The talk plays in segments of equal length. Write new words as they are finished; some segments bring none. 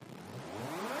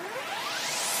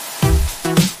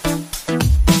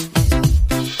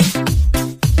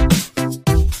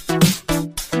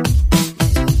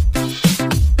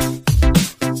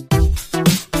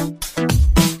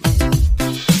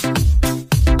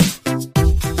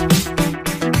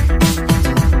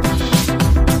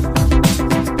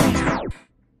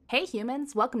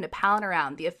fans. Welcome to Palin'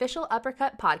 Around, the official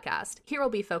Uppercut podcast. Here we'll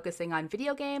be focusing on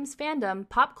video games, fandom,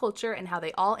 pop culture, and how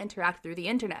they all interact through the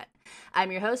internet.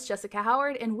 I'm your host, Jessica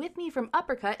Howard, and with me from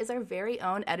Uppercut is our very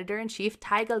own editor-in-chief,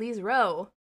 Tyga Lees Rowe.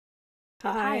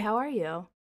 Hi, how are you?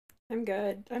 I'm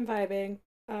good. I'm vibing.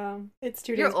 It's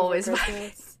 2 days You're before always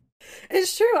Christmas.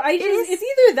 It's true. It's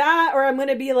either that or I'm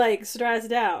gonna be like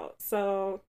stressed out.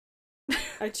 So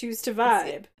I choose to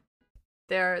vibe.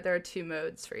 There are two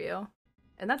modes for you,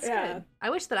 and that's good. I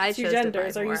wish that I Two chose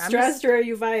genders. to vibe Are more. you stressed or are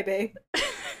you vibing?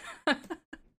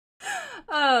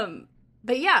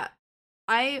 But yeah,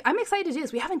 I'm excited to do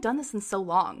this. We haven't done this in so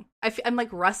long. I'm like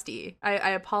rusty.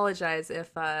 I apologize if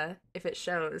it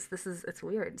shows. It's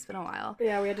weird. It's been a while.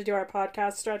 Yeah, we had to do our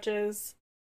podcast stretches.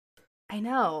 I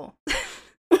know.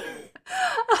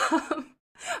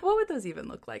 What would those even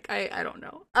look like? I don't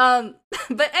know.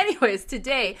 But anyways,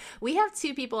 today we have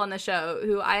two people on the show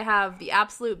who I have the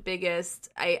absolute biggest,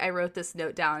 I wrote this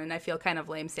note down and I feel kind of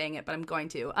lame saying it, but I'm going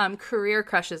to, career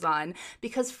crushes on,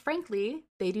 because frankly,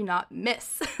 they do not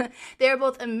miss. They are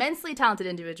both immensely talented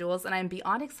individuals, and I'm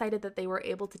beyond excited that they were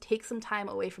able to take some time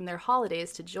away from their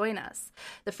holidays to join us.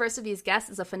 The first of these guests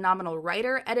is a phenomenal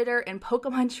writer, editor, and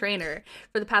Pokemon trainer.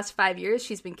 For the past 5 years,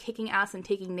 she's been kicking ass and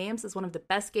taking names as one of the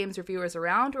best games reviewers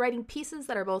around, writing pieces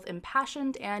that are both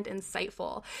impassioned and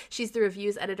insightful. She's the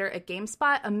reviews editor at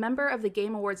GameSpot, a member of the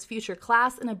Game Awards Future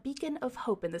Class, and a beacon of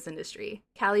hope in this industry.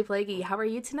 Callie Plaguey, how are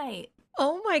you tonight?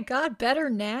 Oh my god, better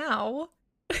now.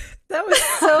 That was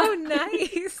so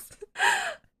nice.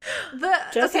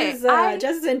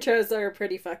 Jess's intros are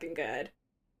pretty fucking good.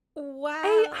 Wow.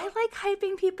 I like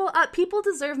hyping people up. People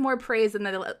deserve more praise than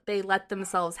they let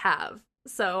themselves have.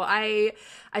 So I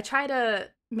try to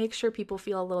make sure people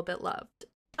feel a little bit loved.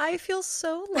 I feel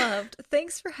so loved.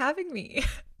 Thanks for having me.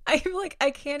 I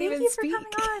can't even speak. Thank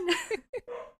you for coming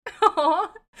on.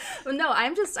 Well, no,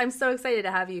 I'm so excited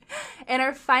to have you. And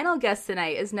our final guest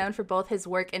tonight is known for both his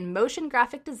work in motion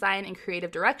graphic design and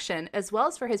creative direction, as well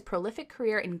as for his prolific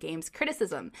career in games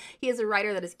criticism. He is a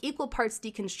writer that is equal parts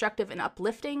deconstructive and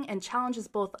uplifting, and challenges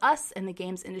both us and the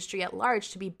games industry at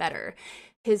large to be better.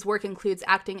 His work includes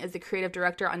acting as the creative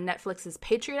director on Netflix's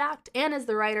Patriot Act, and as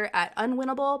the writer at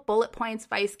Unwinnable, Bullet Points,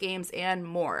 Vice Games, and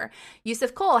more.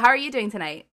 Yusuf Cole, how are you doing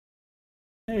tonight?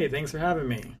 Hey, thanks for having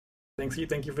me. Thank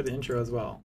you for the intro as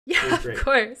well. Yeah, of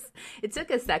course. It took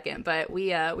a second, but we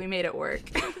made it work.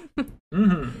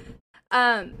 Mm-hmm.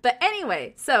 But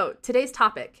anyway, so today's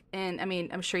topic, and I mean,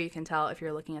 I'm sure you can tell if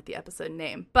you're looking at the episode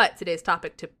name, but today's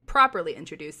topic, to properly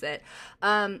introduce it,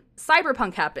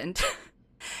 Cyberpunk happened.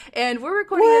 And we're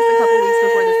recording this a couple weeks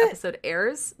before this episode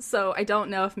airs, so I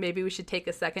don't know if maybe we should take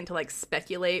a second to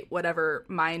speculate whatever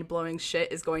mind-blowing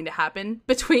shit is going to happen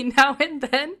between now and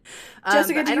then.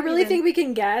 Jessica, do you really think we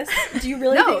can guess? Do you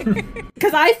really No. think?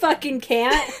 Because I fucking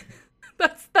can't.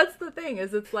 That's the thing,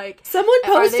 is it's like... Someone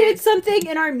posted something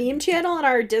in our meme channel on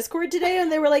our Discord today,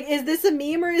 and they were like, is this a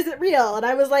meme or is it real? And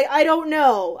I was like, I don't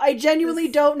know. I genuinely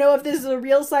don't know if this is a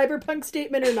real cyberpunk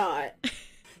statement or not.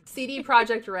 CD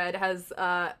Projekt Red has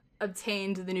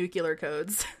obtained the nuclear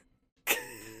codes.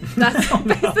 That's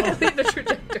basically the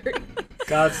trajectory.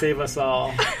 God save us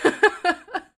all.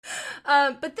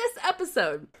 But this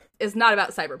episode is not about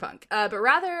cyberpunk, but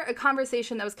rather a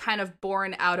conversation that was kind of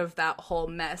born out of that whole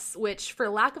mess, which, for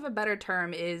lack of a better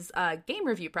term, is game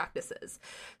review practices.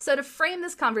 So to frame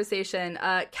this conversation,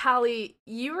 Callie,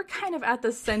 you were kind of at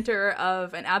the center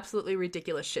of an absolutely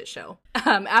ridiculous shit show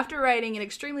after writing an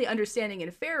extremely understanding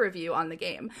and fair review on the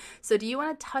game. So do you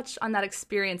want to touch on that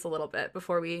experience a little bit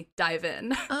before we dive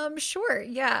in? Sure.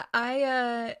 Yeah,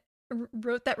 I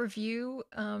wrote that review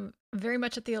very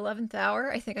much at the 11th hour.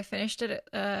 I think I finished it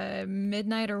at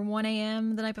midnight or 1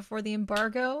 a.m. the night before the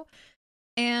embargo.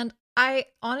 And I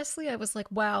was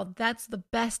like, wow, that's the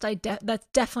best that's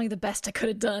definitely the best I could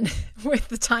have done with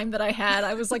the time that I had.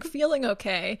 I was feeling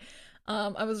okay.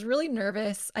 I was really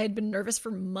nervous. I had been nervous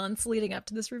for months leading up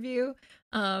to this review,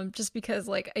 just because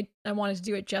I wanted to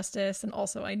do it justice, and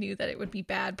also I knew that it would be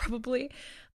bad probably.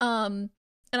 And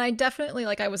I definitely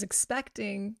I was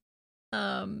expecting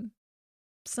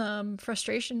some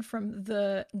frustration from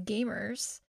the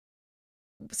gamers,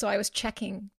 so I was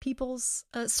checking people's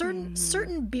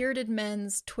certain bearded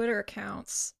men's Twitter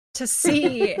accounts to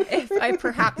see if I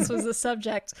perhaps was the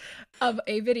subject of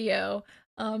a video.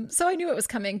 So I knew it was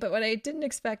coming, but what I didn't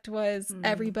expect was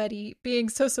everybody being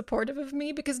so supportive of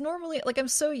me, because normally I'm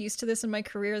so used to this in my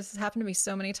career. This has happened to me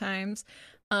so many times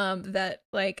that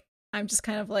I'm just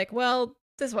kind of well,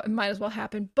 this might as well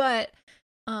happen. But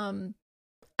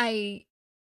I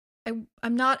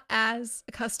I'm not as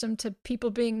accustomed to people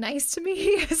being nice to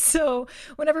me. So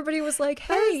when everybody was like,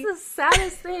 That hey, is the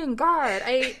saddest thing. God,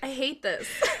 I hate this.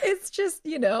 it's just,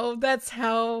 that's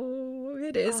how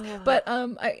it is. Ugh. But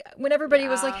when everybody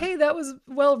was like, Yeah. hey, that was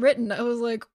well written, I was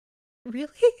like, really?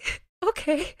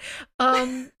 Okay.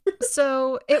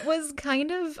 So it was kind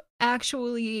of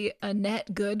actually a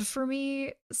net good for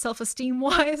me, self-esteem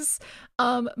wise.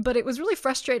 But it was really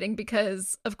frustrating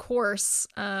because, of course,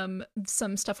 some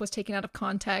stuff was taken out of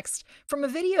context from a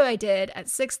video I did at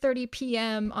 6:30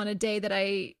 p.m. on a day that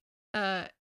I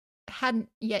hadn't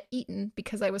yet eaten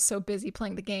because I was so busy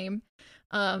playing the game.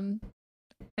 And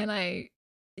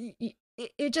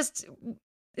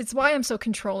it's why I'm so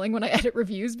controlling when I edit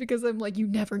reviews, because I'm like, you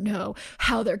never know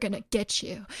how they're gonna get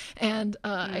you. And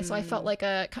so I felt like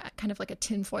a kind of like a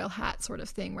tinfoil hat sort of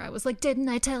thing, where I was like, didn't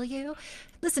I tell you?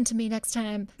 Listen to me next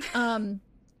time. I'm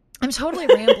totally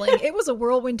rambling. It was a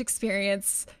whirlwind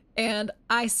experience, and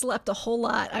I slept a whole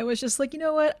lot. I was just like, you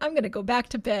know what? I'm gonna go back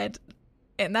to bed.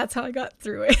 And that's how I got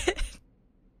through it.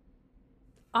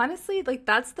 Honestly, like,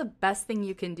 that's the best thing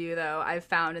you can do, though, I've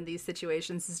found in these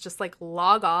situations, is just like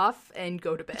log off and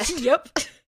go to bed. Yep.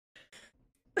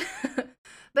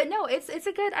 But no, it's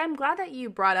a good, I'm glad that you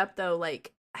brought up, though,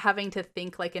 like having to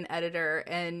think like an editor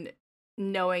and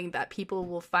knowing that people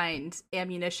will find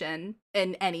ammunition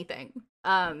in anything.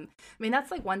 I mean,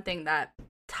 that's like one thing that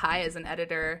Ty, as an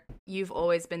editor, you've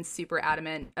always been super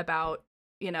adamant about,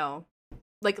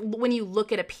 like when you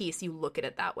look at a piece, you look at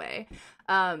it that way.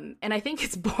 And I think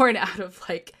it's born out of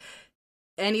like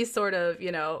any sort of,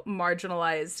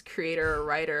 marginalized creator or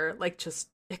writer, like just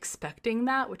expecting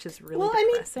that, which is really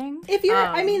depressing. If you're,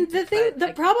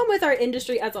 the problem with our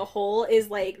industry as a whole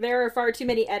is like there are far too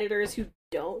many editors who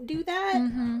don't do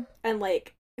that, and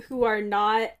like who are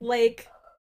not like.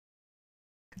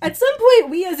 At some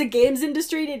point, we as a games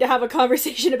industry need to have a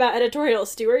conversation about editorial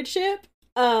stewardship,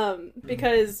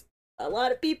 because a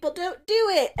lot of people don't do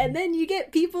it, and then you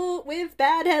get people with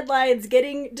bad headlines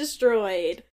getting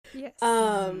destroyed. Yes.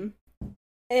 And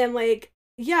like,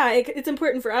 yeah, it's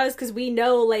important for us because we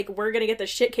know like we're gonna get the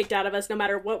shit kicked out of us no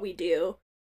matter what we do.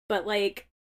 But like,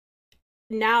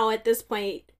 now at this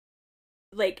point,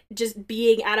 like just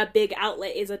being at a big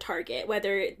outlet is a target,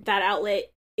 whether that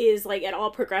outlet is like at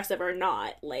all progressive or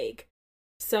not. Like,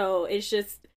 so it's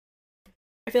just.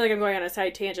 I feel like I'm going on a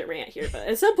side tangent rant here, but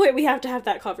at some point we have to have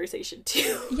that conversation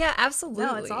too. Yeah, absolutely.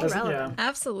 No, it's all relevant. Yeah.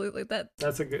 Absolutely.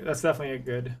 That's definitely a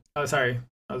good. Oh, sorry.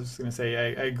 I was just gonna say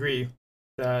I agree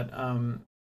that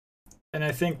and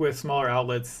I think with smaller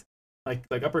outlets like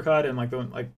Uppercut and like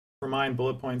for mine,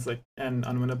 Bullet Points, like, and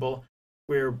Unwinnable,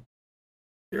 you're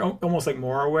almost like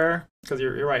more aware, because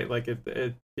you're right, like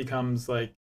it becomes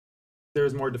like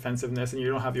there's more defensiveness and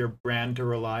you don't have your brand to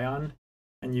rely on.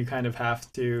 And you kind of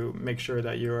have to make sure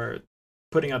that you're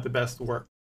putting out the best work.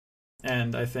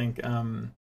 And I think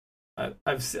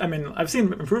I've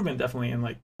seen improvement definitely in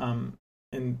like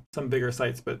in some bigger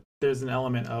sites, but there's an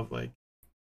element of like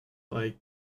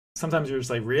sometimes you're just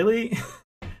like, really,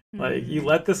 like you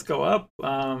let this go up.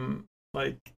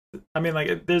 Like I mean,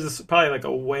 like there's probably like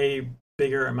a way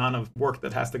bigger amount of work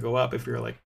that has to go up if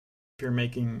you're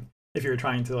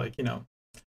trying to like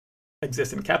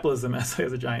exist in capitalism as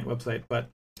a giant website. But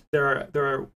there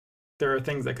are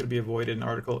things that could be avoided in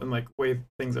article, and like way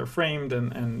things are framed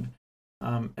and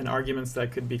arguments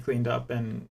that could be cleaned up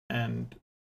and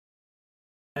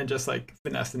just like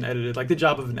finessed and edited, like the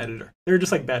job of an editor. There are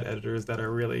just like bad editors that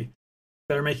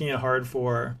are making it hard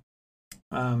for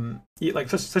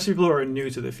especially people who are new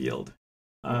to the field,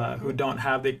 who don't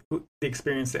have the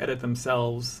experience to edit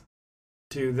themselves,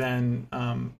 to then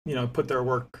put their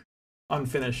work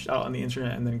unfinished out on the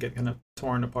internet and then get kind of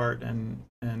torn apart and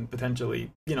potentially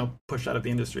pushed out of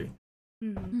the industry.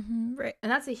 Right.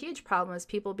 And that's a huge problem, is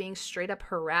people being straight up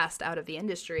harassed out of the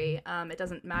industry. It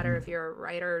doesn't matter if you're a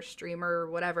writer, streamer,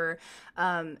 whatever.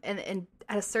 And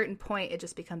at a certain point, it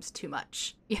just becomes too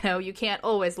much. You can't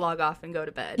always log off and go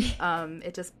to bed.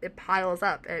 It piles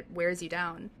up. It wears you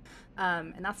down.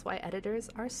 And that's why editors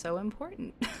are so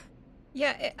important.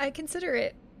 Yeah, I consider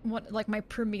it my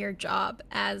premier job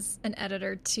as an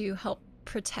editor to help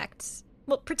protect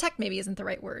maybe isn't the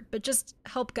right word, but just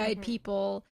help guide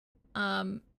people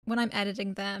when I'm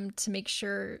editing them, to make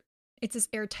sure it's as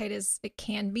airtight as it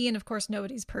can be. And of course,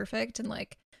 nobody's perfect, and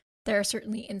like there are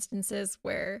certainly instances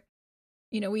where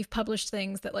we've published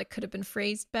things that like could have been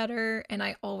phrased better, and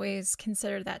I always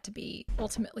consider that to be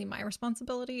ultimately my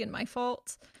responsibility and my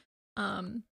fault.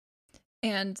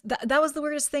 And that was the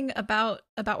weirdest thing about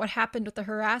what happened with the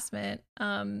harassment.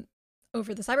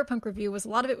 over the Cyberpunk review was a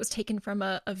lot of it was taken from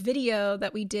a video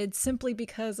that we did simply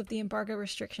because of the embargo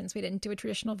restrictions. We didn't do a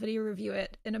traditional video review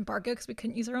at an embargo because we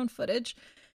couldn't use our own footage.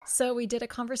 So we did a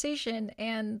conversation,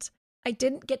 and I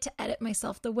didn't get to edit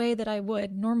myself the way that I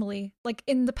would normally. Like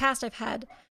in the past, I've had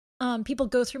people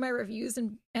go through my reviews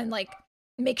and like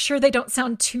make sure they don't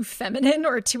sound too feminine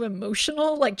or too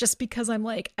emotional, like just because I'm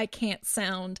like, I can't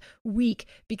sound weak,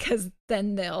 because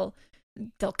then they'll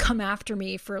come after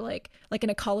me for like in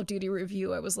a Call of Duty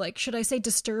review, I was like, should I say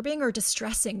disturbing or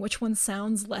distressing? Which one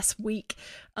sounds less weak?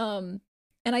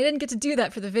 And I didn't get to do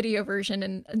that for the video version,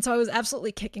 and so I was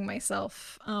absolutely kicking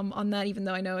myself on that, even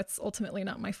though I know it's ultimately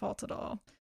not my fault at all.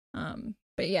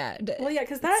 But yeah. Well, yeah,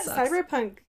 because that sucks.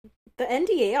 Cyberpunk, the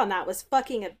NDA on that was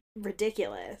fucking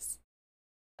ridiculous.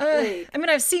 I mean,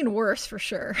 I've seen worse for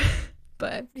sure,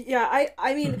 but yeah,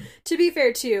 I mean, to be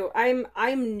fair too,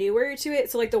 I'm newer to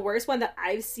it, so like the worst one that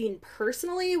I've seen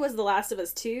personally was The Last of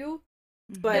Us 2,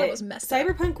 but that was messed up.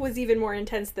 Cyberpunk was even more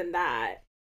intense than that.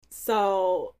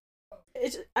 So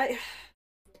the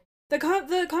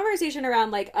conversation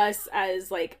around like us as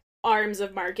like arms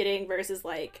of marketing versus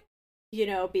like, you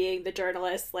know, being the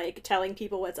journalists like telling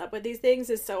people what's up with these things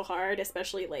is so hard,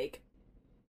 especially like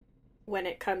when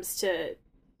it comes to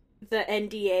the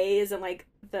NDAs and like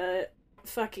the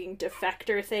fucking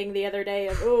defector thing the other day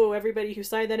of, oh, everybody who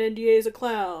signed that NDA is a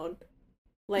clown.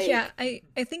 Like, yeah, I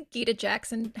think Gita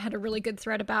Jackson had a really good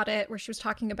thread about it where she was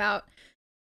talking about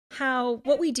how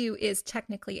what we do is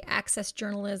technically access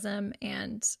journalism,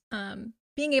 and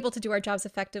being able to do our jobs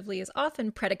effectively is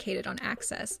often predicated on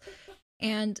access.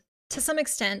 And to some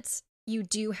extent, you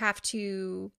do have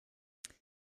to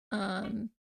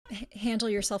handle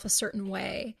yourself a certain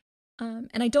way. And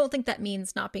I don't think that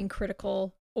means not being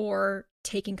critical or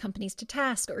taking companies to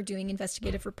task or doing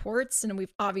investigative reports. And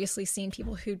we've obviously seen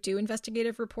people who do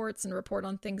investigative reports and report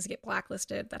on things get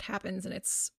blacklisted. That happens, and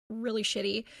it's really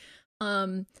shitty.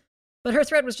 But her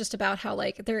thread was just about how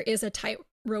like there is a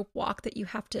tightrope walk that you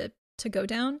have to go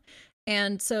down.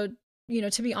 And so, you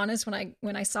know, to be honest,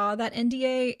 when I saw that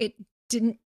NDA, it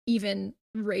didn't even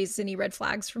raise any red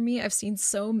flags for me. I've seen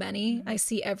so many. I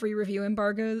see every review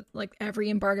embargo, like every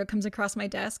embargo comes across my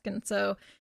desk. And so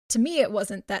to me, it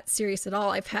wasn't that serious at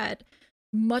all. I've had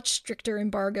much stricter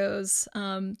embargoes.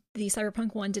 The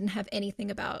Cyberpunk one didn't have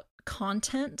anything about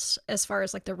content as far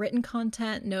as like the written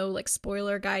content, no like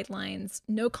spoiler guidelines,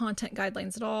 no content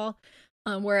guidelines at all.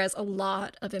 Whereas a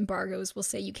lot of embargoes will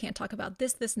say you can't talk about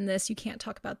this, and this. You can't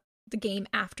talk about the game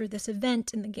after this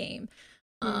event in the game.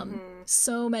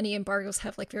 So many embargoes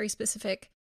have like very specific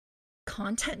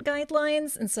content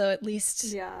guidelines, and so at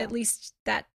least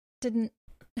that didn't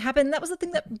happen. That was the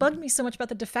thing that bugged me so much about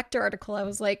the Defector article. I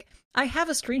was like, I have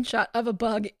a screenshot of a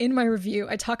bug in my review.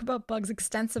 I talk about bugs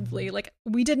extensively. Like,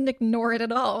 we didn't ignore it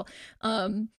at all.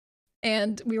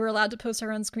 And we were allowed to post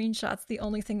our own screenshots. The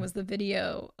only thing was the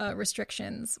video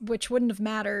restrictions, which wouldn't have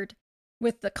mattered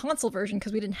with the console version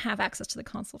because we didn't have access to the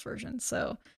console version.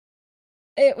 So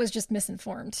it was just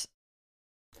misinformed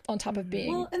on top of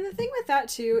being... Well, and the thing with that,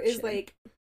 too, is, like,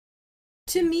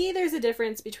 to me, there's a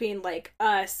difference between, like,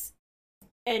 us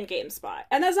and GameSpot.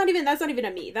 And that's not even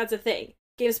a me. That's a thing.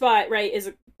 GameSpot, right,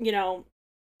 is, you know,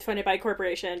 funded by a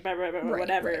corporation, blah, blah, blah,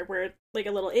 whatever. Right. We're, like,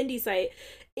 a little indie site.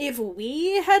 If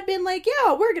we had been like,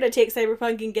 yeah, we're gonna take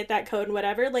Cyberpunk and get that code and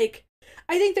whatever, like,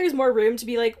 I think there's more room to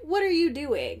be like, what are you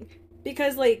doing?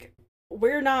 Because, like,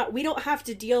 we don't have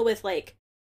to deal with, like,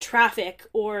 traffic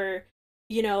or,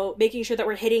 you know, making sure that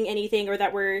we're hitting anything or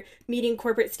that we're meeting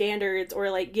corporate standards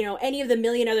or, like, you know, any of the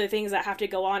million other things that have to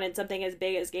go on in something as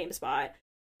big as GameSpot.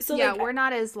 So yeah, like, we're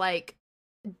not as like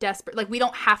desperate, like we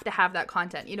don't have to have that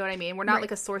content, you know what I mean? We're not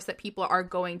like a source that people are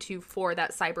going to for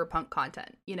that Cyberpunk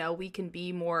content, you know. We can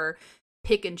be more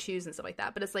pick and choose and stuff like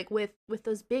that. But it's like with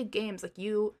those big games, like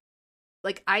you,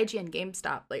 like IGN,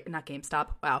 GameStop, like not GameStop,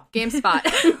 wow,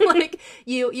 GameSpot, like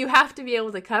you have to be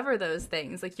able to cover those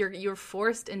things. Like you're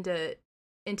forced into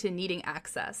needing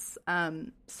access.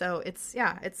 So it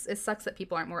sucks that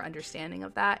people aren't more understanding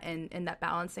of that and that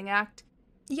balancing act.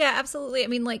 Yeah, absolutely. I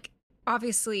mean, like,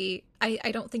 obviously,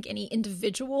 I don't think any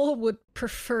individual would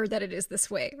prefer that it is this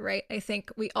way, right? I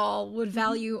think we all would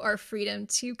value our freedom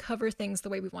to cover things the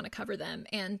way we want to cover them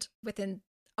and within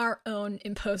our own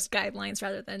imposed guidelines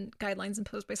rather than guidelines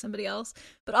imposed by somebody else.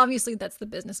 But obviously, that's the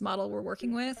business model we're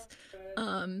working with.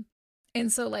 And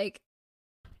so, like,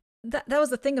 that was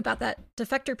the thing about that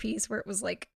Defector piece where it was,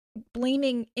 like,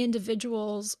 blaming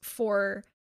individuals for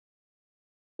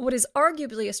what is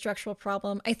arguably a structural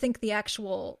problem. I think the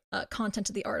actual content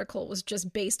of the article was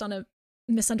just based on a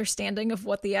misunderstanding of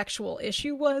what the actual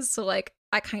issue was. So, like,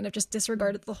 I kind of just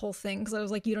disregarded the whole thing because I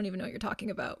was like, you don't even know what you're talking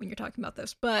about when you're talking about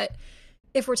this. But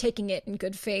if we're taking it in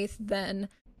good faith, then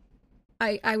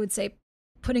I would say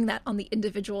putting that on the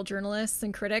individual journalists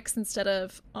and critics instead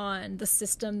of on the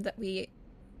system that we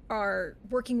are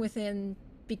working within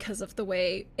because of the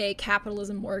way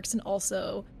capitalism works, and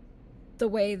also the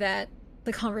way that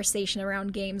the conversation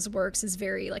around games works is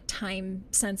very like time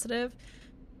sensitive.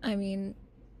 I mean,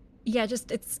 yeah,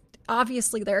 just it's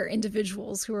obviously there are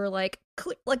individuals who are like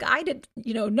I did,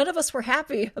 none of us were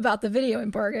happy about the video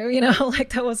embargo, like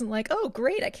that wasn't like, oh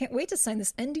great, I can't wait to sign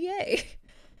this NDA.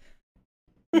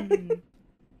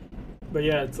 But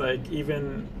yeah, it's like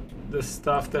even the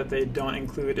stuff that they don't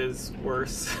include is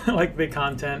worse, like the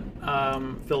content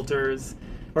filters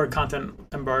or content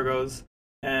embargoes,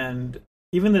 and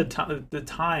even the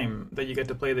time that you get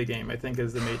to play the game, I think,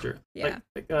 is the major. Yeah.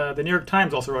 The New York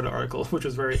Times also wrote an article, which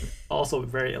was very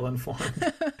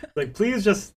ill-informed. Like, please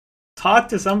just talk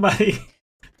to somebody.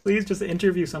 Please just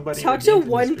interview somebody. Talk to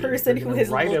one person who has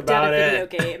looked at a video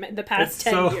game in the past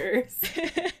 10 years.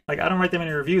 Like, I don't write that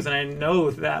many reviews, and I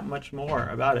know that much more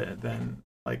about it than,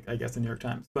 like, I guess the New York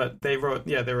Times. But they wrote,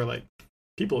 they were like,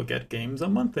 people get games a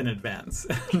month in advance.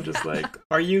 I'm just like,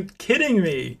 are you kidding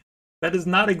me? That does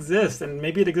not exist. And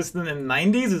maybe it existed in the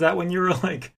 90s. Is that when you were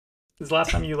like, this is the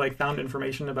last time you like found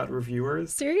information about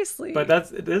reviewers? Seriously. But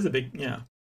it is a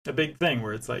big thing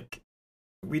where it's like,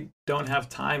 we don't have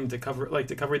time to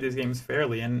cover these games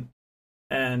fairly, and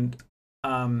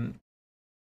I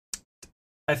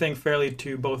think fairly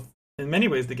to both. In many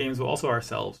ways, the games will also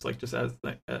ourselves, like just as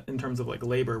in terms of like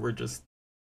labor, we're just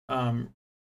I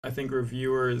think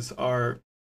reviewers are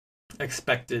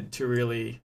expected to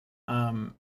really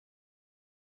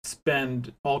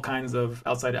spend all kinds of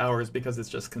outside hours because it's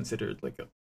just considered like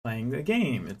playing a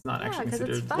game. It's not actually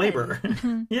considered labor.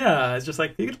 Yeah, it's just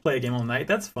like you could play a game all night.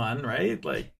 That's fun, right?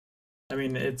 Like, I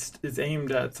mean, it's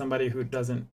aimed at somebody who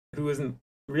isn't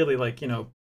really like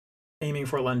aiming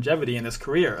for longevity in this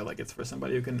career. Like, it's for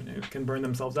somebody who can burn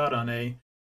themselves out on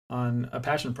a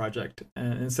passion project,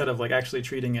 and instead of like actually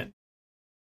treating it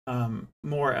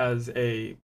more as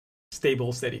a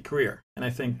stable, steady career. And I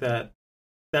think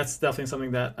that's definitely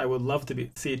something that I would love to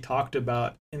see talked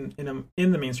about in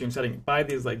the mainstream setting by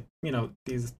these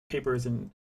these papers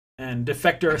and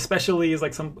Defector especially is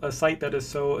like a site that is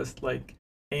so like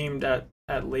aimed at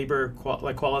labor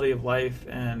quality of life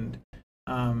and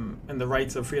the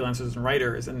rights of freelancers and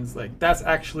writers, and it's like that's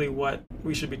actually what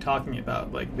we should be talking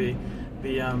about. Like the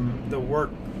work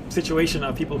situation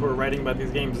of people who are writing about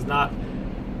these games is not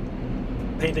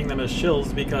painting them as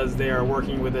shills because they are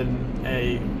working within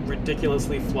a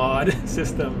ridiculously flawed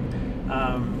system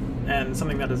and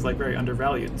something that is like very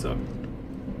undervalued. So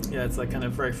yeah, it's like kind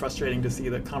of very frustrating to see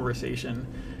the conversation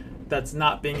that's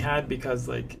not being had because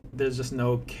like there's just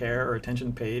no care or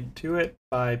attention paid to it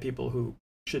by people who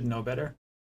should know better.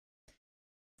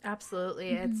 Absolutely.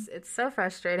 It's so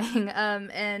frustrating.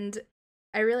 And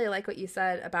I really like what you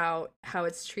said about how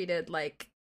it's treated like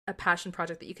a passion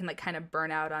project that you can like kind of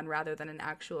burn out on rather than an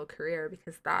actual career,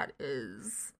 because that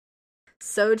is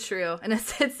so true. And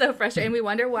it's so frustrating. We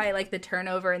wonder why like the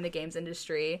turnover in the games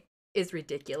industry is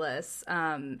ridiculous.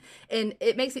 And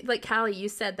it makes me like, Callie, you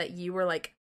said that you were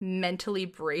like mentally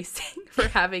bracing for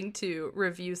having to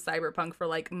review Cyberpunk for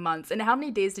like months. And how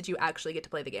many days did you actually get to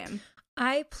play the game?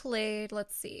 I played,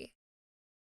 let's see.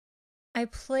 I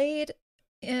played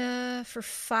for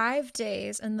 5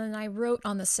 days, and then I wrote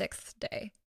on the 6th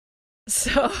day.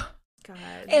 So, God.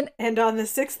 And on the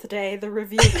 6th day, the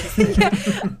review.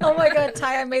 Yeah. Oh my God,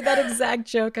 Ty, I made that exact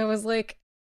joke. I was like,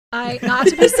 not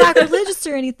to be sacrilegious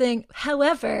or anything.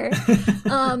 However,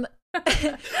 no,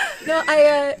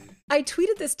 I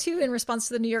tweeted this too in response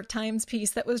to the New York Times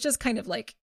piece that was just kind of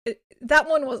like, that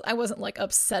one was, I wasn't like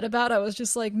upset about. I was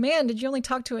just like, man, did you only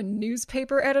talk to a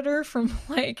newspaper editor from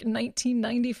like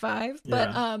 1995?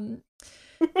 Yeah.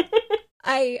 But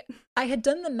I had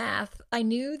done the math. I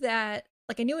knew that,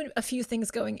 like, I knew a few things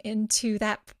going into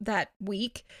that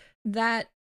week,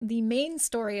 that the main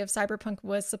story of Cyberpunk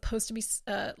was supposed to be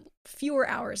fewer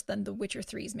hours than The Witcher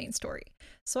 3's main story.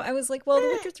 So I was like, well, The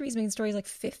Witcher 3's main story is like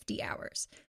 50 hours.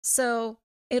 So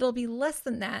it'll be less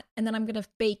than that, and then I'm going to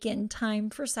bake in time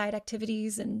for side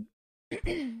activities and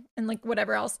and like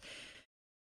whatever else.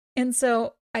 And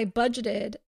so I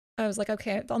budgeted. I was like,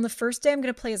 okay, on the first day, I'm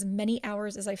going to play as many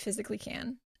hours as I physically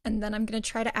can. And then I'm going to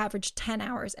try to average 10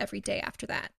 hours every day after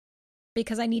that,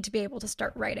 because I need to be able to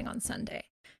start writing on Sunday.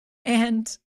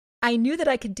 And I knew that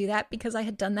I could do that because I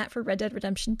had done that for Red Dead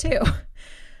Redemption 2,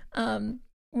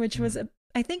 which was,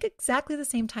 I think, exactly the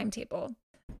same timetable.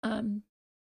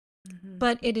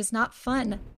 But it is not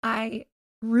fun. I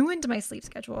ruined my sleep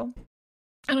schedule.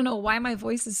 I don't know why my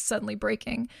voice is suddenly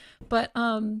breaking, but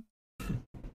I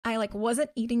like wasn't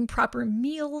eating proper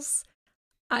meals.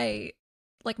 I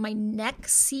like my neck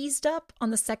seized up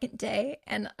on the second day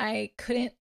and I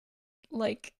couldn't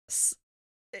like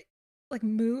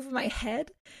move my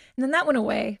head. And then that went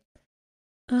away.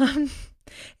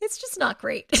 It's just not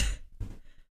great.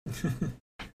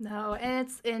 No,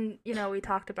 and we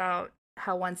talked about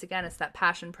how once again it's that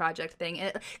passion project thing,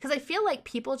 because I feel like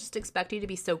people just expect you to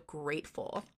be so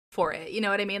grateful for it. You know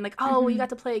what I mean? Like, oh, you got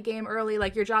to play a game early.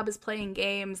 Like, your job is playing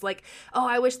games. Like, oh,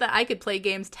 I wish that I could play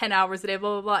games 10 hours a day.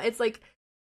 Blah blah blah. It's like,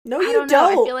 no, you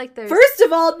don't. I feel like there's first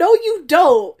of all, no, you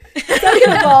don't.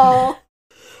 Second of all,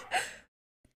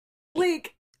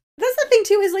 like, that's the thing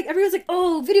too. Is like everyone's like,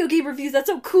 oh, video game reviews. That's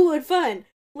so cool and fun.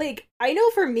 Like, I know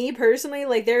for me personally,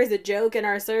 like, there is a joke in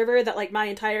our server that, like, my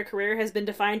entire career has been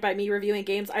defined by me reviewing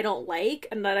games I don't like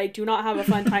and that I do not have a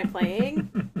fun time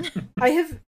playing.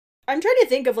 I'm trying to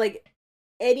think of, like,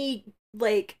 any,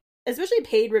 like, especially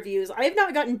paid reviews. I have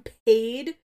not gotten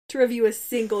paid to review a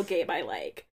single game I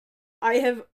like.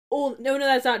 No,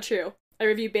 that's not true. I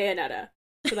reviewed Bayonetta,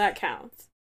 so that counts.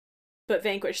 But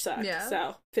Vanquish sucked,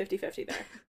 so 50-50 there.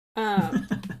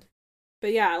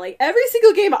 But yeah, like, every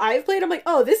single game I've played, I'm like,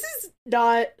 oh, this is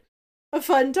not a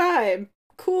fun time.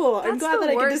 Cool. I'm glad that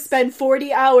I get to spend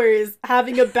 40 hours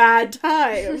having a bad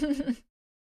time.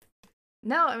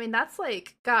 No, I mean, that's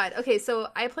like, God. Okay, so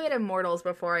I played Immortals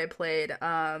before I played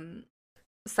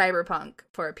Cyberpunk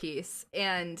for a piece.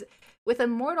 And with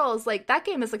Immortals, like, that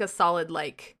game is like a solid,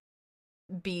 like,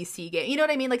 BC game. You know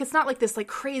what I mean? Like, it's not like this, like,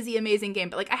 crazy amazing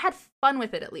game, but, like, I had fun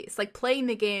with it at least. Like, playing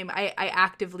the game, I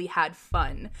actively had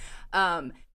fun.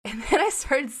 And then I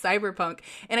started Cyberpunk,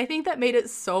 and I think that made it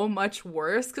so much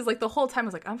worse, because, like, the whole time I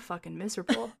was like, I'm fucking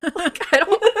miserable. Like, I don't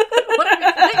want to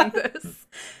be playing this.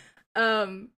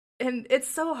 And it's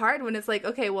so hard when it's like,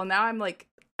 okay, well, now I'm like,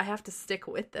 I have to stick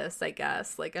with this, I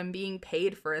guess. Like, I'm being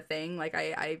paid for a thing. Like,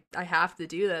 I have to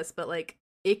do this, but, like,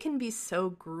 it can be so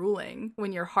grueling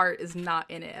when your heart is not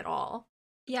in it at all.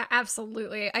 Yeah,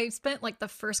 absolutely. I spent like the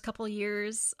first couple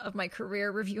years of my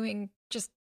career reviewing just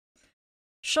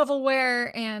shovelware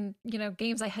and,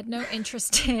 games I had no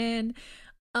interest in.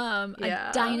 A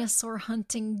dinosaur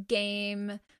hunting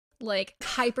game, like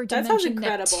Hyperdimension That sounds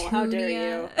incredible. Neptunia. How dare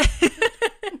you?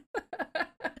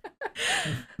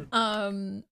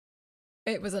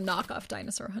 It was a knockoff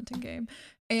dinosaur hunting game.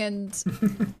 And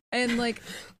like,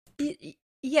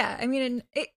 yeah, I mean,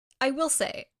 I will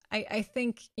say, I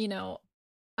think,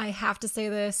 I have to say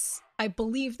this. I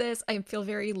believe this. I feel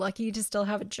very lucky to still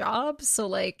have a job. So,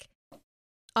 like,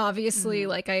 obviously,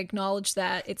 like, I acknowledge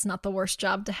that it's not the worst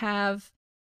job to have.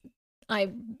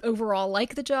 I overall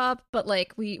like the job, but,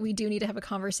 like, we do need to have a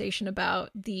conversation about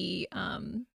the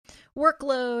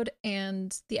workload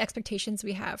and the expectations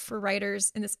we have for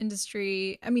writers in this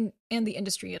industry. I mean, and the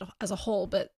industry as a whole,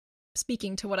 but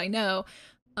speaking to what I know,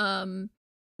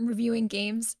 reviewing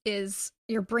games is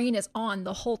your brain is on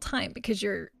the whole time because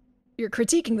you're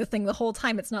critiquing the thing the whole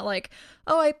time. It's not like,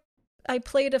 oh, I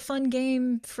played a fun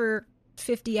game for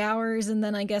 50 hours and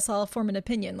then I guess I'll form an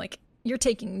opinion. Like, you're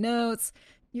taking notes,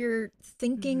 you're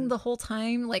thinking the whole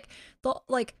time. Like,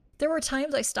 there were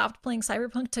times I stopped playing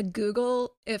Cyberpunk to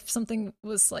Google if something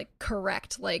was, like,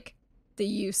 correct, like the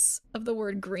use of the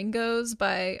word gringos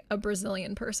by a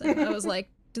Brazilian person. I was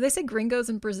like, do they say gringos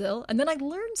in Brazil? And then I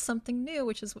learned something new,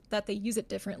 which is that they use it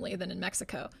differently than in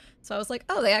Mexico. So I was like,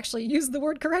 oh, they actually use the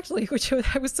word correctly, which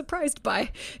I was surprised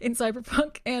by in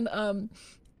Cyberpunk. And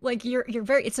like,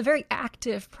 it's a very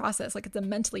active process. Like, it's a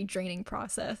mentally draining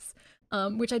process,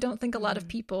 which I don't think a lot of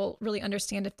people really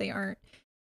understand if they aren't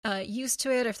used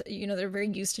to it. If they're very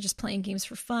used to just playing games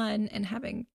for fun and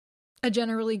having a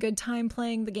generally good time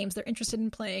playing the games they're interested in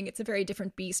playing. It's a very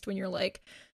different beast when you're like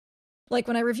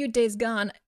when I reviewed Days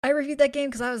Gone, I reviewed that game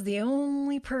because I was the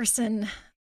only person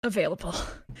available.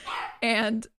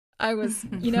 And I was,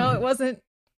 I wasn't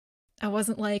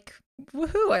like,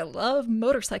 woohoo, I love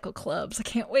motorcycle clubs. I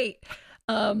can't wait.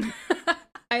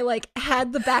 I like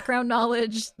had the background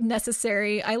knowledge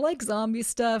necessary. I like zombie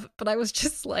stuff, but I was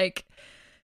just like,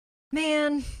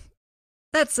 man,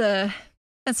 that's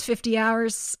 50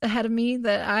 hours ahead of me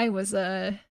that I was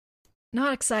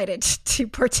not excited to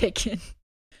partake in.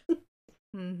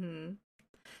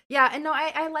 Yeah, and no,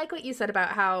 I like what you said about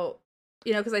how,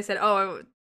 because I said, oh,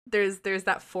 there's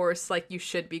that force, like, you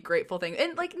should be grateful thing.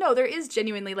 And, like, no, there is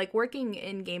genuinely, like, working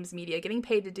in games media, getting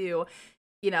paid to do,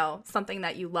 something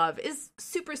that you love is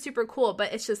super, super cool.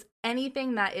 But it's just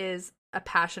anything that is a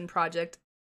passion project,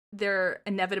 there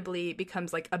inevitably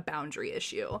becomes like a boundary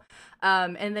issue.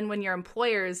 And then when your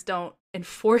employers don't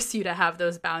enforce you to have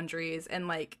those boundaries and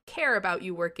like care about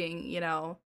you working, you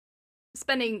know,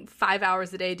 spending 5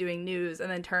 hours a day doing news and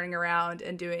then turning around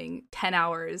and doing 10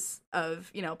 hours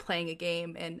of, you know, playing a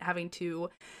game and having to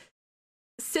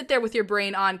sit there with your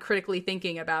brain on critically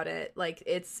thinking about it, like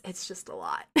it's just a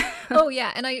lot. Oh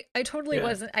yeah, and I totally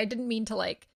wasn't, I didn't mean to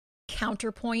like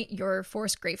counterpoint your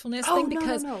forced gratefulness thing,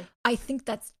 because no. I think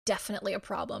that's definitely a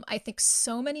problem. I think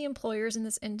so many employers in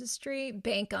this industry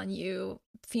bank on you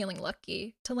feeling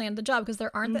lucky to land the job, because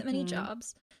there aren't that many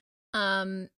jobs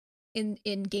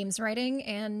in games writing,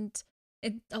 and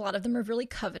a lot of them are really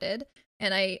coveted.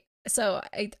 And I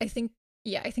think,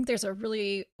 yeah, I think there's a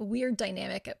really weird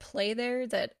dynamic at play there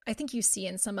that I think you see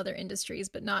in some other industries,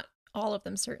 but not all of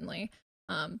them, certainly.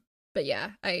 But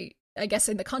yeah, I guess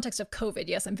in the context of COVID,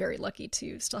 yes, I'm very lucky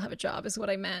to still have a job, is what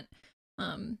I meant.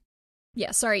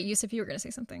 Yeah, sorry, Yusuf, you were going to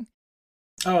say something.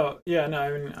 Oh, yeah, no,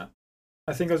 I mean,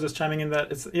 I think I was just chiming in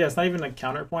that it's not even a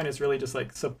counterpoint, it's really just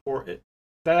like support.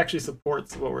 That actually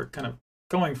supports what we're kind of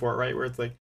going for, right? Where it's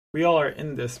like, we all are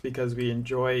in this because we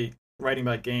enjoy writing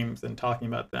about games and talking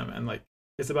about them, and like,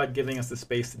 it's about giving us the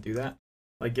space to do that,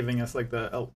 like giving us like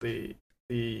the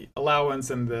allowance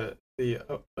and the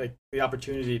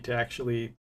opportunity to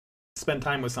actually spend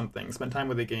time with something, spend time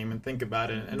with a game and think about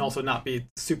it, and also not be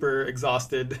super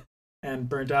exhausted and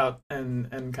burnt out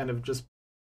and kind of just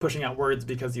pushing out words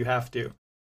because you have to.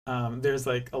 There's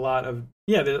like a lot of,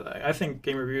 I think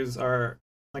game reviews are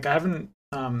like, I haven't,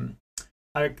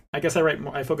 I guess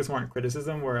I focus more on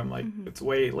criticism, where I'm like, it's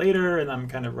way later and I'm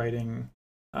kind of writing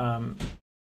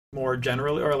more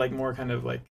generally, or like more kind of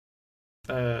like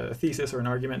a thesis or an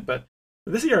argument. But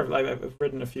this year I've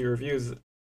written a few reviews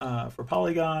for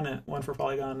Polygon, and one for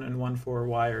Polygon and one for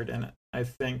Wired, and I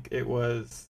think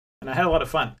and I had a lot of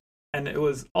fun. And it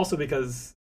was also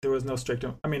because there was no strict,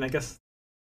 I mean, I guess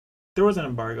there was an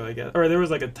embargo, I guess, or there was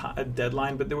like a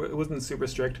deadline, but it wasn't super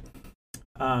strict.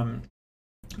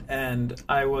 And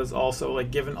I was also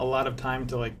like given a lot of time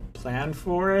to like plan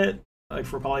for it. Like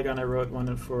for Polygon, I wrote one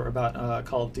about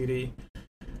Call of Duty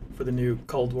for the new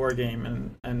Cold War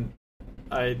game, and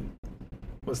I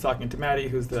was talking to Maddie,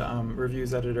 who's the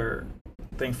reviews editor,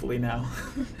 thankfully now,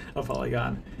 of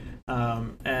Polygon,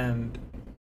 and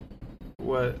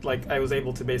I was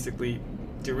able to basically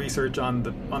do research on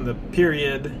the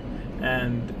period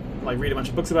and like read a bunch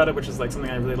of books about it, which is like something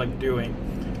I really like doing,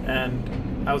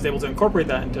 and I was able to incorporate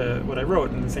that into what I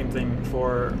wrote. And the same thing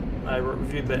I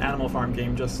reviewed the Animal Farm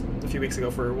game just a few weeks ago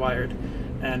for Wired,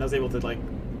 and I was able to like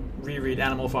reread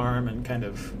Animal Farm and kind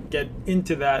of get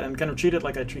into that and kind of treat it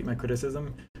like I treat my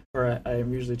criticism, where I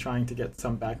am usually trying to get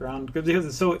some background, because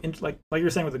it's so like you're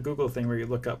saying with the Google thing, where you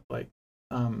look up like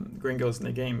gringos in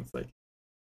the game. It's like,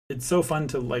 it's so fun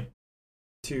to like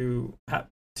to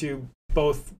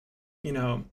both, you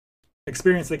know,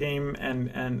 experience the game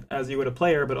and as you would a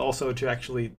player, but also to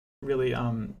actually really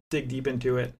dig deep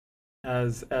into it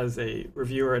as a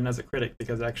reviewer and as a critic,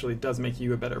 because it actually does make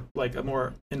you a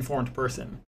more informed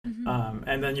person.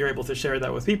 And then you're able to share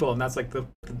that with people, and that's like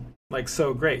like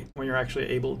so great when you're actually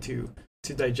able to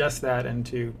digest that and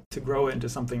to grow it into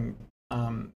something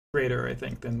greater, I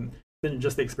think, than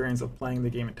just the experience of playing the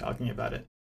game and talking about it.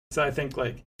 So I think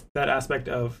like that aspect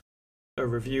of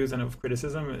reviews and of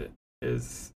criticism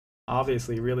is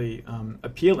obviously really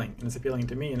appealing, and it's appealing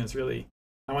to me, and it's really,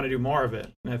 I want to do more of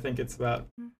it. And I think it's about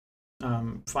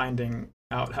finding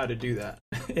out how to do that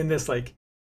in this, like,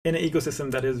 in an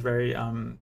ecosystem that is very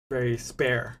very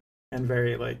spare and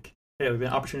very like, hey, the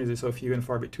opportunities are so few and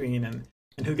far between, and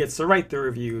who gets to write the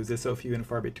reviews is so few and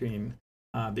far between,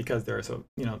 because there are so,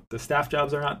 you know, the staff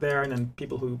jobs are not there, and then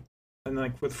people who, and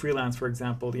like with freelance, for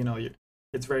example, you know,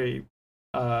 it's very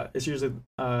it's usually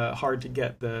hard to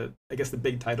get the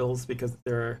big titles, because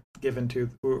they're given to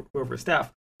whoever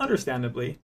staff,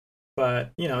 understandably.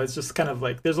 But you know, it's just kind of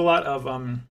like there's a lot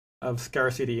of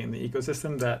scarcity in the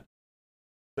ecosystem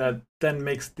that then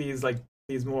makes these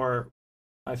more,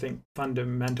 I think,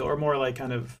 fundamental, or more like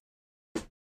kind of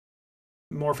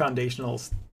more foundational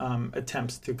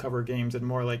attempts to cover games, and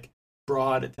more like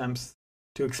broad attempts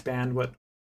to expand what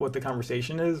the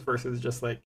conversation is, versus just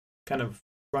like kind of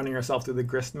running yourself through the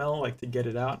grist mill, like, to get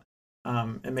it out.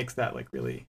 It makes that like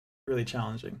really, really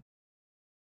challenging.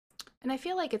 And I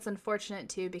feel like it's unfortunate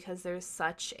too, because there's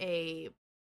such a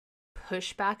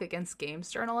pushback against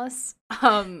games journalists.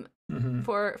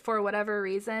 For whatever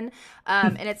reason,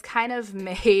 and it's kind of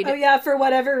made. Oh yeah, for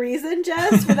whatever reason,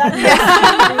 Jess, for that reason,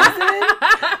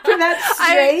 for that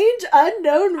strange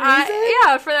unknown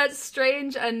reason. For that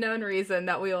strange unknown reason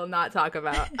that we will not talk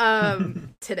about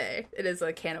today. It is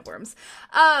a can of worms.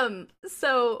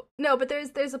 So no, but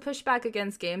there's a pushback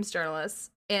against games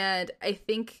journalists, and I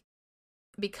think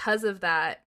because of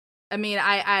that. I mean,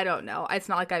 I don't know. It's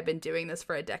not like I've been doing this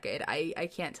for a decade. I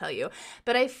can't tell you.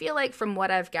 But I feel like from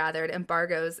what I've gathered,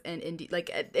 embargoes and indie, like,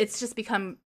 it's just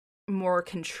become more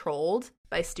controlled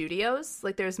by studios.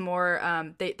 Like, there's more,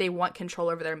 they want control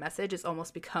over their message. It's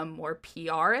almost become more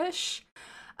PR-ish.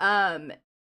 And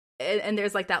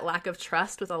there's, like, that lack of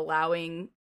trust with allowing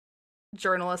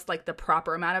journalists, like, the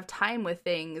proper amount of time with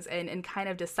things and kind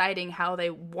of deciding how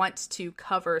they want to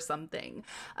cover something.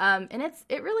 And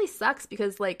it really sucks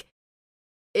because, like,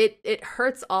 it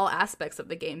hurts all aspects of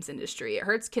the games industry. It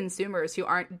hurts consumers who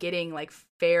aren't getting like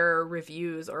fair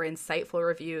reviews or insightful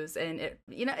reviews, and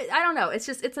I don't know. It's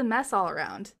a mess all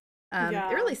around.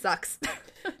 It really sucks.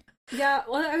 Yeah,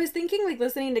 well, I was thinking, like,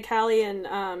 listening to Callie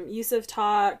and Yusuf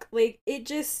talk, like, it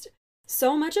just,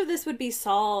 so much of this would be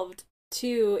solved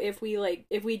too if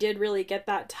we did really get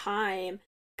that time.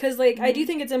 Because, like, I do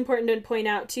think it's important to point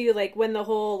out too, like, when the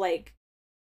whole like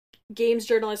games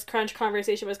journalist crunch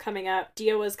conversation was coming up,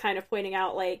 Dio was kind of pointing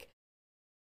out like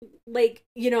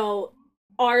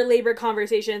our labor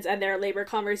conversations and their labor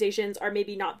conversations are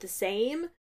maybe not the same,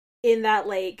 in that,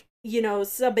 like,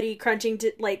 somebody crunching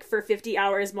to like for 50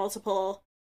 hours multiple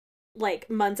like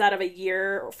months out of a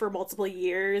year for multiple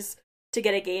years to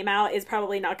get a game out is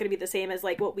probably not going to be the same as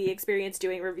like what we experience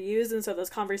doing reviews, and so those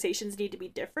conversations need to be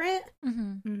different.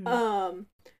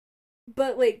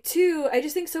 But, like, too, I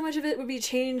just think so much of it would be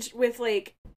changed with,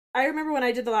 like, I remember when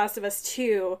I did The Last of Us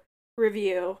 2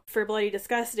 review for Bloody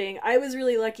Disgusting, I was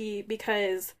really lucky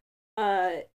because,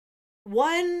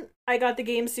 one, I got the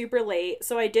game super late,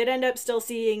 so I did end up still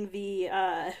seeing the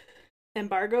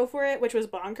embargo for it, which was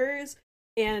bonkers,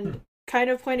 and kind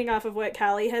of pointing off of what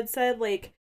Callie had said,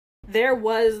 like, there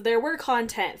were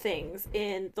content things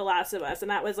in The Last of Us,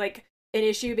 and that was, like, an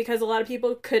issue because a lot of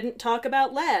people couldn't talk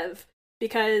about Lev,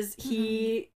 because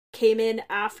he came in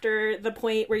after the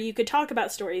point where you could talk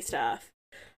about story stuff.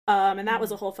 And that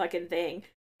was a whole fucking thing.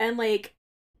 And, like,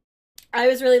 I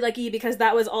was really lucky because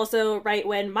that was also right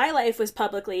when my life was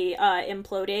publicly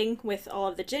imploding with all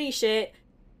of the Ginny shit.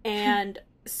 And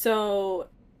so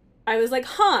I was like,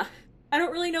 I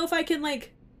don't really know if I can,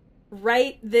 like,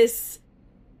 write this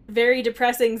very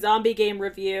depressing zombie game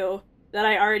review that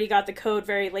I already got the code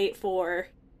very late for.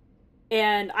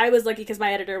 And I was lucky because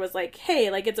my editor was like, hey,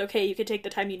 like, it's okay, you can take the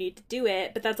time you need to do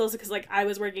it. But that's also because, like, I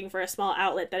was working for a small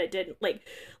outlet that it didn't, like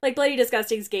Bloody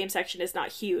Disgusting's game section is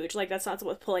not huge. Like, that's not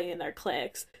what's pulling in their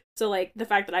clicks. So, like, the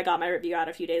fact that I got my review out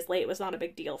a few days late was not a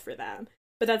big deal for them.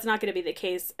 But that's not going to be the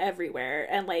case everywhere.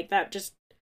 And, like, that just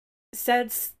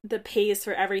sets the pace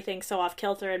for everything so off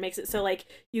kilter and makes it so, like,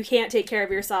 you can't take care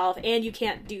of yourself and you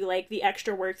can't do, like, the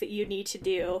extra work that you need to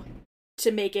do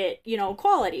to make it,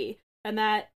 quality. And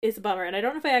that is a bummer. And I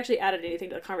don't know if I actually added anything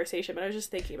to the conversation, but I was just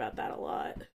thinking about that a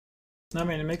lot. I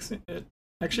mean, it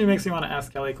actually makes me want to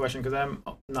ask Kelly a question, because I'm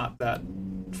not that,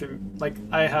 like,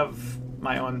 I have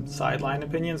my own sideline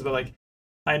opinions, but, like,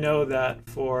 I know that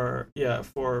for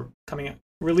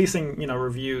releasing,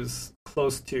 reviews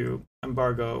close to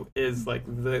embargo is, like,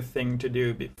 the thing to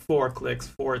do for clicks,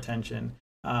 for attention,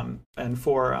 and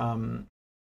for,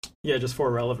 just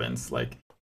for relevance, like,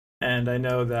 and I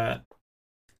know that,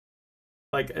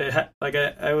 like,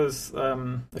 I was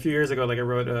a few years ago, like, I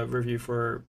wrote a review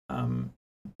for not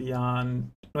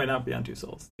Beyond Two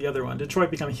Souls, the other one,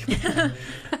 Detroit Become Human.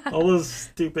 All those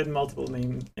stupid multiple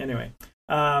names. Anyway,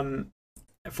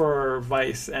 for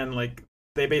Vice, and, like,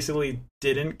 they basically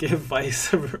didn't give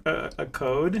Vice a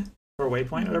code for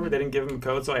Waypoint or whatever. They didn't give them a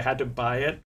code, so I had to buy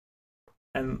it.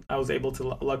 And I was able to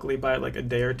luckily buy it, like, a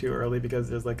day or two early, because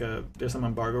there's some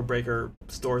embargo breaker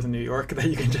stores in New York that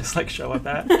you can just, like, show up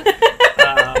at.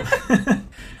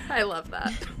 I love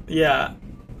that. Yeah,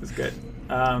 it was good.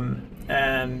 But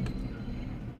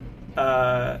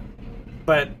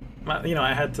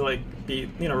I had to, like,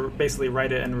 basically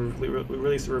write it and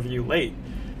release a review late,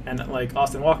 and, like,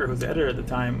 Austin Walker, who's the editor at the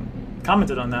time,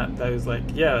 commented on that. That was like,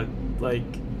 yeah, like,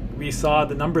 we saw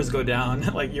the numbers go down.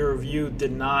 Like, your review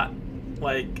did not,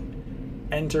 like,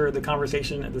 enter the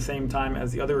conversation at the same time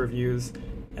as the other reviews,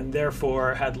 and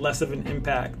therefore had less of an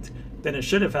impact than it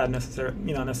should have had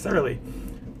necessarily.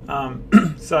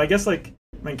 So I guess, like,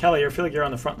 I mean, Kelly, I feel like you're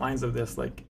on the front lines of this.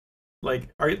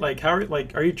 Are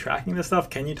you tracking this stuff?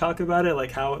 Can you talk about it?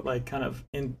 Like, how it, like, kind of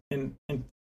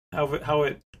how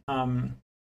it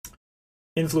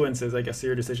influences, I guess,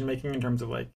 your decision making in terms of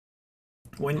like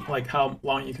when, like how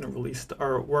long you can release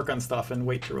or work on stuff and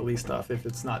wait to release stuff if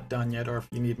it's not done yet or if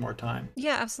you need more time.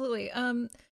 Yeah, absolutely. I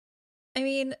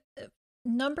mean,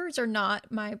 numbers are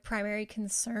not my primary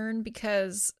concern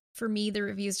because for me, the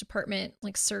reviews department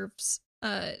like serves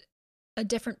a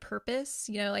different purpose.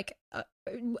 You know, like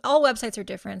all websites are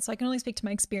different, so I can only speak to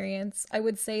my experience. I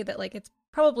would say that like it's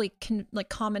probably like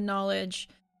common knowledge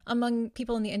among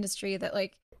people in the industry that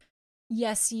like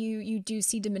yes, you do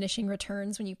see diminishing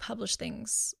returns when you publish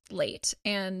things late.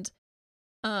 And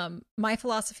my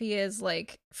philosophy is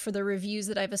like for the reviews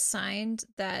that I've assigned,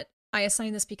 that I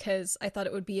assigned this because I thought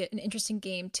it would be an interesting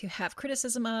game to have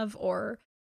criticism of, or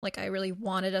like I really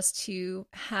wanted us to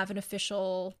have an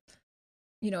official,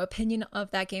 you know, opinion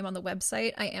of that game on the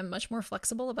website. I am much more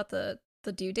flexible about the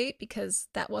due date because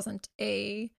that wasn't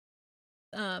a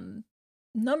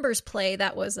numbers play.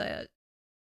 That was a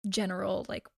general,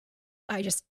 like, I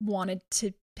just wanted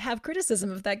to have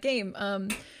criticism of that game.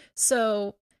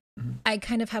 So I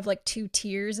kind of have like two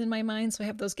tiers in my mind. So I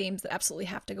have those games that absolutely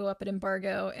have to go up at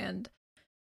embargo, and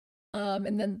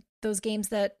then those games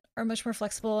that are much more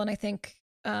flexible. And I think,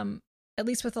 at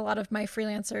least with a lot of my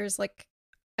freelancers, like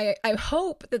I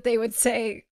hope that they would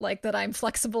say like that I'm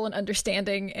flexible and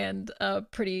understanding and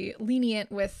pretty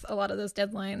lenient with a lot of those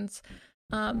deadlines.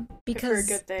 Because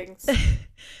good things.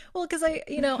 Well, because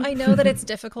I know that it's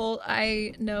difficult.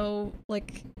 I know,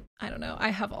 like, I don't know,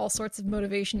 I have all sorts of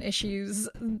motivation issues,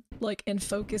 like, and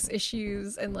focus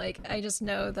issues, and like I just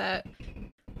know that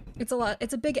it's a lot.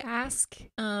 It's a big ask.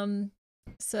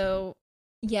 So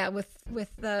yeah, with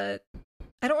the,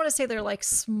 I don't want to say they're like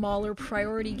smaller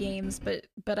priority games, but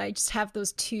I just have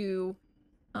those two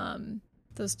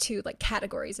like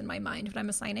categories in my mind when I'm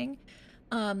assigning.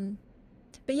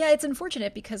 But yeah, it's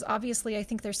unfortunate because obviously I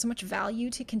think there's so much value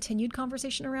to continued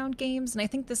conversation around games, and I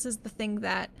think this is the thing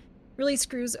that really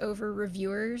screws over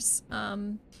reviewers,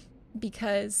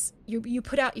 because you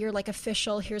put out your like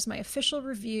official, here's my official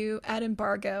review at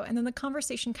embargo, and then the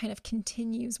conversation kind of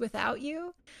continues without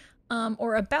you,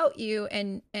 or about you,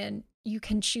 and you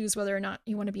can choose whether or not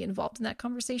you want to be involved in that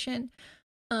conversation.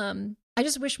 I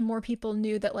just wish more people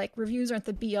knew that like reviews aren't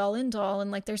the be all end all,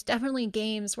 and like there's definitely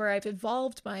games where I've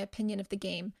evolved my opinion of the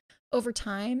game over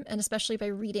time, and especially by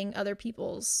reading other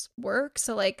people's work.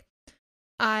 So like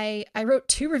I wrote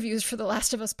 2 reviews for The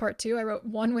Last of Us Part 2. I wrote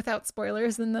one without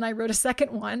spoilers, and then I wrote a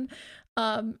second one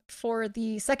for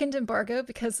the second embargo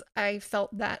because I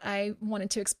felt that I wanted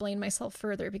to explain myself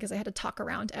further because I had to talk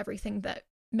around everything that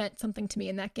meant something to me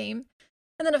in that game.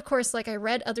 And then, of course, like I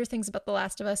read other things about The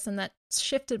Last of Us, and that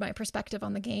shifted my perspective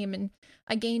on the game, and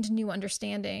I gained new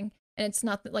understanding. And it's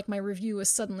not that like my review was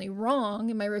suddenly wrong,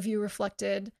 and my review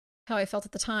reflected how I felt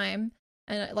at the time.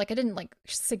 And like I didn't like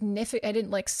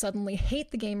suddenly hate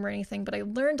the game or anything, but I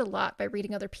learned a lot by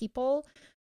reading other people.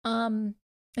 And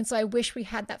so I wish we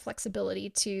had that flexibility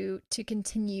to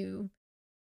continue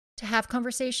to have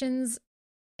conversations,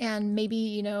 and maybe,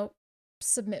 you know,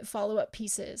 submit follow-up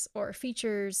pieces or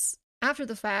features after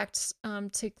the fact,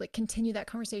 to like continue that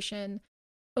conversation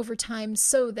over time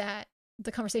so that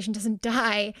the conversation doesn't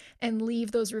die and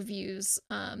leave those reviews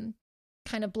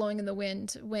kind of blowing in the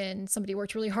wind when somebody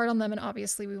worked really hard on them, and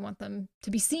obviously we want them to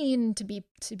be seen, to be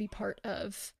part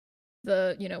of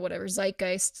the, you know, whatever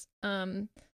zeitgeist. But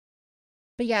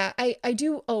yeah, I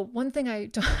do. Oh, one thing I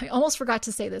almost forgot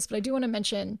to say this, but I do want to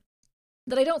mention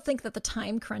that I don't think that the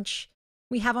time crunch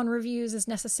we have on reviews is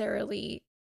necessarily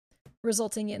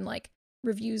resulting in like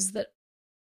reviews that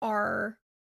are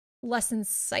less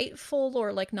insightful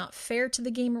or like not fair to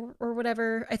the game or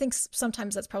whatever. I think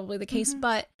sometimes that's probably the case,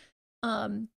 but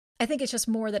I think it's just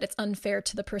more that it's unfair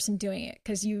to the person doing it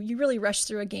because you really rush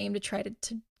through a game to try to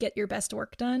get your best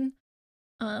work done.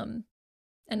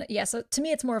 And yeah, so to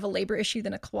me, it's more of a labor issue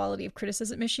than a quality of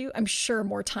criticism issue. I'm sure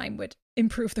more time would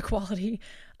improve the quality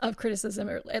of criticism,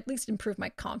 or at least improve my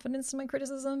confidence in my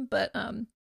criticism. But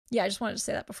yeah, I just wanted to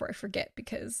say that before I forget,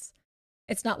 because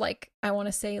it's not like I want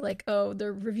to say like, oh,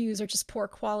 the reviews are just poor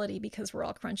quality because we're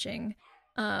all crunching.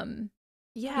 Yeah,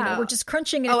 you know, we're just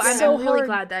crunching. And it's so I'm really hard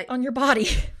glad that on your body.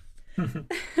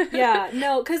 Yeah,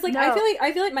 no, because like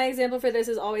I feel like my example for this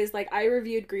is always like I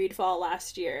reviewed Greedfall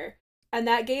last year, and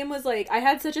that game was like I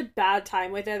had such a bad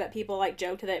time with it that people like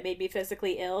joked that it made me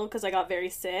physically ill because I got very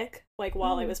sick like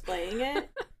while I was playing it.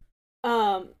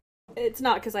 It's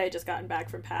not because I had just gotten back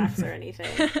from PAX or anything.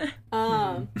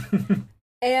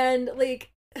 And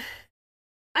like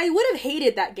I would have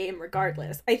hated that game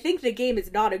regardless. I think the game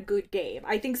is not a good game.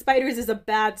 I think Spiders is a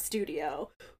bad studio,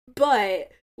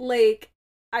 but like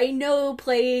I know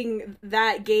playing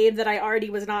that game that I already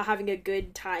was not having a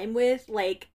good time with,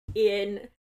 like, in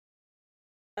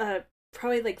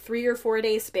probably like 3 or 4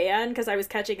 day span, because I was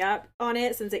catching up on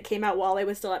it since it came out while I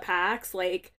was still at PAX.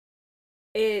 Like,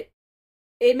 it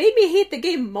made me hate the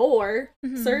game more,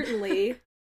 certainly.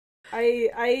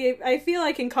 I feel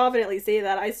I can confidently say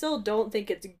that. I still don't think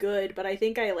it's good, but I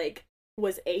think I, like,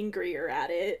 was angrier at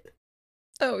it.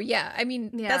 Oh, yeah. I mean,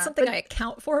 that's something I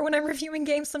account for when I'm reviewing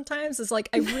games sometimes, is, like,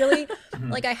 I really,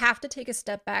 like, I have to take a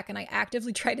step back, and I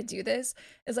actively try to do this,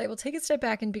 is I will take a step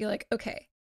back and be like, okay,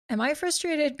 am I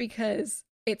frustrated because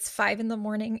it's 5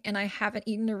 a.m. and I haven't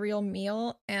eaten a real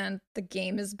meal and the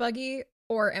game is buggy?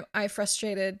 Or am I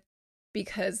frustrated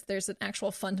because there's an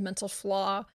actual fundamental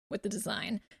flaw with the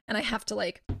design? And I have to,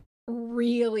 like,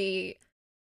 really,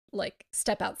 like,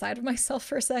 step outside of myself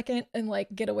for a second and,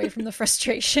 like, get away from the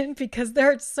frustration, because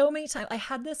there are so many times. I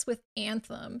had this with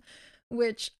Anthem,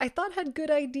 which I thought had good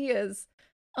ideas,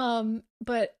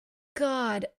 but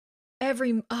God,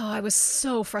 I was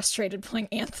so frustrated playing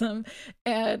Anthem,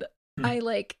 and I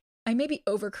maybe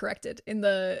overcorrected in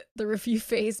the review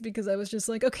phase, because I was just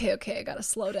like, okay, I gotta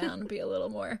slow down and be a little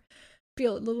more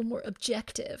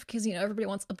objective, because, you know, everybody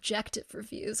wants objective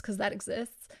reviews because that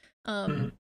exists.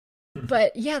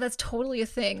 But yeah, that's totally a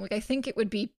thing. Like, I think it would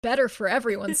be better for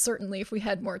everyone, certainly, if we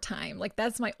had more time. Like,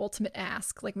 that's my ultimate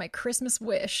ask. Like, my Christmas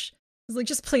wish is, like,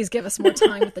 just please give us more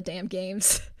time with the damn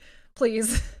games.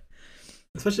 Please.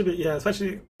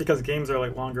 Especially because games are,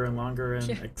 like, longer and longer,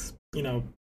 and you know,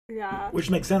 which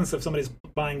makes sense if somebody's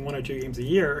buying 1 or 2 games a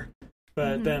year.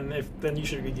 But then you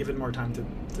should be given more time to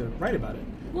write about it.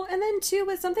 Well, and then too,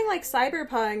 with something like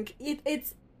Cyberpunk,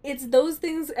 it's those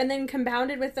things, and then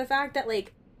compounded with the fact that,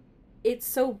 like, it's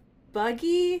so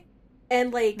buggy,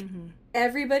 and, like,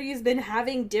 everybody's been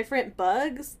having different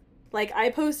bugs. Like,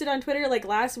 I posted on Twitter, like,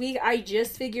 last week, I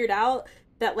just figured out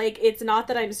that, like, it's not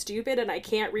that I'm stupid and I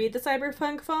can't read the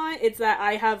Cyberpunk font, it's that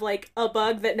I have, like, a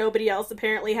bug that nobody else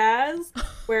apparently has,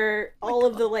 where all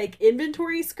of the, like,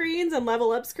 inventory screens and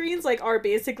level up screens, like, are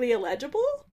basically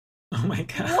illegible. Oh my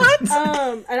god. What?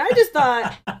 And I just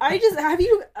thought, have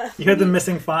you... you had the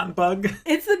missing font bug?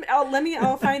 It's the...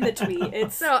 I'll find the tweet.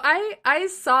 It's... So I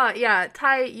saw,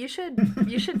 Ty, you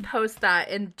should post that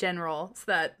in general so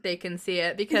that they can see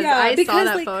it, because I saw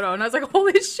that, like, photo and I was like,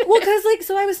 holy shit. Well, because, like,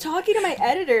 so I was talking to my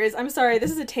editors. I'm sorry,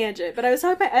 this is a tangent, but I was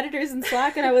talking to my editors in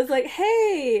Slack, and I was like,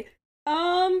 hey,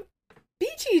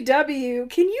 BGW,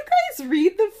 can you guys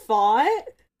read the font?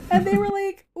 And they were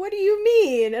like, what do you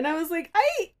mean? And I was like,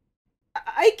 I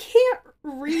can't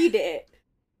read it.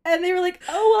 And they were like,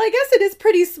 oh, well, I guess it is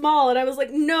pretty small. And I was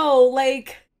like, no,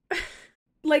 like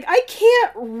I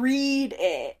can't read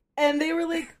it. And they were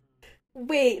like,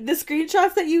 wait, the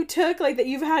screenshots that you took, like, that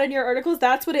you've had in your articles,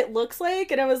 that's what it looks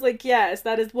like? And I was like, yes,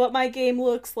 that is what my game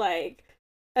looks like.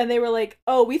 And they were like,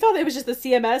 oh, we thought it was just the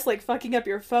CMS, like, fucking up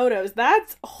your photos.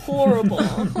 That's horrible.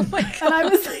 Oh my god. And I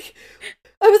was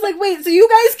like, wait, so you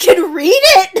guys can read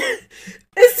it?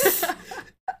 It's just...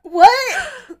 What?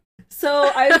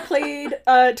 So I played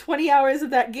 20 hours of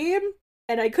that game,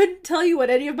 and I couldn't tell you what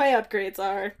any of my upgrades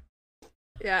are.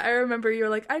 Yeah, I remember you were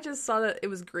like, I just saw that it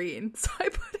was green, so I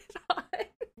put it on.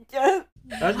 Yeah.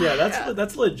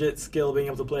 That's legit skill, being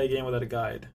able to play a game without a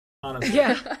guide. Honestly.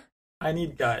 Yeah. I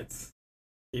need guides,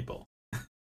 people.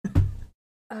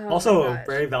 Oh, also,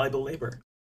 very valuable labor.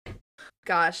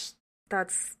 Gosh,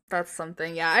 that's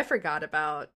something. Yeah, I forgot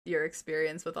about your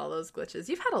experience with all those glitches.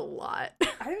 You've had a lot.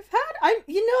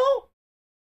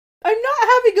 I'm not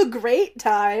having a great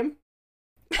time.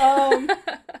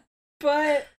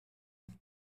 But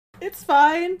it's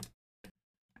fine.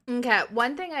 Okay,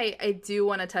 one thing I do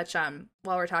want to touch on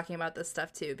while we're talking about this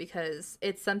stuff too, because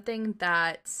it's something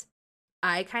that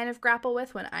I kind of grapple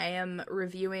with when I am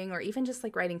reviewing or even just,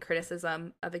 like, writing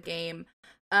criticism of a game.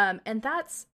 And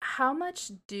that's, how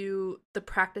much do the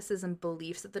practices and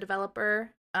beliefs of the developer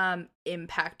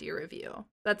impact your review?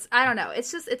 I don't know.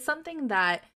 It's something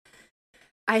that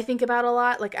I think about a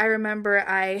lot. Like, I remember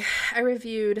I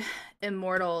reviewed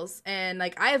Immortals, and,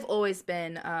 like, I have always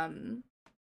been, I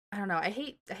don't know, I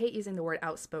hate using the word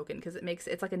outspoken, because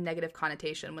it's like a negative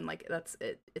connotation when, like, that's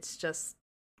it. It's just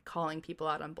calling people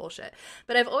out on bullshit.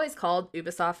 But I've always called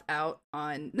Ubisoft out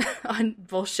on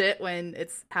bullshit when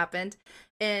it's happened.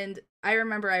 And I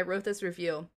remember I wrote this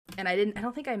review, and I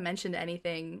don't think I mentioned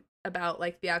anything about,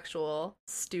 like, the actual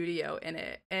studio in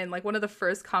it. And, like, one of the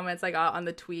first comments I got on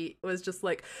the tweet was just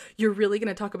like, you're really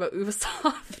gonna talk about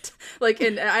Ubisoft? Like,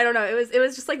 and I don't know, it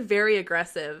was just, like, very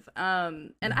aggressive.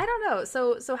 And I don't know,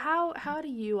 so how do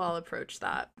you all approach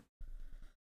that?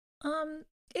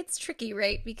 It's tricky,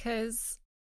 right? Because,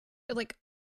 like,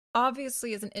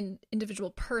 obviously as an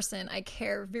individual person, I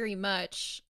care very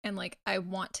much, and like I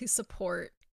want to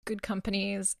support good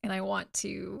companies, and I want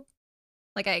to,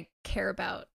 like, I care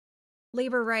about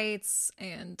labor rights,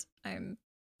 and I'm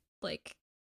like,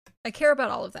 I care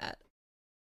about all of that.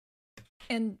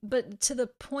 But to the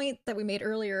point that we made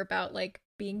earlier about like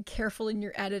being careful in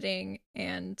your editing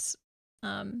and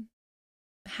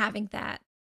having that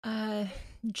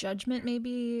judgment,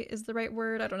 maybe is the right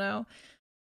word, I don't know.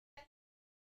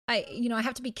 I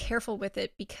have to be careful with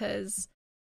it, because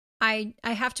I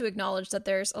have to acknowledge that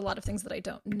there's a lot of things that I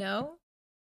don't know.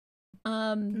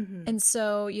 And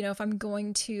so, if I'm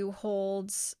going to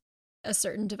hold a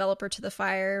certain developer to the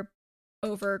fire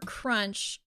over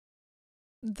crunch,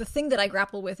 the thing that I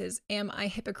grapple with is, am I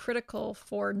hypocritical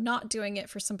for not doing it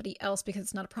for somebody else because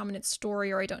it's not a prominent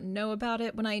story or I don't know about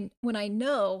it, when I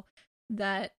know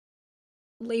that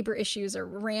labor issues are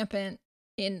rampant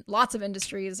in lots of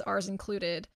industries, ours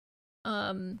included.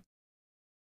 I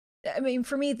mean,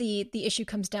 for me, the issue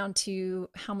comes down to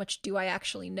how much do I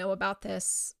actually know about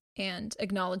this, and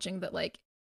acknowledging that like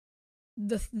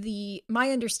my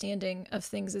understanding of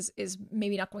things is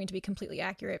maybe not going to be completely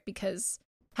accurate, because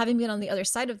having been on the other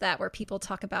side of that, where people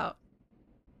talk about,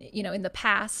 in the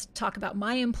past, talk about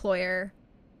my employer,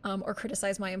 or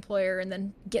criticize my employer and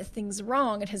then get things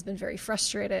wrong, it has been very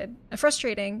frustrating.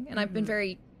 And I've been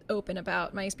very open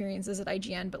about my experiences at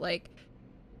IGN, but like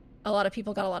a lot of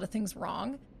people got a lot of things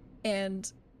wrong,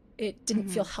 and it didn't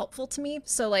feel helpful to me.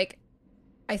 So like,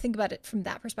 I think about it from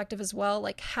that perspective as well.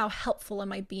 Like, how helpful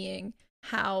am I being?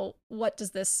 What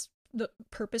does the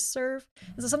purpose serve?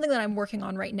 And so something that I'm working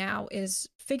on right now is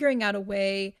figuring out a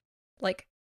way, like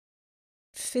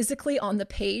physically on the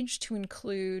page, to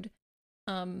include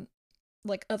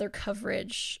like other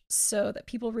coverage, so that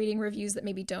people reading reviews that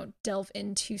maybe don't delve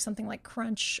into something like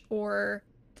crunch or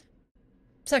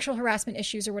sexual harassment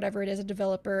issues or whatever it is, a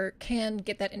developer can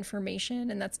get that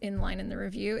information, and that's in line in the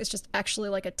review. It's just actually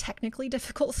like a technically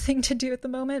difficult thing to do at the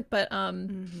moment, but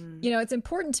it's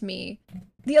important to me.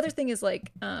 The other thing is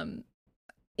like, in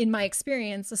my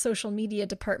experience, the social media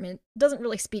department doesn't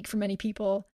really speak for many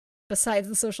people besides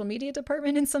the social media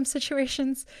department in some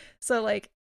situations. So like,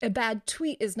 a bad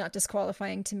tweet is not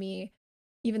disqualifying to me,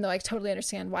 even though I totally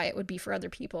understand why it would be for other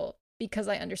people, because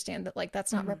I understand that like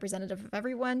that's not representative of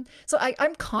everyone. So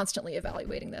I'm constantly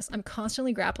evaluating this. I'm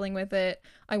constantly grappling with it.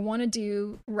 I want to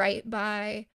do right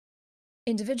by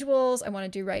individuals. I want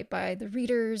to do right by the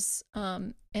readers.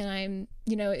 And I'm,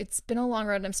 it's been a long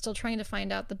road. I'm still trying to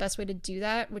find out the best way to do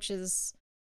that, which is,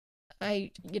 I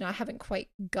haven't quite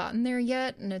gotten there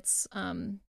yet. And it's,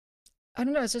 I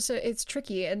don't know. It's just, it's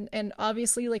tricky. And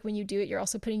obviously like when you do it, you're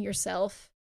also putting yourself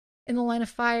in the line of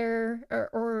fire,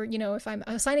 or if I'm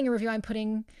assigning a review, I'm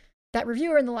putting that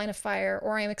reviewer in the line of fire,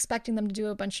 or I'm expecting them to do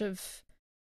a bunch of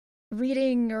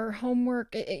reading or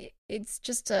homework. It's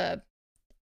just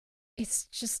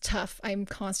tough. I'm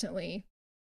constantly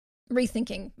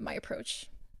rethinking my approach.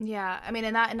 Yeah, I mean,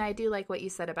 and I do like what you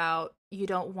said about, you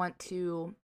don't want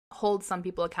to hold some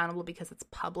people accountable because it's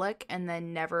public and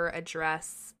then never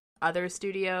address other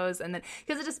studios, and then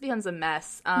because it just becomes a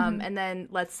mess. And then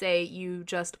let's say you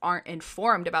just aren't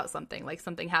informed about something, like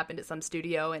something happened at some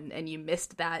studio and you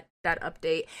missed that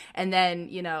update, and then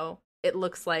it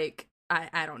looks like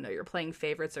I don't know, you're playing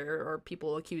favorites, or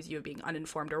people accuse you of being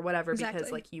uninformed or whatever. Exactly.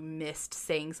 Because like you missed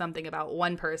saying something about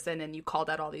one person and you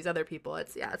called out all these other people.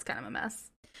 It's kind of a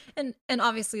mess. And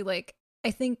obviously, like,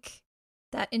 I think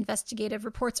that investigative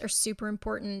reports are super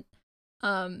important.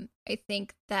 I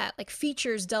think that like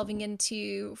features delving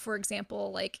into, for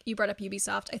example, like you brought up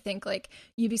Ubisoft. I think like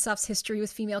Ubisoft's history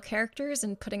with female characters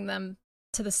and putting them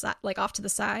to the side, like off to the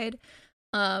side.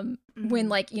 When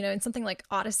like, in something like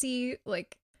Odyssey,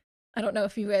 like, I don't know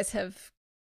if you guys have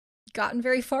gotten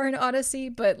very far in Odyssey,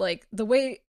 but like the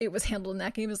way it was handled in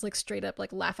that game is like straight up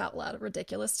like laugh out loud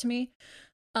ridiculous to me.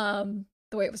 The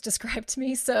way it was described to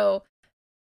me. So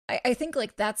I think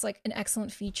like that's like an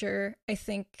excellent feature. I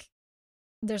think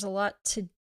there's a lot to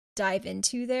dive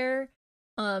into there.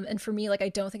 And for me, like, I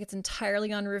don't think it's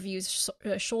entirely on review's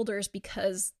shoulders,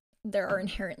 because there are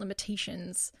inherent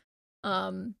limitations.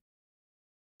 And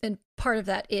part of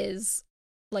that is,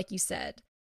 like you said,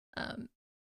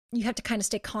 you have to kind of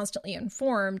stay constantly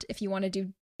informed if you want to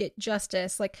do it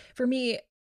justice. Like for me,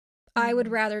 I would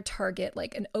rather target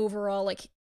like an overall, like,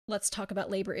 let's talk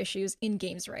about labor issues in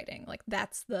games writing. Like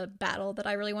that's the battle that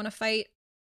I really want to fight.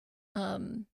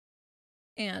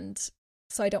 And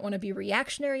so I don't want to be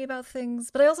reactionary about things,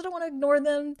 but I also don't want to ignore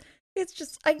them. It's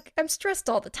just, I'm stressed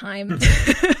all the time.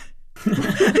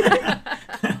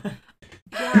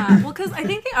 Yeah, well, because I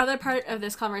think the other part of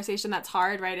this conversation that's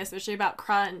hard, right, especially about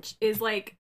crunch, is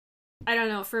like I don't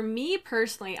know. For me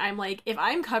personally, I'm like, if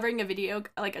I'm covering a video,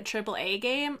 like a AAA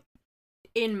game,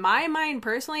 in my mind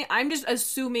personally, I'm just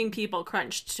assuming people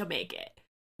crunched to make it.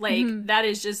 Like, that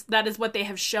is what they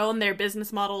have shown their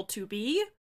business model to be.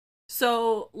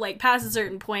 So, like, past a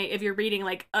certain point, if you're reading,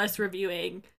 like, us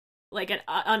reviewing, like, an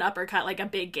Uppercut, like, a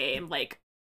big game, like,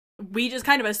 we just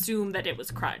kind of assume that it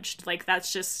was crunched. Like,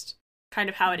 that's just kind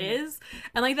of how it is.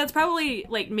 And, like, that's probably,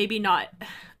 like, maybe not...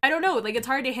 I don't know, like, it's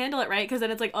hard to handle it, right? Because then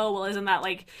it's like, oh, well, isn't that,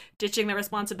 like, ditching the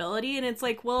responsibility? And it's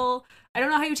like, well, I don't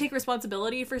know how you take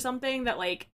responsibility for something that,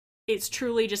 like, it's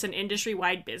truly just an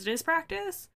industry-wide business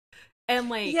practice. And,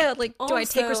 like... Yeah, like, also... do I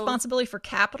take responsibility for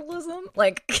capitalism?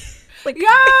 Like... like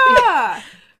yeah!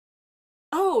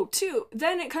 Oh, too.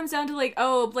 Then it comes down to, like,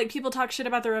 oh, like, people talk shit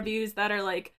about the reviews that are,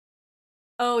 like,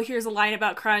 oh, here's a line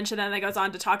about crunch, and then it goes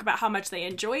on to talk about how much they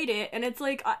enjoyed it, and it's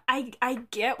like, I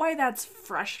get why that's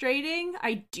frustrating,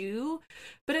 I do,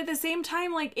 but at the same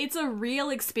time, like, it's a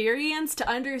real experience to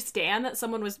understand that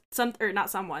something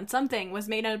was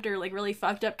made under, like, really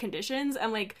fucked up conditions,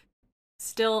 and, like,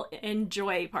 still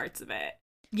enjoy parts of it,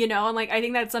 you know, and, like, I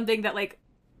think that's something that, like,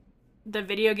 the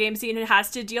video game scene has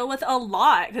to deal with a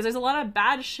lot, because there's a lot of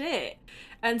bad shit,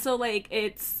 and so, like,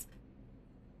 it's...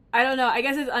 I don't know, I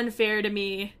guess it's unfair to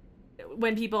me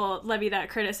when people levy that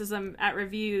criticism at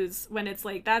reviews when it's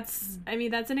like, that's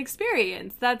an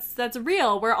experience. That's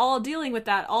real. We're all dealing with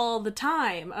that all the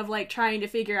time of, like, trying to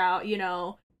figure out, you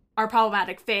know, our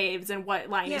problematic faves and what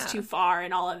line is too far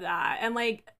and all of that. And,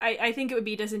 like, I think it would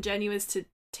be disingenuous to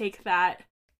take that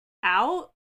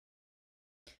out.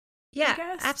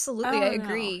 Yeah, absolutely. I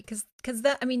agree. Because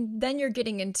that, I mean, then you're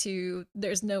getting into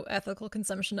there's no ethical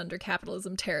consumption under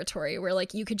capitalism territory where,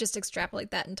 like, you could just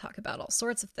extrapolate that and talk about all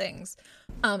sorts of things.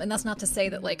 And that's not to say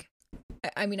that, like,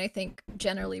 I mean, I think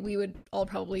generally we would all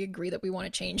probably agree that we want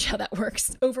to change how that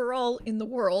works overall in the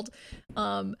world.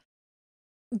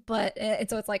 But, and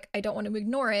so it's like, I don't want to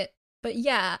ignore it. But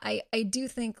yeah, I do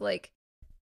think, like,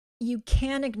 you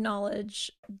can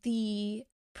acknowledge the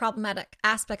problematic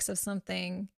aspects of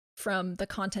something from the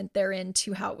content therein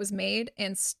to how it was made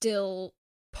and still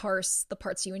parse the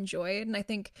parts you enjoyed. And I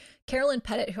think Carolyn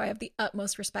Pettit, who I have the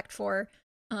utmost respect for,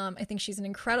 I think she's an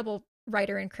incredible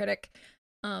writer and critic.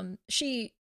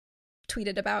 She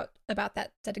tweeted about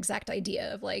that exact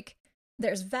idea of, like,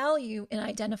 there's value in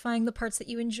identifying the parts that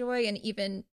you enjoy and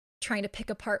even trying to pick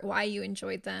apart why you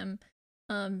enjoyed them,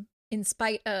 in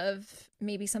spite of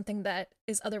maybe something that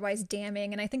is otherwise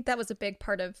damning. And I think that was a big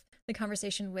part of the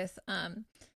conversation with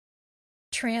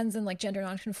trans and, like, gender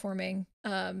nonconforming,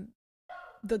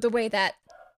 the way that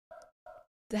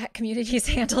community is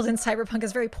handled in Cyberpunk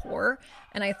is very poor,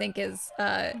 and I think is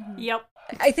yep.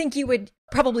 I think you would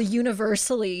probably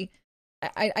universally,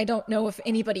 I don't know if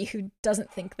anybody who doesn't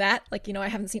think that, like, you know, I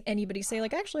haven't seen anybody say,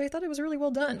 like, actually I thought it was really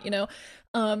well done, you know,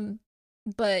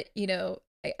 but, you know,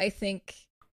 I think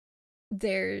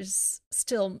there's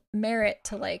still merit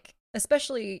to, like,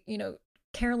 especially, you know,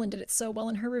 Carolyn did it so well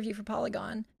in her review for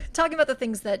Polygon, talking about the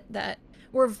things that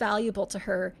were valuable to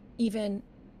her, even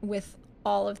with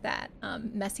all of that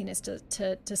messiness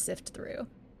to sift through.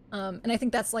 And I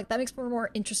think that's, like, that makes for more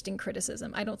interesting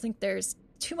criticism. I don't think there's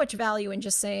too much value in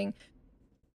just saying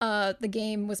the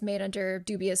game was made under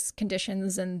dubious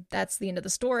conditions and that's the end of the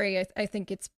story. I think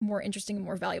it's more interesting and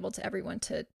more valuable to everyone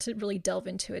to really delve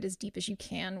into it as deep as you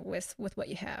can with what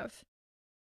you have.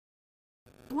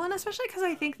 Well, and especially because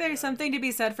I think there's something to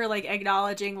be said for, like,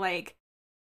 acknowledging, like,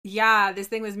 yeah, this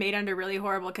thing was made under really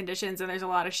horrible conditions and there's a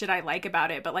lot of shit I like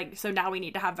about it, but, like, so now we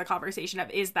need to have the conversation of,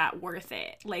 is that worth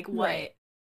it? Like, what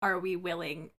are we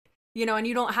willing, you know, and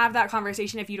you don't have that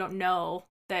conversation if you don't know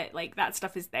that, like, that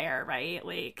stuff is there, right?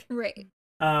 Like, right.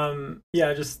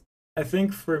 Yeah, just, I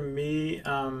think for me,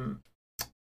 I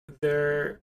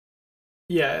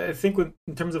think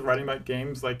in terms of writing about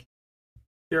games, like,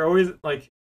 you're always, like,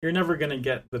 you're never going to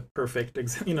get the perfect,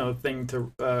 you know, thing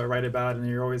to write about, and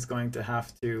you're always going to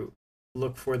have to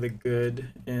look for the good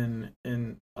in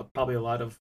probably a lot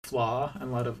of flaw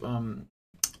and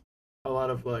a lot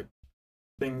of like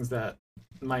things that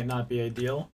might not be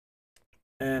ideal.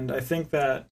 And I think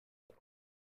that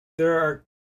I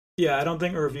don't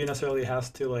think a review necessarily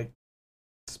has to, like,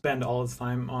 spend all its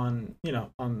time on, you know,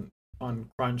 on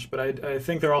crunch, but I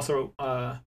think there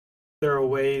are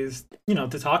ways, you know,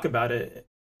 to talk about it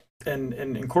and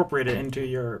incorporate it into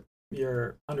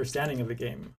your understanding of the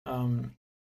game.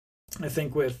 I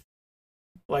think with,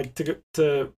 like, to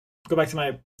go back to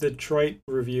my Detroit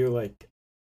review, like,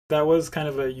 that was kind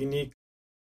of a unique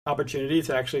opportunity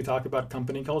to actually talk about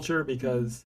company culture,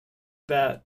 because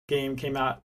that game came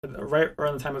out right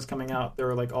around the time it was coming out, there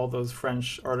were like all those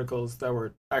French articles that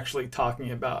were actually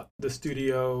talking about the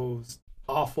studio's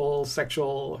awful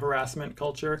sexual harassment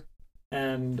culture,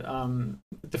 and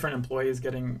different employees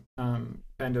getting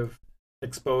kind of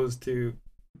exposed to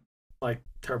like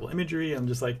terrible imagery, and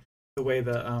just like the way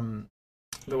the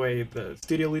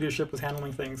studio leadership was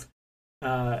handling things.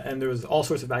 And there was all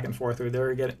sorts of back and forth where they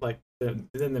were getting like then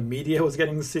the media was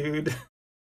getting sued,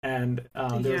 and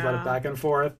there was a lot of back and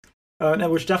forth,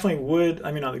 which definitely would,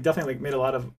 I mean, definitely like made a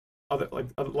lot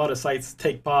of sites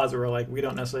take pause, where like, we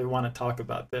don't necessarily want to talk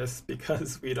about this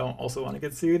because we don't also want to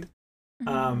get sued.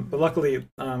 But luckily,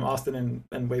 Austin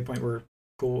and Waypoint were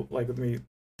cool, like, with me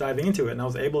diving into it, and I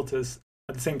was able to,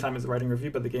 at the same time as writing a review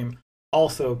about the game,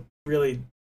 also really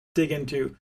dig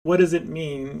into what does it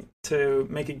mean to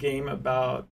make a game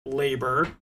about labor,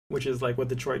 which is like what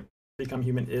Detroit Become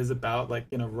Human is about, like,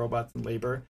 you know, robots and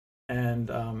labor, and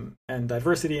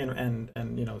diversity and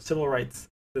you know, civil rights,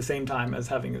 at the same time as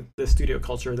having the studio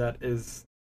culture that is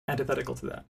antithetical to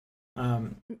that.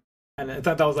 And I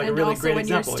thought that was like a really great example.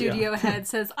 And also when your studio head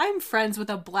says, "I'm friends with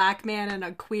a black man and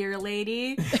a queer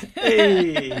lady."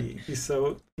 Hey, he's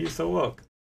so woke.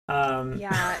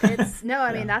 Yeah, it's no,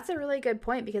 I mean, that's a really good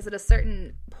point, because at a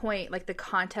certain point, like, the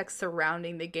context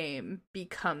surrounding the game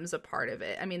becomes a part of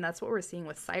it. I mean, that's what we're seeing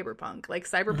with Cyberpunk. Like,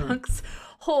 Cyberpunk's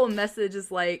whole message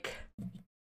is like,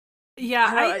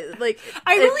 I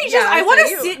I want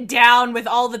to sit down with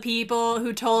all the people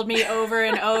who told me over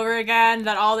and over again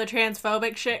that all the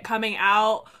transphobic shit coming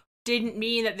out didn't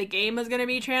mean that the game was going to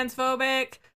be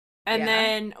transphobic. And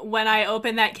then when I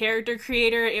opened that character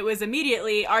creator, it was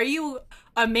immediately, are you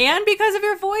a man because of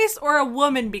your voice or a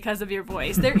woman because of your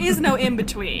voice? There is no in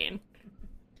between.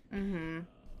 Mm-hmm.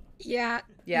 Yeah.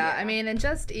 I mean, and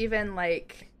just even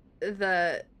like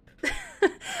the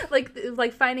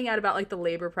like finding out about like the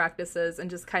labor practices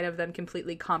and just kind of them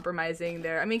completely compromising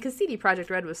their, I mean, because CD Projekt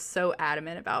Red was so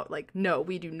adamant about like, no,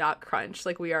 we do not crunch,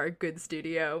 like, we are a good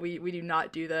studio, we do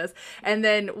not do this. And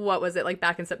then what was it, like,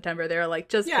 back in September they were like,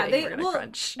 just kidding, we're gonna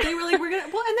crunch. They were like, we're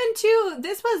gonna, well, and then too,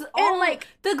 this was all, and like,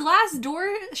 the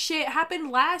Glassdoor shit happened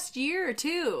last year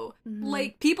too. Mm-hmm.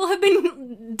 Like, people have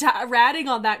been ratting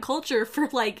on that culture for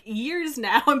like years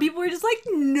now, and people were just like,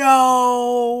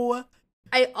 no.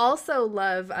 I also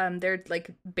love their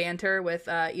like banter with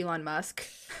Elon Musk,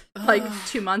 like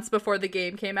 2 months before the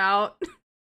game came out.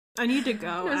 I need to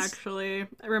go, actually.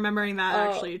 Remembering that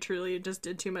actually truly just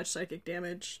did too much psychic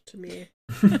damage to me.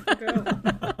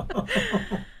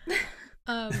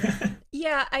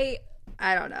 Yeah, I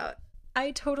don't know.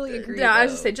 I totally agree. No, I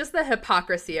was just saying, just the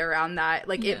hypocrisy around that,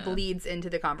 like, it bleeds into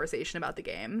the conversation about the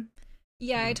game.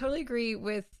 Yeah, I totally agree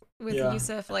with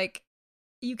Yusuf. Like,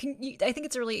 I think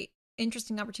it's a really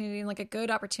interesting opportunity and like a good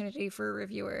opportunity for a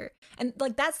reviewer, and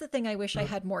like that's the thing I wish I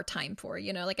had more time for,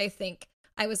 you know. Like, I think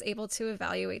I was able to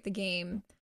evaluate the game,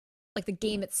 like the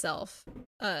game itself.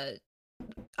 I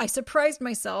surprised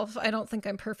myself. I don't think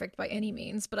I'm perfect by any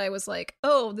means, but I was like,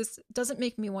 oh, this doesn't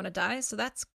make me want to die, so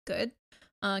that's good,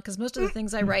 because most of the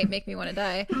things I write make me want to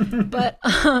die. But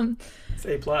it's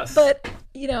A+. But,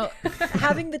 you know,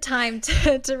 having the time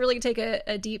to really take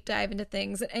a deep dive into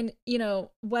things, and you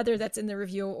know, whether that's in the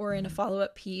review or in a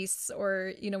follow-up piece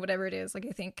or, you know, whatever it is, like,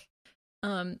 I think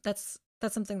that's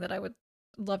something that I would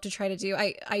love to try to do.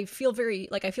 I feel very,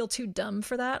 like, I feel too dumb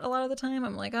for that a lot of the time.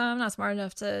 I'm like, oh, I'm not smart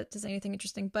enough to say anything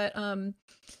interesting. But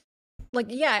like,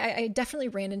 yeah, I definitely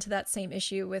ran into that same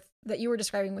issue with that you were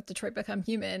describing with Detroit Become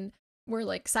Human, where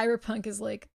like Cyberpunk is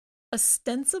like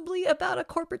ostensibly about a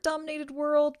corporate dominated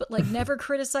world, but like never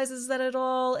criticizes that at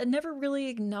all, and never really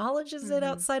acknowledges it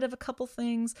outside of a couple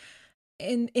things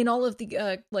in all of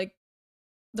the like,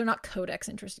 they're not codex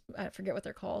interest, I forget what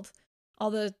they're called,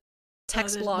 all the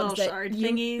text logs that shard you,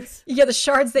 thingies. Yeah, the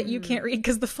shards that you can't read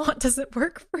because the font doesn't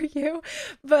work for you.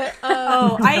 But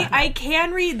I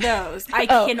can read those. I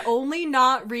can only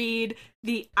not read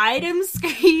the item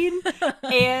screen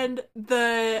and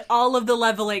all of the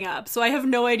leveling up. So I have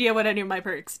no idea what any of my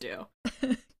perks do.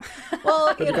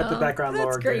 Well, but you got the background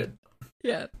lore great. good.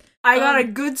 Yeah. I got a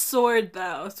good sword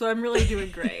though, so I'm really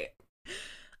doing great.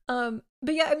 But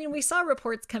yeah, I mean, we saw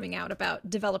reports coming out about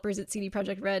developers at CD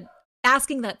Projekt Red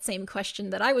asking that same question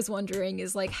that I was wondering,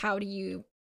 is like, how do you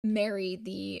marry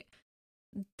the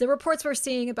reports we're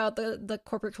seeing about the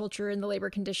corporate culture and the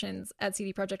labor conditions at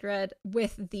CD Projekt Red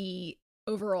with the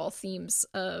overall themes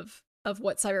of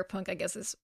what Cyberpunk, I guess,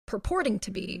 is purporting to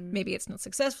be. Maybe it's not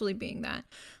successfully being that.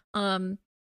 And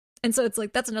so it's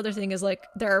like, that's another thing, is like,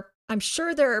 I'm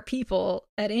sure there are people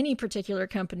at any particular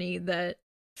company that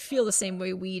feel the same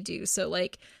way we do. So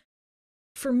like,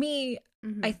 for me,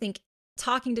 I think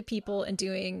talking to people and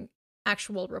doing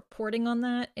actual reporting on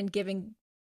that and giving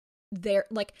their,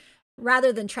 like,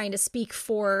 rather than trying to speak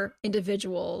for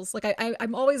individuals. Like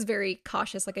I'm always very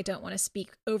cautious. Like I don't want to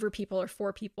speak over people or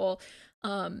for people.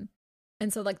 And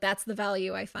so like that's the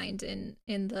value I find in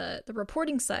the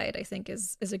reporting side, I think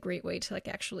is a great way to like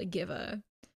actually give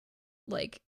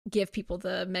people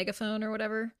the megaphone or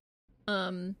whatever.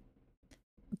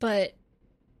 But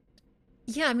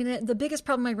yeah, I mean the biggest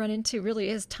problem I run into really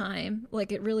is time.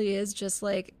 Like it really is just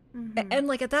like, and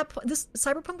like at that point, this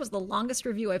Cyberpunk was the longest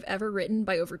review I've ever written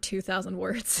by over 2,000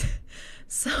 words.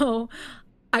 So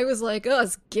I was like, oh,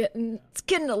 it's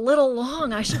getting a little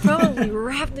long. I should probably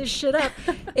wrap this shit up.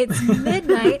 It's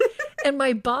midnight, and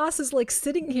my boss is like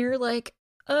sitting here like,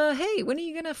 hey, when are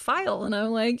you gonna file? And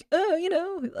I'm like,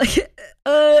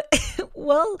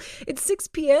 well, it's 6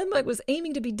 p.m. I was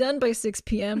aiming to be done by 6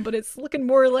 p.m., but it's looking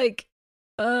more like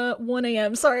 1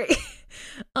 a.m. Sorry.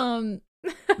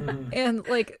 And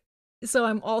like, so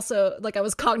I'm also like, I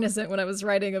was cognizant when I was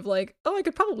writing of like, oh, I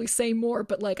could probably say more,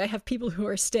 but like I have people who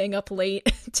are staying up late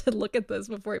to look at this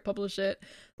before I publish it.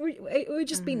 It would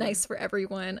just be nice for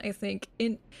everyone, I think,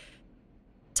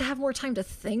 to have more time to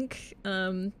think.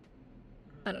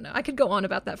 I don't know. I could go on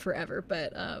about that forever,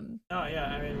 but Oh yeah,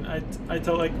 I mean, I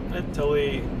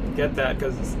totally get that,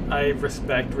 because I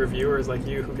respect reviewers like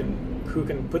you who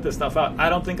can put this stuff out. I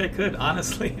don't think I could,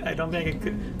 honestly. I don't think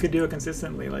I could do it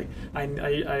consistently. Like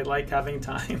I like having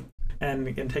time and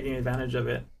taking advantage of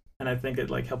it, and I think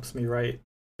it like helps me write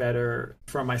better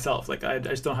for myself. Like I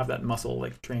just don't have that muscle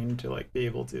like trained to like be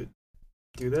able to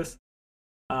do this.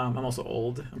 I'm also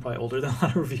old. I'm probably older than a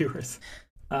lot of reviewers.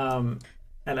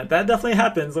 And that definitely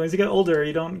happens. As you get older,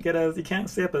 you can't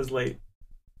stay up as late.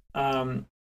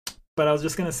 But I was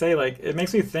just gonna say, like, it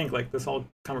makes me think, like, this whole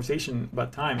conversation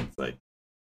about time. It's like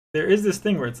there is this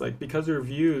thing where it's like, because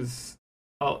reviews,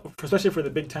 especially for the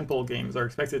big tentpole games, are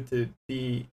expected to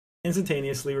be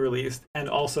instantaneously released, and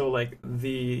also like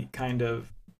the kind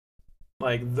of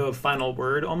like the final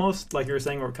word, almost like you were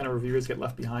saying, where kind of reviewers get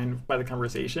left behind by the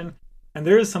conversation. And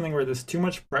there is something where there's too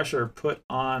much pressure put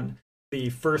on the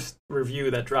first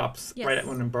review that drops right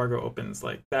when embargo opens.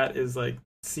 Like that is like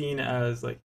seen as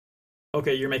like,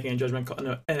 okay, you're making a judgment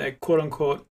call, a quote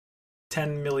unquote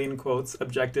 10 million quotes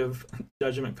objective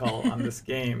judgment call on this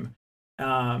game.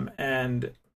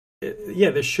 And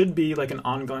there should be like an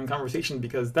ongoing conversation,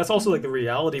 because that's also like the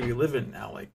reality we live in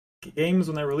now. Like games,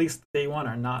 when they're released day one,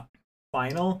 are not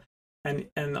final,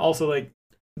 and also like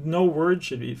no word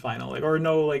should be final, like, or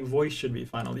no like voice should be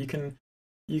final. You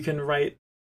can write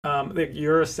like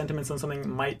your sentiments on something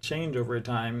might change over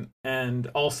time, and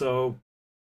also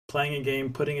playing a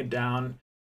game, putting it down,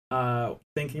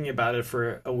 thinking about it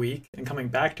for a week and coming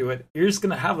back to it, you're just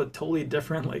gonna have a totally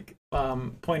different like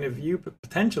point of view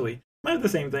potentially. Might have the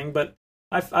same thing, but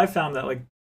I've found that like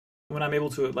when I'm able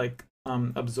to like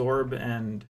absorb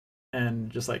and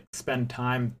just like spend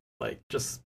time, like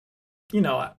just, you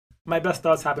know, my best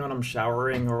thoughts happen when I'm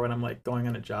showering or when I'm like going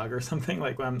on a jog or something.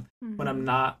 Like when I'm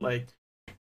not like,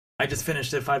 I just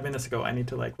finished it 5 minutes ago, I need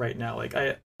to like right now. Like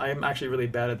I'm actually really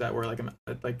bad at that, where like I'm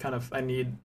like kind of, I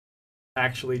need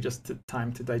actually just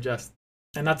time to digest.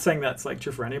 And not saying that's like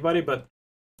true for anybody, but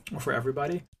for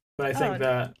everybody. But I think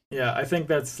I think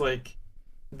that's like,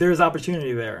 there's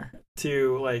opportunity there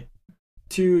to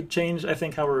change, I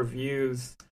think, how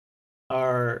reviews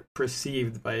are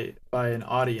perceived by an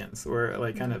audience, where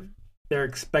like kind of they're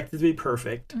expected to be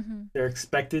perfect. They're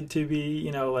expected to be,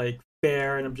 you know, like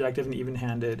fair and objective and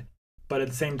even-handed, but at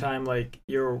the same time, like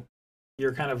you're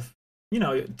kind of, you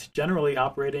know, generally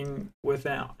operating with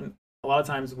a lot of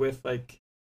times with like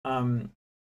and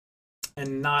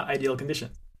not ideal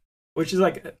conditions, which is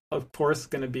like of course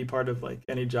going to be part of like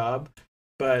any job.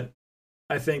 But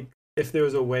I think if there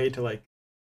was a way to like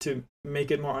to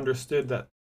make it more understood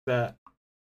that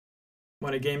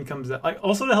when a game comes out, like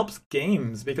also it helps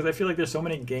games, because I feel like there's so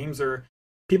many games where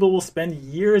people will spend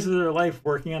years of their life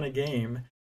working on a game,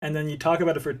 and then you talk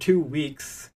about it for 2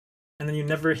 weeks, and then you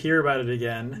never hear about it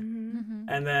again.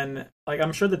 And then like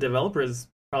I'm sure the developers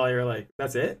probably are like,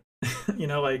 that's it. You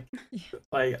know, like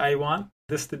like I want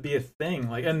this to be a thing.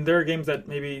 Like, and there are games that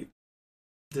maybe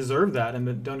deserve that and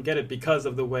that don't get it because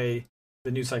of the way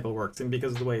the news cycle works and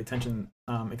because of the way attention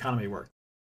economy works.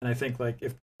 And I think like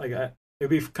if like it'd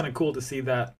be kind of cool to see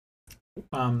that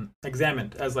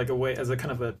examined as like a way, as a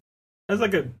kind of as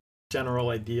like a general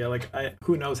idea. Like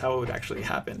who knows how it would actually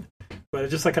happen, but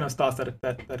it's just like kind of thoughts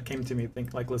that came to me,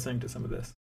 think like listening to some of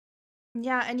this.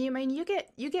 Yeah, and you get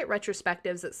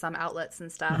retrospectives at some outlets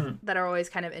and stuff that are always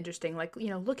kind of interesting, like,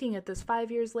 looking at this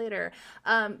 5 years later.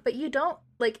 But you don't,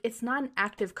 like, it's not an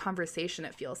active conversation,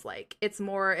 it feels like. It's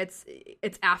more it's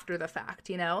after the fact,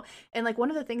 And like one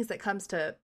of the things that comes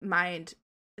to mind,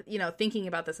 thinking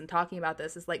about this and talking about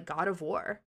this is like God of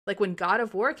War. Like when God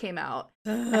of War came out,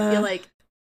 I feel like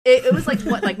it was like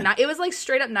it was like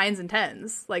straight up 9s and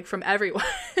 10s, like from everyone.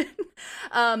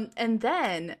 And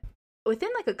then within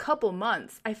like a couple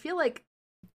months, I feel like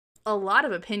a lot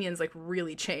of opinions like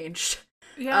really changed.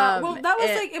 Yeah, well, that was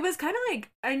like, it was kind of like,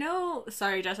 I know,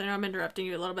 sorry, Jess, I know I'm interrupting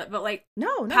you a little bit, but like,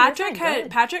 no, Patrick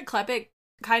Klepek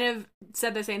kind of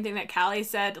said the same thing that Callie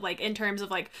said, like, in terms of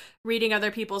like reading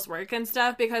other people's work and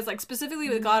stuff, because like specifically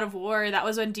with God of War, that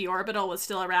was when De-Orbital was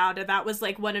still around, and that was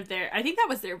like one of their, I think that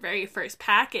was their very first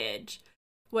package,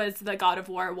 was the God of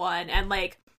War one, and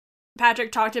like,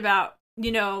 Patrick talked about,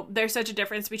 there's such a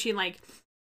difference between like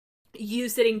you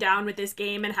sitting down with this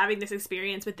game and having this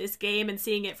experience with this game and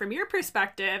seeing it from your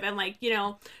perspective and like,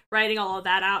 writing all of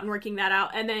that out and working that out,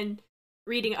 and then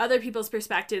reading other people's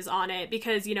perspectives on it,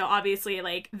 because, obviously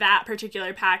like that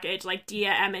particular package, like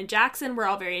Dia, M, and Jackson were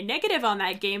all very negative on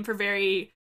that game for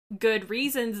very good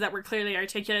reasons that were clearly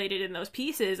articulated in those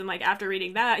pieces. And like after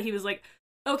reading that, he was like,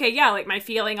 okay, yeah, like my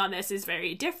feeling on this is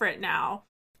very different now.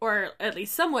 Or at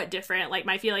least somewhat different. Like,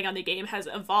 my feeling on the game has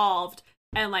evolved,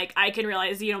 and, like, I can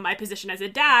realize, my position as a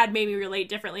dad made me relate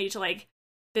differently to, like,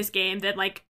 this game than,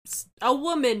 like, a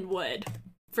woman would,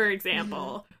 for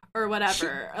example, or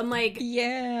whatever. I'm like...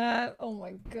 Yeah, oh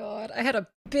my god. I had a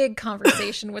big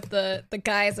conversation with the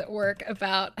guys at work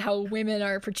about how women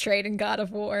are portrayed in God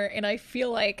of War, and I feel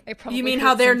like I probably... You mean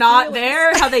how they're not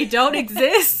there? How they don't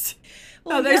exist?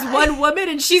 Well, there's one woman,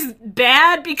 and she's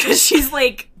bad because she's,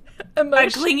 like... a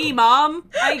clingy mom,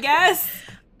 I guess.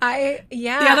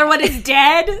 The other one is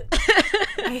dead.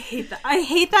 I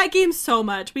hate that game so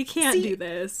much. We can't do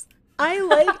this.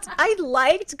 I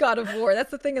liked God of War.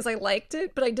 That's the thing, is I liked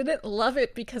it, but I didn't love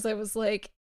it because I was like,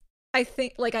 I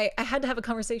think like I had to have a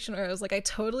conversation where I was like, I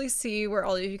totally see where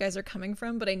all of you guys are coming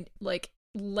from, but I like,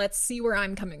 let's see where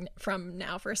I'm coming from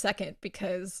now for a second,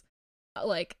 because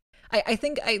like I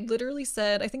think I literally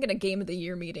said, I think in a Game of the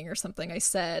Year meeting or something, I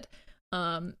said,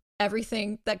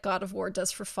 everything that God of War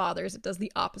does for fathers, it does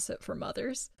the opposite for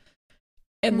mothers.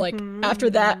 And like after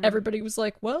that, everybody was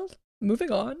like, well,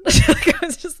 moving on. I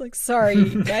was just like,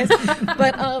 sorry guys.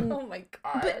 But oh my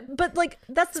god. But like,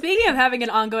 that's speaking of having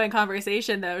an ongoing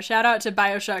conversation though, shout out to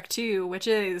BioShock 2, which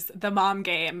is the mom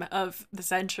game of the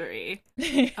century.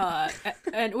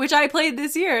 And which I played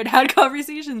this year and had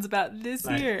conversations about this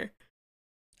year.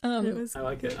 I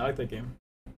like it. I like that game.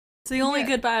 It's the only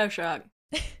good BioShock.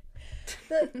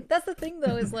 That's the thing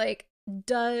though, is like,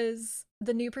 does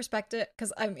the new perspective,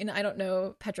 because I mean, I don't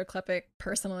know Patrick Klepek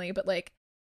personally, but like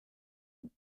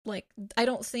I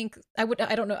don't think I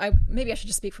don't know, maybe I should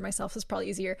just speak for myself, it's probably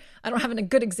easier. I don't have a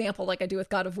good example like I do with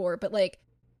God of War, but like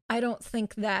I don't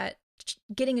think that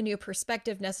getting a new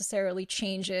perspective necessarily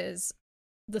changes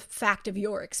the fact of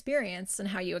your experience and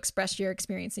how you express your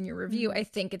experience in your review. I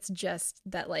think it's just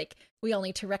that like we all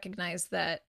need to recognize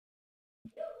that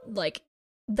like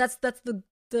that's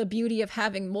the beauty of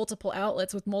having multiple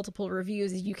outlets with multiple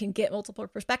reviews, is you can get multiple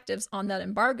perspectives on that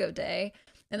embargo day,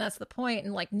 and that's the point.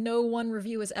 And like no one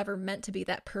review is ever meant to be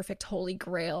that perfect holy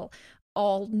grail,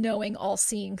 all knowing, all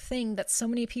seeing thing that so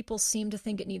many people seem to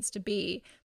think it needs to be.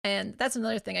 And that's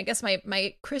another thing. I guess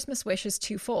my Christmas wish is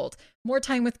twofold: more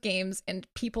time with games, and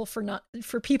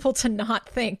for people to not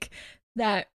think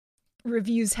that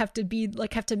reviews have to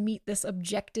meet this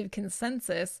objective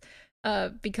consensus.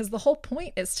 Because the whole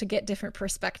point is to get different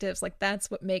perspectives. Like that's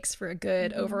what makes for a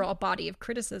good overall body of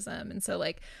criticism. And so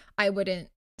like I would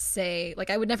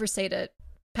never say to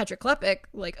Patrick Klepek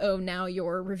like, oh, now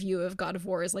your review of God of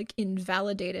War is like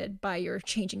invalidated by your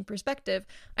changing perspective.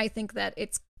 I think that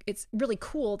it's really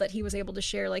cool that he was able to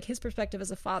share like his perspective as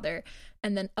a father,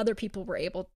 and then other people were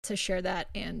able to share that,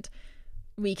 and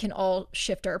we can all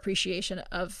shift our appreciation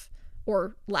of,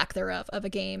 or lack thereof, of a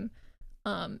game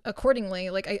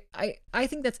accordingly. Like I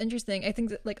think that's interesting. I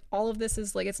think that like all of this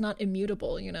is like, it's not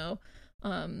immutable,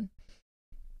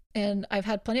 and I've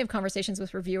had plenty of conversations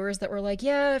with reviewers that were like,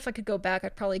 yeah, if I could go back,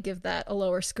 I'd probably give that a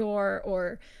lower score,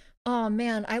 or oh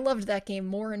man, I loved that game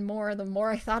more and more the more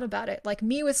I thought about it. Like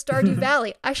me with Stardew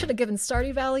Valley, I should have given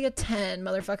Stardew Valley a 10,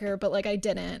 motherfucker, but like I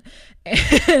didn't.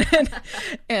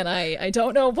 And I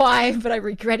don't know why, but I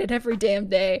regret it every damn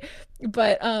day.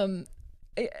 But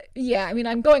yeah, I mean,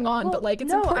 I'm going on, but like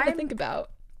it's important to think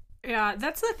about. Yeah,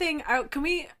 that's the thing.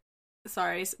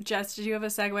 Sorry, Jess, did you have a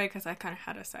segue? Because I kind of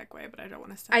had a segue, but I don't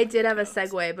want to. I did have a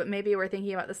segue, but maybe we're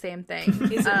thinking about the same thing.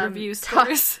 Is it review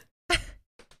scores?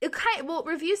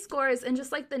 Review scores and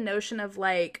just like the notion of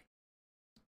like,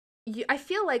 I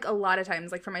feel like a lot of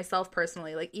times, like for myself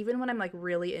personally, like even when I'm like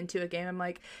really into a game, I'm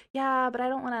like, yeah, but I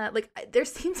don't want to, like, there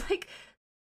seems like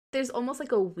there's almost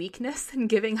like a weakness in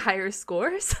giving higher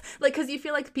scores, like, because you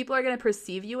feel like people are going to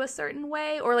perceive you a certain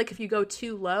way, or like if you go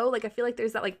too low, like I feel like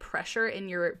there's that like pressure in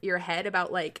your head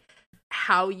about like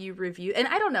how you review. And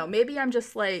I don't know, maybe I'm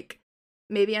just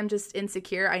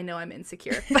insecure. I know I'm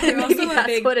insecure, but You're maybe also a that's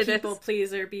big what it people is.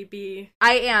 pleaser, BB.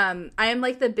 I am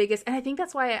like the biggest, and I think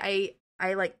that's why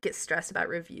I like get stressed about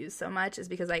reviews so much, is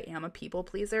because I am a people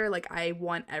pleaser. Like I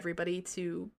want everybody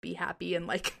to be happy and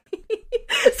like me.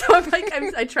 So I'm like,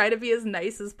 I try to be as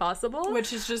nice as possible,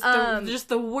 Which is just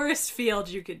the worst field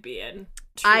you could be in.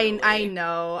 Truly. I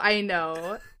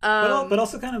know. But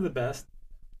also kind of the best,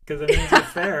 because it means you're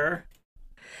fair.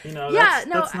 You know,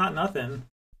 that's not nothing.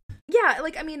 Yeah,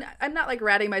 like, I mean, I'm not, like,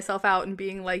 ratting myself out and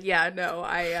being like, yeah, no,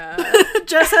 I,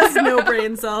 Jess has no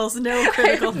brain cells, no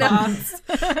critical thoughts.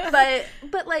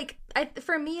 But, like,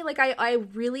 for me, like, I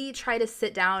really try to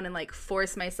sit down and, like,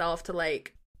 force myself to,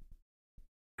 like,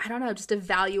 I don't know, just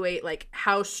evaluate, like,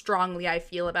 how strongly I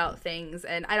feel about things,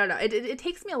 and I don't know, it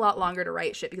takes me a lot longer to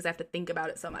write shit because I have to think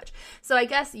about it so much. So I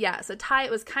guess, yeah, so Ty,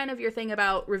 it was kind of your thing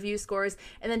about review scores,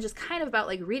 and then just kind of about,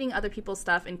 like, reading other people's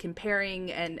stuff and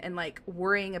comparing and like,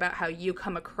 worrying about how you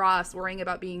come across, worrying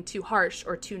about being too harsh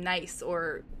or too nice,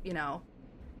 or, you know,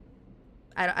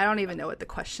 I don't even know what the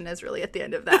question is really at the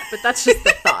end of that, but that's just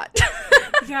the thought.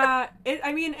 Yeah,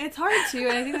 I mean, it's hard too,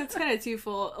 and I think that's kind of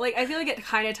twofold. Like, I feel like it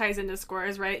kind of ties into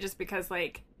scores, right? Just because,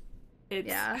 like,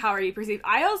 it's how are you perceived.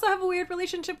 I also have a weird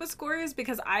relationship with scores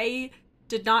because I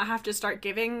did not have to start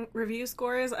giving review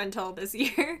scores until this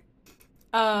year.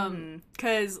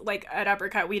 Because, like, at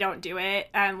Uppercut, we don't do it,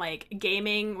 and, like,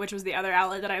 gaming, which was the other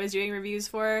outlet that I was doing reviews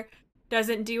for,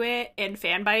 doesn't do it, and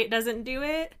Fanbyte doesn't do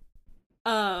it.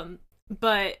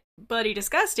 But Bloody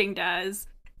Disgusting does.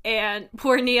 And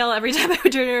poor Neil, every time I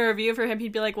would turn in a review for him,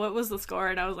 he'd be like, what was the score?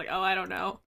 And I was like, oh, I don't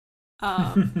know.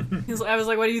 I was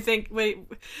like, what do you think? Wait,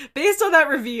 based on that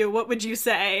review, what would you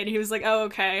say? And he was like, oh,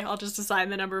 okay, I'll just assign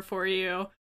the number for you.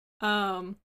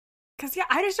 Cause yeah,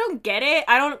 I just don't get it.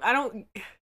 I don't,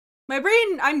 my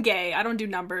brain, I'm gay. I don't do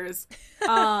numbers.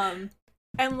 And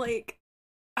like,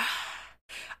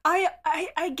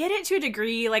 I get it to a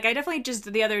degree. Like, I definitely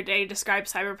just the other day described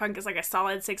Cyberpunk as like a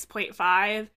solid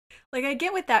 6.5. Like, I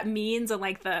get what that means on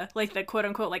like the quote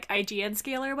unquote like IGN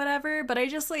scale or whatever, but I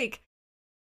just like,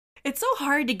 it's so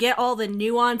hard to get all the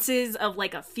nuances of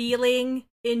like a feeling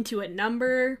into a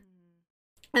number,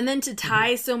 and then to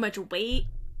tie so much weight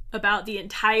about the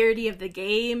entirety of the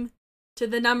game to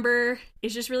the number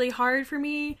is just really hard for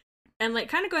me. And, like,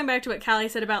 kind of going back to what Callie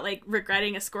said about, like,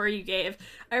 regretting a score you gave,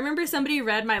 I remember somebody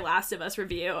read my Last of Us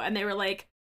review, and they were like,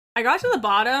 I got to the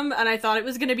bottom, and I thought it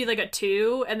was going to be, like, a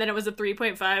 2, and then it was a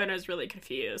 3.5, and I was really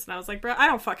confused. And I was like, bro, I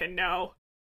don't fucking know.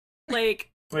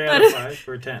 Like... Wait, out of 5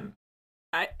 or 10?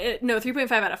 No,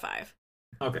 3.5 out of 5.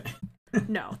 Okay.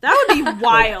 No, that would be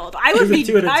wild. I would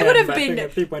be... I would have been...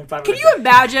 3.5. Can you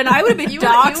imagine? I would have been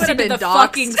doxxed into the doxxed.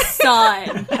 fucking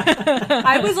sun.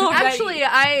 I was already... Actually,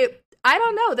 I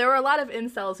don't know. There were a lot of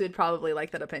incels who'd probably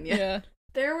like that opinion. Yeah.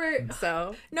 There were...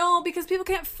 So... No, because people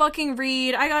can't fucking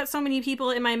read. I got so many people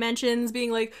in my mentions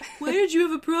being like, why did you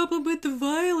have a problem with the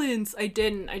violence? I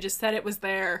didn't. I just said it was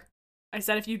there. I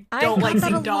said if you don't like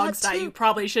seeing dogs die, you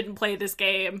probably shouldn't play this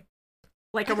game.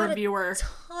 Like a reviewer. A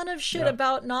ton of shit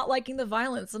about not liking the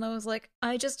violence, and I was like,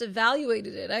 I just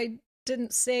evaluated it. I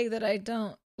didn't say that I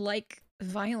don't like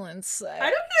violence. I don't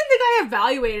even think I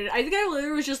evaluated it. I think I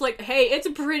literally was just like, hey, it's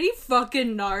pretty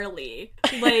fucking gnarly.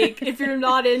 Like, if you're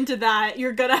not into that,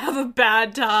 you're gonna have a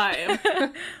bad time.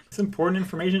 It's important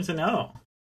information to know.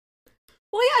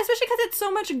 Well, yeah, especially because it's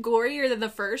so much gorier than the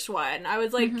first one. I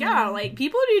was like, yeah, like,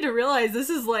 people need to realize this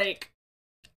is, like,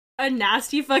 a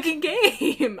nasty fucking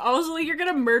game. Also, like, you're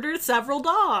gonna murder several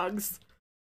dogs.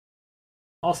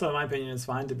 Also, in my opinion, it's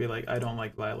fine to be like, I don't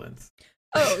like violence.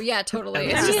 Oh, yeah, totally.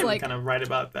 And It's just like... kind of right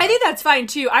about that. I think that's fine,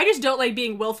 too. I just don't like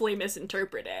being willfully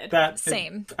misinterpreted.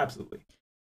 Same. Absolutely.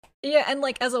 Yeah, and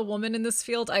like, as a woman in this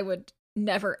field, I would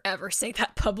never, ever say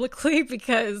that publicly,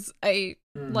 because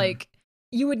like,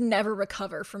 you would never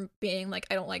recover from being like,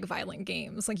 I don't like violent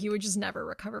games. Like, you would just never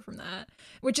recover from that.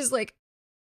 Which is like,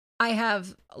 I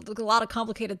have a lot of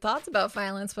complicated thoughts about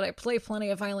violence, but I play plenty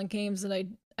of violent games, and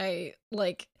I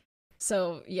like,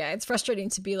 so yeah, it's frustrating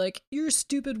to be like, you're a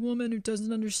stupid woman who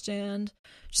doesn't understand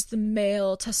just the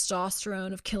male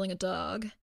testosterone of killing a dog.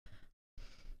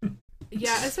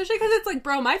 Yeah, especially because it's like,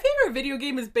 bro, my favorite video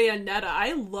game is Bayonetta.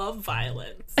 I love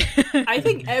violence. I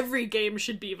think every game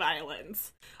should be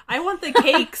violence. I want the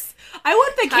cakes. I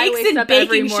want the Kai cakes wakes and up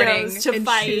every baking morning shows to and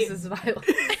fight. chooses violence.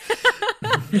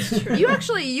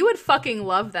 You would fucking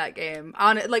love that game.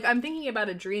 Like, I'm thinking about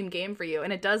a dream game for you,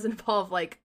 and it does involve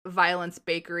like violence,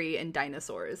 bakery, and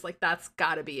dinosaurs. Like, that's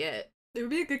gotta be it. It would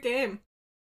be a good game.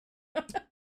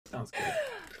 Sounds good.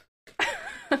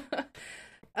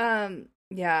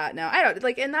 Yeah, no, I don't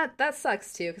like, and that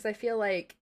sucks too, because I feel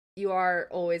like you are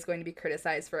always going to be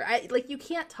criticized for like, you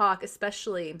can't talk,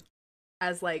 especially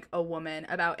as like a woman,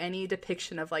 about any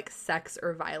depiction of like sex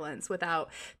or violence without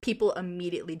people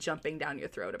immediately jumping down your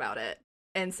throat about it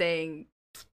and saying,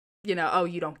 you know, oh,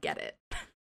 you don't get it.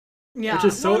 Yeah, which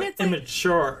is so well, it's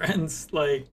immature and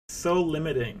like so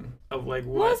limiting of like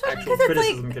what especially actual 'cause it's,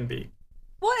 criticism like, can be.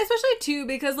 Well, especially too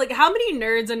because like, how many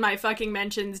nerds in my fucking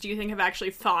mentions do you think have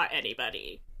actually fought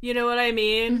anybody? You know what I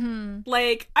mean? Mm-hmm.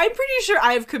 Like, I'm pretty sure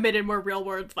I've committed more real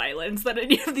world violence than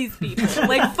any of these people.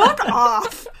 Like, fuck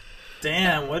off.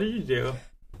 Damn, what did you do?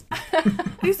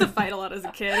 I used to fight a lot as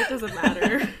a kid. It doesn't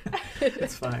matter.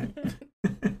 It's fine.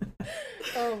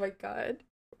 Oh my god.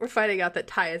 We're finding out that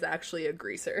Ty is actually a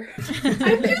greaser.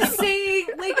 I'm just saying,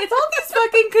 like, it's all these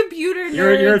fucking computer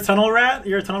nerds. You're a tunnel rat?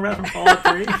 You're a tunnel rat from Fallout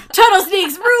 3? Tunnel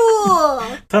snakes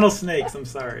rule! Tunnel snakes, I'm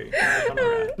sorry. Not a tunnel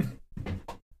rat.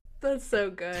 That's so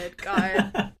good.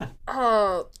 God.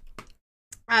 Oh,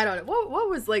 I don't know. What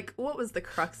was the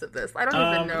crux of this? I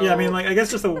don't even know. Yeah, I mean, like, I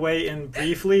guess just a way in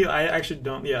briefly, I actually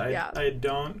don't,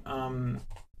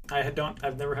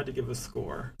 I've never had to give a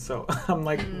score, so I'm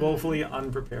like woefully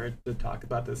unprepared to talk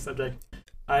about this subject.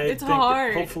 It's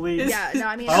hard. Hopefully, Yeah, no,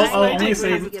 I mean, I'll I only think we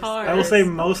say have to give hard. I will scores. say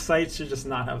most sites should just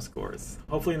not have scores.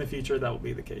 Hopefully in the future that will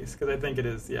be the case, because I think it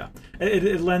is. Yeah,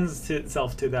 it lends to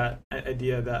itself to that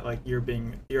idea that like you're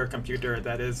a computer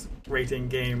that is rating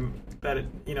game that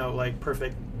like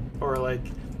perfect or like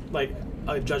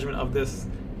a judgment of this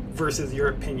versus your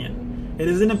opinion. It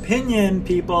is an opinion,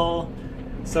 people.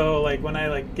 So like when I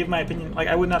like give my opinion, like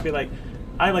I would not be like,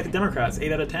 I like the Democrats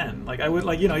 8 out of 10. Like I would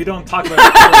like you don't talk about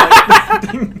like,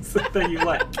 things that you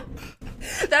like.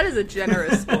 That is a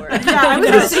generous score. Yeah, I was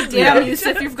gonna say, damn,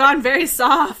 Yusuf, you've gone very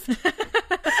soft.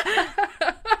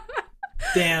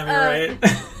 Damn, you're right.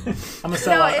 I'm a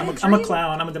sellout. I'm a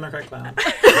clown. I'm a Democrat clown.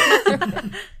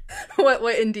 What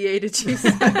NDA did you say?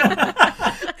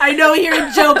 I know you're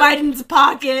in Joe Biden's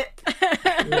pocket.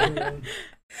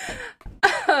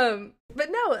 But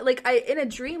no, like in a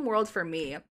dream world for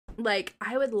me, like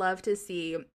I would love to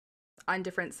see on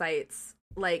different sites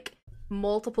like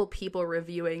multiple people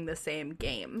reviewing the same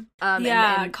game.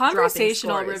 And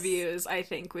conversational dropping scores. reviews I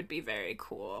think would be very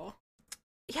cool.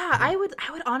 Yeah, I would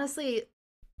honestly,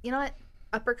 you know what?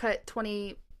 Uppercut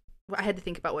 20. I had to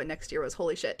think about what next year was.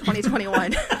 Holy shit,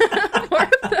 2021. More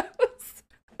of those.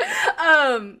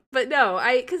 But no,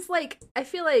 because like I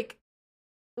feel like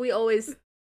we always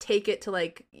take it to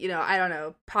like, I don't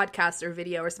know, podcast or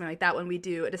video or something like that when we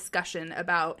do a discussion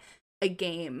about a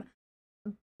game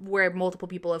where multiple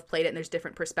people have played it and there's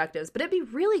different perspectives. But it'd be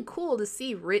really cool to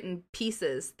see written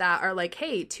pieces that are like,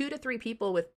 hey, 2 to 3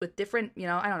 people with different,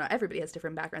 I don't know, everybody has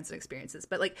different backgrounds and experiences,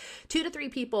 but like 2 to 3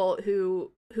 people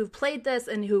who've played this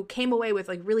and who came away with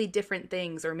like really different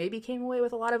things, or maybe came away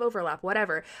with a lot of overlap,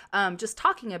 whatever, just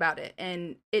talking about it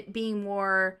and it being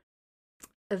more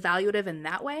evaluative in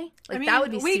that way. Like, I mean, that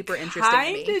would be super interesting to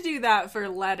me. We kind of do that for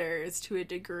letters to a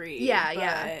degree. Yeah, but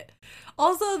yeah.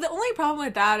 Also, the only problem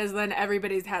with that is then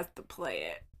everybody has to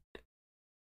play it.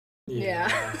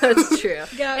 Yeah, that's true.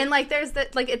 Yeah. And like there's the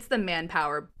like it's the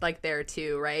manpower like there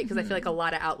too, right? Because I feel like a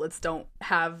lot of outlets don't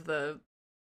have the,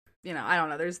 I don't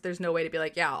know, there's no way to be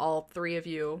like, yeah, all 3 of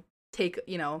you take,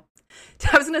 I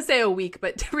was gonna say a week,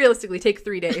 but realistically take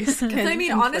 3 days. Because I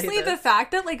mean, honestly, the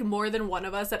fact that like more than one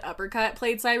of us at Uppercut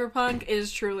played Cyberpunk is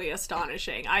truly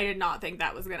astonishing. I did not think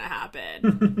that was gonna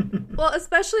happen. Well,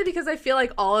 especially because I feel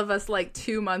like all of us like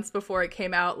 2 months before it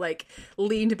came out like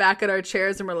leaned back in our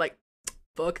chairs and were like,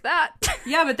 fuck that.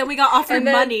 Yeah, but then we got offered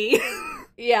money.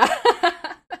 Yeah.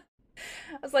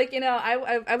 I was like,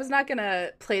 I was not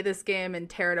gonna play this game and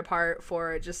tear it apart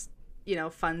for just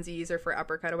funsies or for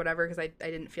Uppercut or whatever, because I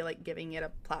didn't feel like giving it a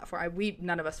platform.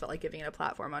 None of us felt like giving it a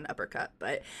platform on Uppercut,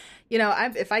 but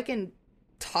if I can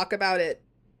talk about it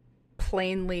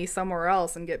plainly somewhere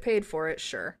else and get paid for it,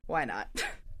 sure, why not?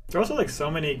 There are also like so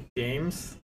many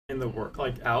games in the work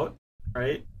like out,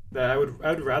 right? That I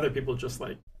would rather people just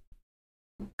like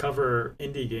cover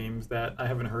indie games that I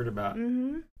haven't heard about,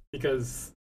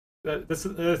 because that's the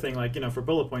other thing. Like for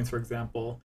bullet points, for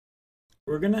example.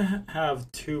 We're gonna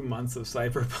have 2 months of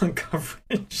Cyberpunk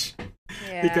coverage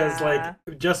because like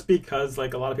just because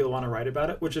like a lot of people want to write about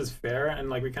it, which is fair, and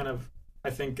like we kind of I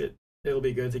think it'll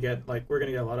be good to get like we're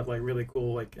gonna get a lot of like really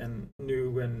cool like and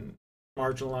new and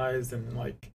marginalized and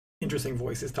like interesting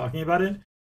voices talking about it.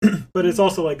 But it's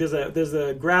also like there's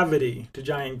a gravity to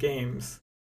giant games.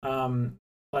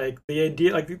 Like the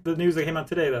idea, like the news that came out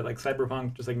today that like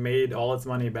Cyberpunk just like made all its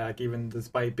money back, even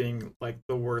despite being like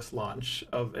the worst launch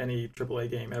of any AAA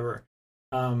game ever,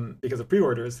 because of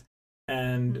pre-orders.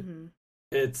 And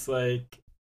it's like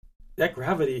that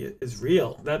gravity is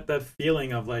real. That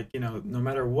feeling of like, you know, no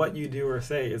matter what you do or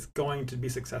say, it's going to be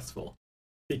successful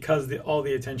because all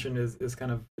the attention is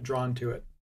kind of drawn to it.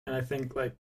 And I think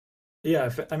like,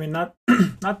 yeah, I mean, not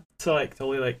to like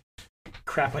totally like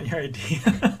crap on your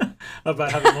idea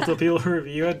about having multiple people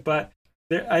review it, but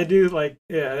I do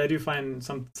find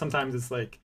sometimes it's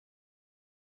like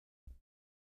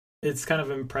it's kind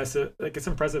of impressive. Like it's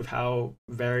impressive how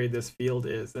varied this field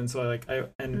is, and so like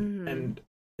and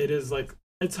it is like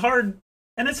it's hard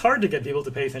to get people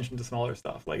to pay attention to smaller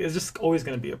stuff. Like it's just always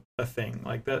going to be a thing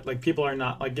like that. Like people are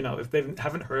not like, you know, if they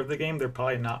haven't heard of the game, they're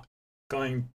probably not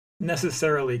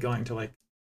necessarily going to like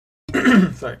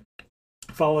sorry,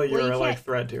 follow your like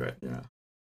thread to it, you know.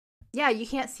 Yeah, you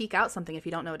can't seek out something if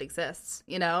you don't know it exists,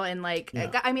 you know. And like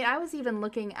I mean, I was even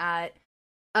looking at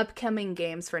upcoming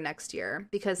games for next year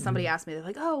because somebody asked me, they're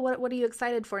like, oh, what are you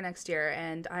excited for next year?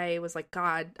 And I was like,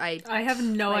 God, I have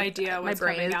no idea what's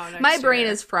coming out next year. My brain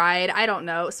is fried. I don't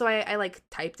know. So I like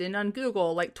typed in on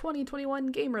Google like 2021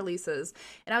 game releases,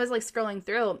 and I was like scrolling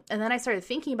through, and then I started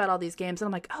thinking about all these games, and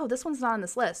I'm like, oh, this one's not on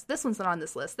this list, this one's not on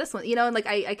this list, this one, you know. And like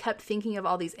I kept thinking of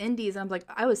all these indies, and I'm like,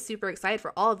 I was super excited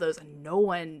for all of those, and no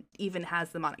one even has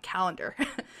them on a calendar.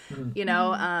 You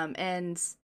know.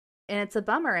 And it's a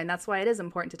bummer, and that's why it is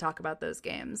important to talk about those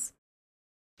games.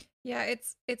 Yeah,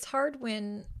 it's hard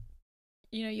when,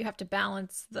 you know, you have to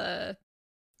balance the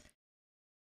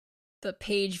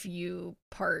page view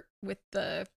part with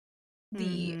the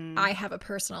I have a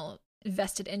personal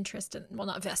vested interest in, well,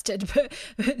 not vested, but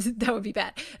that would be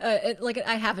bad. Like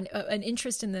I have an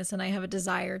interest in this, and I have a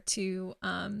desire to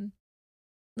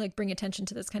like bring attention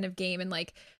to this kind of game, and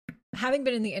like having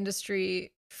been in the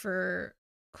industry for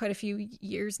quite a few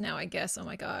years now, I guess. Oh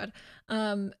my God.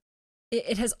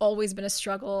 It has always been a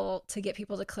struggle to get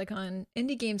people to click on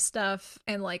indie game stuff.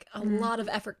 And like a lot of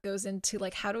effort goes into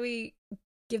like, how do we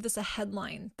give this a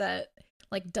headline that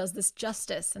like does this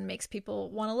justice and makes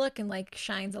people want to look and like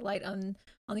shines a light on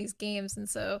these games. And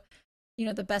so, you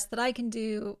know, the best that I can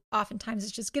do oftentimes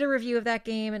is just get a review of that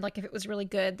game. And like, if it was really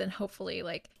good, then hopefully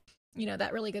like, you know,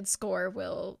 that really good score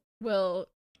will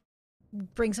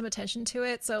bring some attention to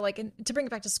it. So like, to bring it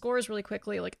back to scores really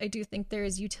quickly, like I do think there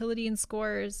is utility in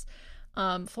scores.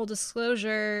 Full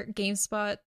disclosure,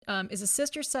 GameSpot is a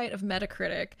sister site of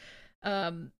Metacritic,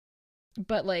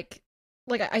 but like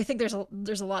I think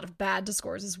there's a lot of bad to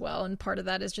scores as well, and part of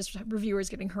that is just reviewers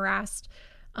getting harassed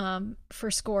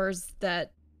for scores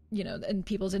that, you know, and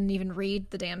people didn't even read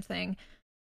the damn thing.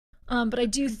 But I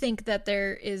do think that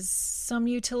there is some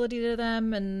utility to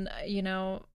them, and you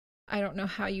know, I don't know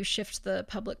how you shift the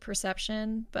public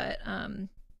perception, but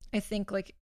I think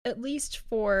like at least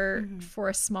for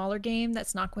a smaller game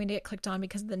that's not going to get clicked on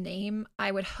because of the name,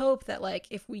 I would hope that like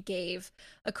if we gave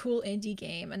a cool indie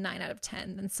game a 9 out of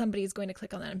 10, then somebody's going to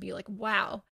click on that and be like,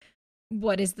 wow,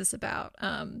 what is this about?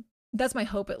 That's my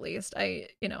hope, at least. I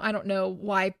don't know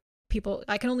why people,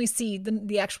 I can only see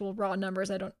the actual raw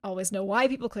numbers. I don't always know why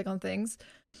people click on things.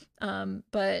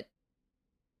 But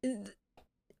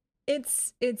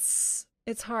it's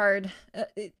hard.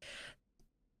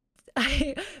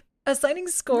 Assigning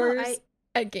scores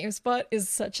at GameSpot is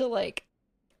such a like,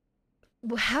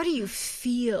 how do you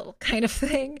feel kind of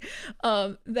thing.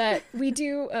 That we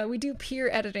do peer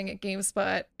editing at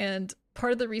GameSpot, and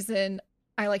part of the reason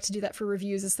I like to do that for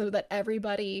reviews is so that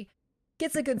everybody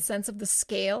gets a good sense of the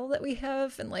scale that we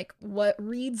have and like what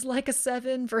reads like a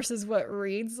 7 versus what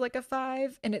reads like a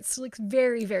 5, and it's like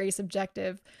very, very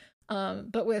subjective.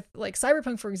 But with like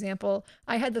Cyberpunk, for example,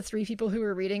 I had the 3 people who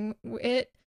were reading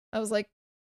it. I was like,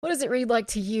 what does it read like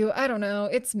to you? I don't know.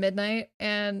 It's midnight.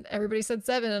 And everybody said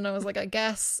 7. And I was like, I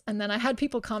guess. And then I had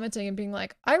people commenting and being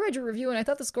like, I read your review and I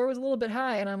thought the score was a little bit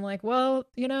high. And I'm like, well,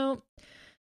 you know,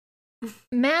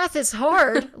 math is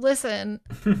hard. Listen,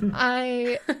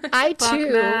 I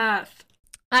too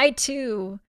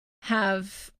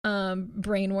have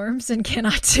brain worms and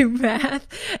cannot do math.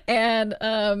 And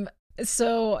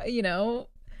so, you know,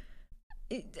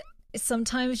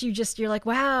 sometimes you're like,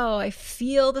 wow, I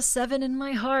feel the 7 in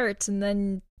my heart, and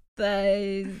then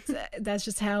that's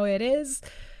just how it is.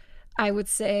 I would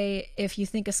say if you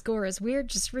think a score is weird,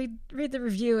 just read the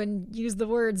review and use the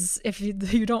words if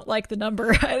you don't like the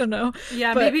number. I don't know.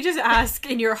 Yeah, maybe just ask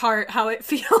in your heart how it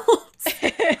feels.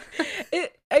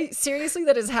 Seriously,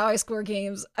 that is how I score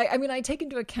games. I mean, I take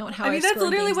into account how I that's score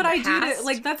literally games what in I the do. past.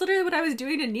 Like, that's literally what I was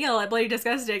doing to Neil at Bloody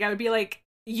Disgusting. I would be like,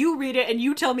 you read it and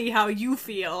you tell me how you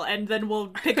feel, and then we'll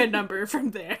pick a number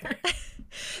from there.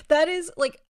 That is,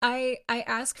 like, I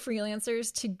ask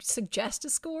freelancers to suggest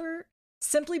a score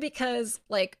simply because,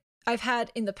 like, I've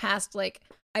had in the past, like,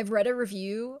 I've read a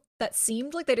review that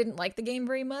seemed like they didn't like the game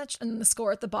very much, and the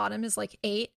score at the bottom is like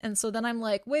 8, and so then I'm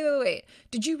like, wait,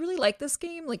 did you really like this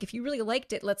game? Like, if you really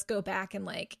liked it, let's go back and,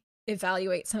 like,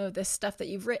 evaluate some of this stuff that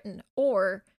you've written.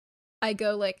 Or I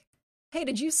go, like, hey,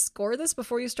 did you score this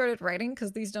before you started writing?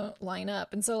 Because these don't line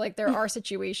up. And so, like, there are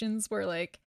situations where,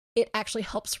 like, it actually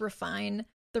helps refine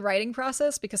the writing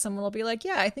process, because someone will be like,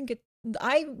 yeah, I think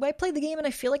I played the game and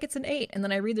I feel like it's an 8, and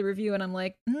then I read the review and I'm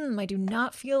like, I do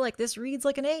not feel like this reads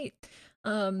like an 8.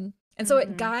 And so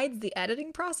it guides the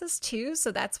editing process too,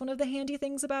 so that's one of the handy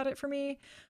things about it for me,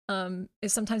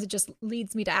 is sometimes it just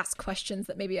leads me to ask questions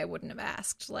that maybe I wouldn't have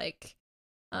asked, like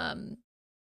oh,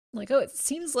 it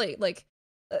seems like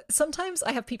sometimes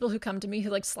I have people who come to me who,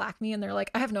 like, Slack me and they're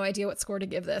like, I have no idea what score to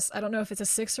give this. I don't know if it's a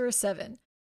 6 or a 7.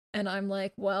 And I'm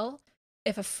like, well,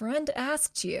 if a friend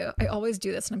asked you, I always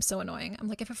do this and I'm so annoying. I'm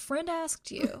like, if a friend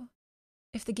asked you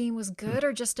if the game was good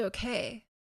or just okay,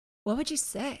 what would you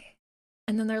say?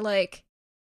 And then they're like,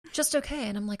 just okay.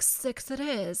 And I'm like, 6 it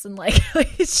is. And, like,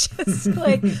 it's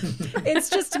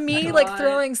just me, like,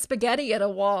 throwing spaghetti at a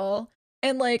wall.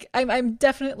 And, like, I'm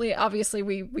definitely, obviously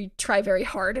we try very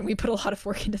hard and we put a lot of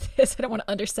work into this. I don't want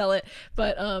to undersell it,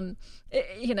 but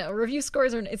review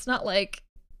scores it's not like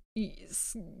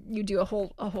you do a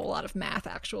whole lot of math,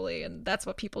 actually, and that's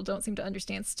what people don't seem to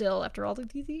understand still after all of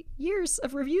these years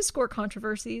of review score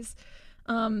controversies.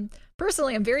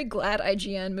 Personally, I'm very glad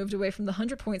IGN moved away from the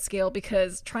 100-point scale,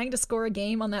 because trying to score a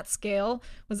game on that scale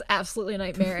was absolutely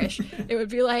nightmarish. It would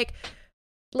be like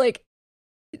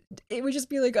it would just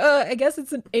be like, I guess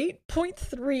it's an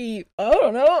 8.3. I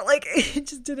don't know. Like, it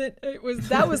just didn't.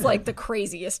 That was like the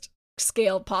craziest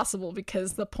scale possible,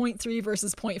 because the 0.3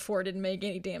 versus 0.4 didn't make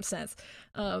any damn sense.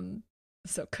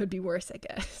 So it could be worse, I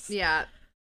guess. Yeah.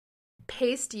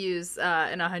 Paste use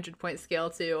an 100-point scale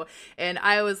too, and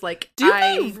I was like,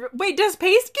 wait, does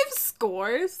Paste give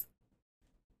scores?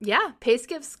 Yeah, Pace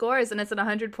gives scores, and it's an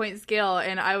 100-point scale,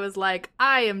 and I was like,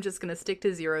 I am just gonna stick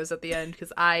to zeros at the end,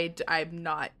 because I'm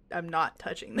not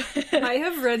touching that. I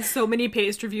have read so many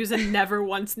Paste reviews and never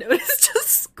once noticed a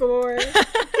score.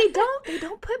 They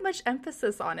don't put much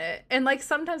emphasis on it, and, like,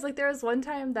 sometimes, like, there was one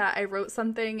time that I wrote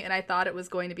something and I thought it was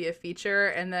going to be a feature,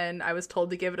 and then I was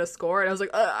told to give it a score, and I was like,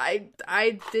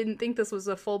 I didn't think this was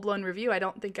a full-blown review. I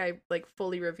don't think I, like,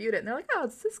 fully reviewed it. And they're like, oh,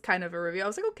 it's this kind of a review. I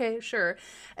was like, okay, sure.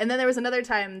 And then there was another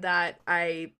time that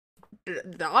the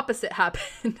opposite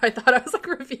happened. I thought I was, like,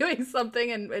 reviewing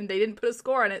something and they didn't put a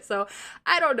score on it. So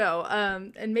I don't know.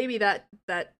 And maybe that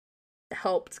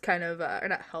helped kind of, or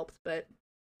not helped, but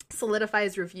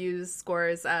solidifies reviews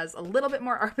scores as a little bit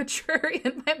more arbitrary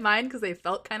in my mind, because they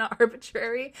felt kind of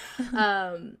arbitrary.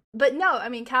 But no, I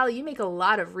mean, Callie, you make a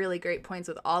lot of really great points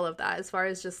with all of that, as far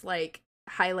as just, like,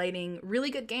 highlighting really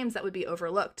good games that would be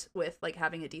overlooked with, like,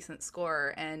 having a decent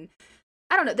score. And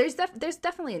I don't know, there's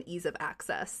definitely an ease of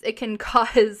access. It can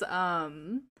cause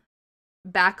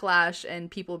backlash and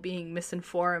people being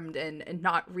misinformed and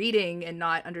not reading and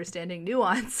not understanding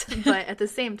nuance, but at the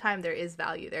same time there is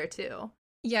value there too.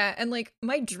 Yeah, and, like,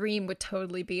 my dream would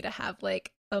totally be to have,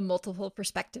 like, a multiple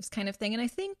perspectives kind of thing. And I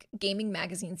think gaming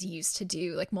magazines used to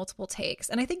do, like, multiple takes.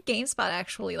 And I think GameSpot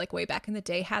actually, like, way back in the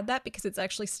day had that, because it's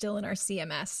actually still in our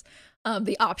CMS.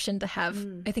 The option to have,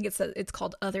 I think it's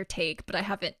called Other Take, but I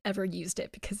haven't ever used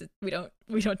it because we don't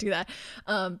do that.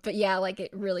 But yeah, like,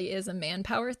 it really is a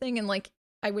manpower thing. And, like,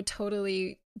 I would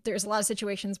totally, there's a lot of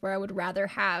situations where I would rather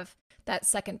have that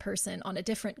second person on a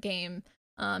different game,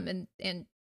 and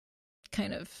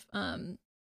kind of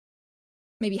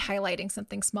maybe highlighting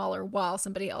something smaller while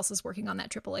somebody else is working on that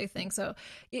AAA thing. So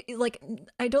like,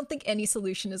 I don't think any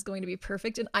solution is going to be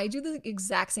perfect. And I do the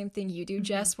exact same thing you do,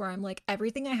 Jess, where I'm like,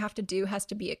 everything I have to do has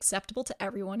to be acceptable to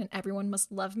everyone and everyone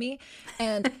must love me.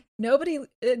 And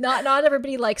not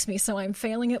everybody likes me. So I'm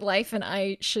failing at life and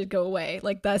I should go away.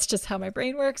 Like, that's just how my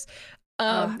brain works.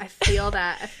 I feel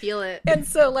that. I feel it. And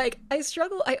so, like, I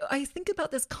struggle. I think about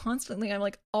this constantly. I'm,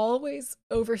 like, always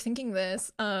overthinking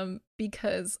this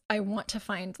because I want to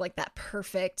find, like, that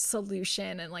perfect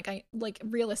solution. And, like,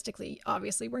 realistically,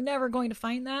 obviously, we're never going to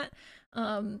find that.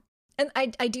 And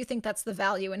I do think that's the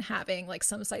value in having, like,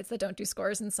 some sites that don't do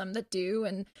scores and some that do.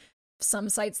 And some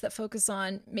sites that focus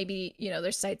on maybe,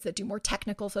 there's sites that do more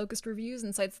technical focused reviews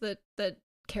and sites that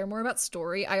care more about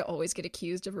story. I always get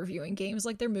accused of reviewing games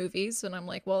like they're movies, and I'm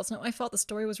like, well, it's not my fault. The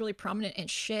story was really prominent and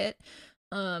shit.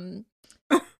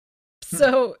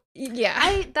 So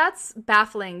yeah, that's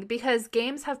baffling because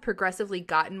games have progressively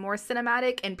gotten more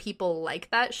cinematic and people like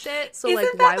that shit. So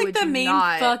Isn't why that, would the you main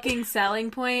not? fucking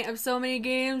selling point of so many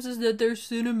games is that they're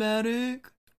cinematic?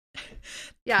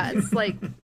 Yeah, it's like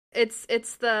it's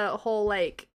the whole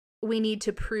like we need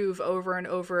to prove over and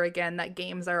over again that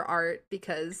games are art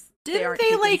because didn't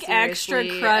they like extra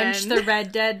crunch the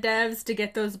Red Dead devs to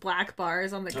get those black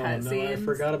bars on the cutscenes? No, I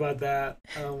forgot about that.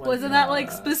 Oh my Wasn't God. that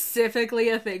like specifically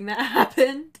a thing that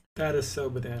happened? That is so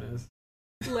bananas.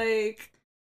 Like,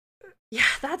 yeah,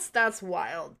 that's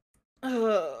wild.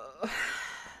 Ugh.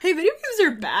 Hey, video games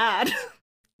are bad.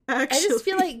 Actually. I just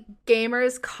feel like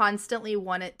gamers constantly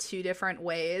want it two different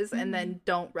ways and then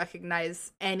don't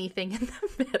recognize anything in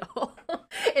the middle.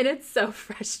 And it's so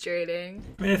frustrating.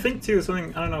 I mean, I think, too,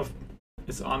 something, I don't know if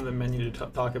it's on the menu to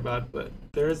talk about, but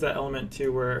there is that element,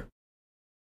 too, where,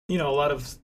 a lot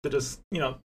of the just,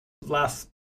 last,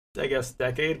 I guess,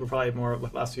 decade, but probably more of the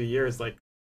last few years, like,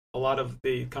 a lot of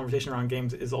the conversation around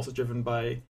games is also driven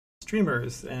by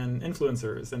streamers and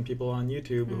influencers and people on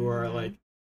YouTube who are, like,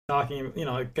 talking,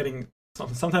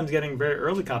 sometimes getting very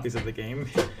early copies of the game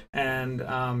and,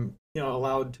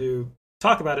 allowed to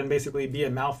talk about it and basically be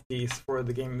a mouthpiece for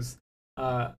the games,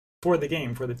 for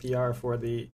the PR,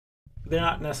 they're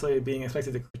not necessarily being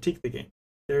expected to critique the game.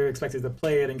 They're expected to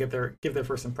play it and give their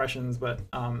first impressions, but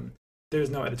there's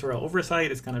no editorial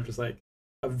oversight. It's kind of just like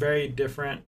a very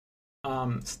different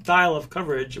style of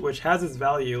coverage, which has its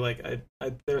value. Like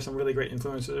there are some really great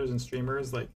influencers and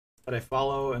streamers like that I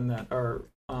follow and that are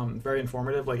very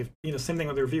informative. Like if same thing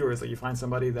with the reviewers. Like you find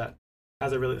somebody that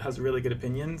has really good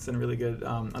opinions and really good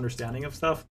understanding of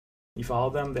stuff. You follow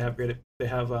them. They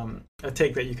have a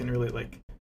take that you can really like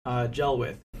gel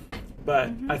with.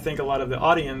 But I think a lot of the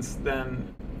audience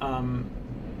then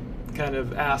kind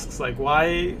of asks like,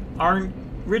 why aren't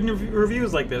written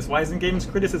reviews like this? Why isn't games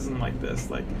criticism like this?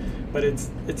 Like, but it's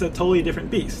a totally different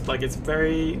beast. Like it's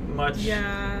very much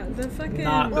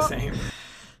the same.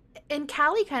 And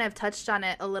Callie kind of touched on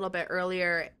it a little bit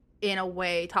earlier in a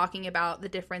way, talking about the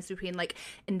difference between like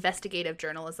investigative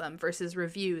journalism versus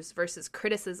reviews versus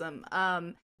criticism.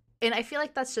 And I feel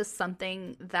like that's just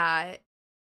something that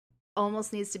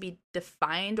almost needs to be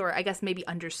defined, or I guess maybe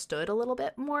understood a little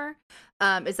bit more,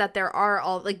 is that there are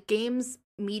all like games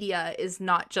media is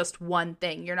not just one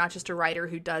thing. You're not just a writer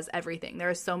who does everything. There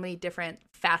are so many different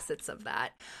facets of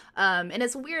that. And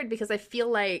it's weird because I feel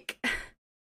like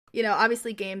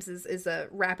obviously games is a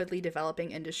rapidly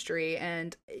developing industry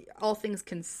and all things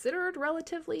considered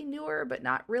relatively newer, but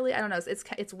not really. I don't know.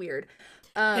 It's weird.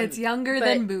 It's younger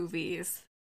than movies.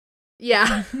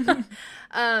 Yeah.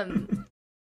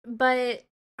 But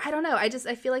I don't know. I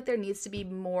feel like there needs to be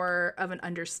more of an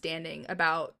understanding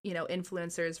about,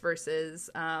 influencers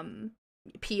versus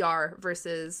PR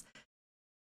versus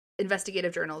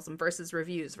investigative journalism versus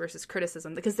reviews versus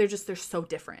criticism, because they're so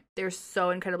different. They're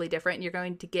so incredibly different, and you're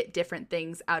going to get different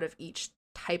things out of each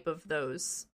type of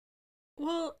those.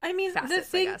 Well, I mean,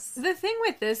 facets, the thing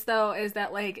with this though is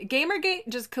that like Gamergate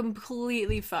just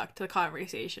completely fucked the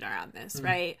conversation around this,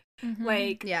 right? Mm-hmm.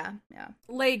 Like, yeah.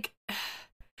 Like,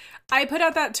 I put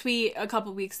out that tweet a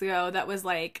couple weeks ago that was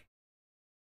like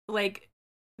the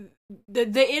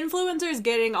influencers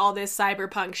getting all this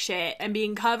cyberpunk shit and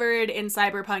being covered in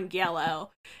cyberpunk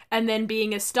yellow and then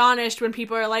being astonished when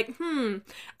people are like, I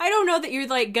don't know that you're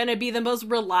like gonna be the most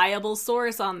reliable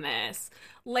source on this.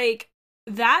 Like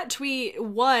that tweet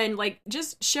like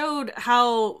just showed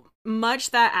how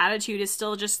much that attitude is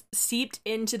still just seeped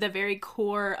into the very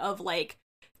core of like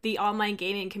the online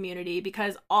gaming community,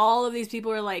 because all of these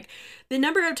people are like, the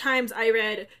number of times I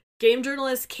read game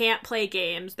journalists can't play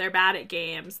games, they're bad at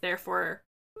games, therefore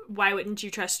why wouldn't you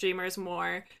trust streamers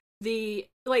more? Those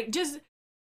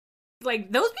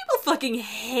people fucking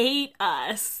hate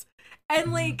us.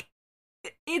 And like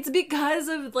it's because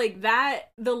of like that,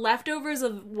 the leftovers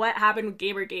of what happened with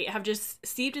Gamergate have just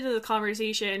seeped into the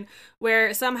conversation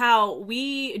where somehow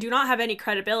we do not have any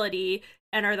credibility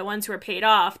and are the ones who are paid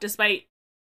off, despite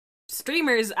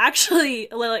streamers actually,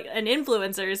 like, and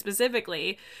influencers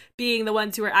specifically, being the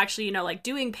ones who are actually, like,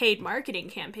 doing paid marketing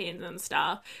campaigns and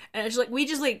stuff. And it's like, we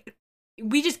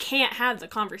just can't have the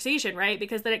conversation, right?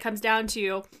 Because then it comes down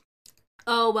to,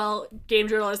 oh, well, game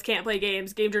journalists can't play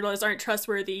games. Game journalists aren't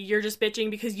trustworthy. You're just bitching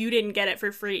because you didn't get it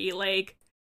for free. Like,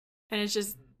 and it's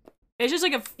just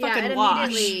like a fucking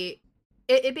wash.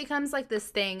 it becomes like this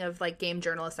thing of like game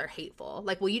journalists are hateful.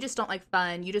 Like, well, you just don't like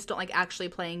fun. You just don't like actually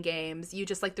playing games. You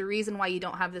just like the reason why you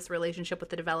don't have this relationship with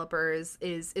the developers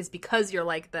is because you're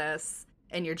like this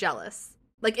and you're jealous.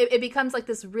 Like it becomes like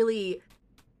this really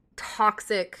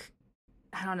toxic,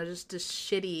 I don't know, just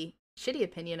shitty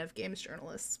opinion of games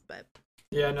journalists. But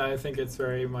yeah, no, I think it's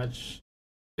very much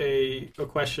a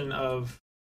question of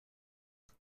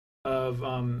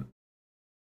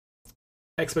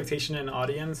expectation and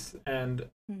audience, and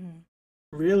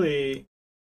really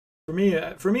for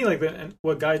me like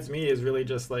what guides me is really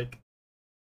just like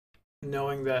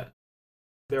knowing that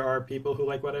there are people who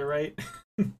like what I write.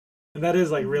 And that is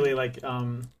like really like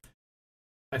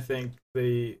I think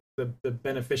the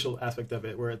beneficial aspect of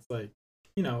it, where it's like,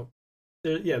 you know,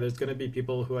 there's going to be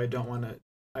people who I don't want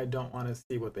to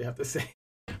see what they have to say,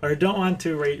 or don't want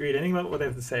to read anything about what they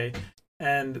have to say,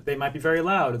 and they might be very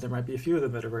loud, and there might be a few of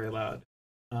them that are very loud.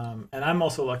 And I'm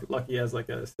also lucky as like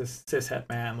a cishet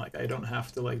man. Like I don't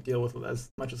have to like deal with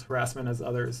as much as harassment as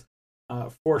others,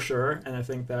 for sure. And I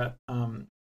think that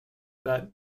that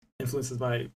influences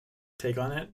my take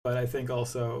on it. But I think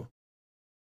also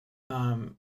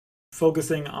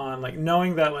focusing on like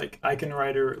knowing that like I can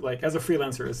write, or like as a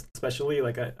freelancer especially,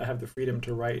 like I have the freedom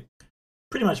to write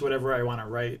pretty much whatever I want to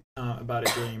write about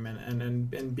a game,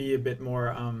 and be a bit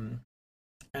more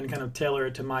and kind of tailor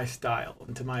it to my style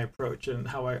and to my approach and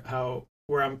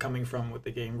where I'm coming from with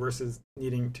the game, versus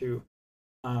needing to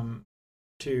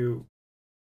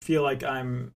feel like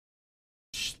I'm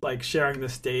like sharing the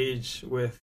stage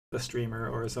with the streamer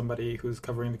or somebody who's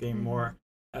covering the game more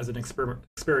as an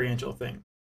experiential thing.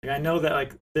 Like I know that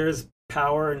like there's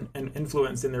power and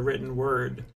influence in the written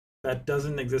word that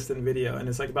doesn't exist in video, and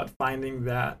it's like about finding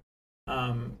that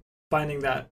angle,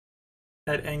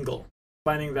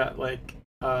 finding that like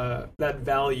that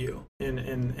value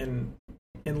in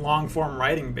long form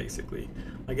writing, basically.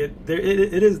 Like it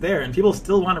is there, and people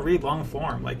still want to read long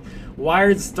form. Like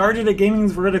Wired started a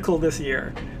gaming's vertical this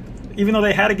year, even though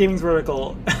they had a gaming's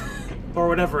vertical or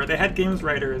whatever. They had games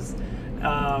writers,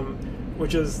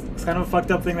 which is kind of a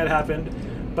fucked up thing that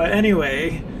happened. But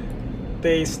anyway,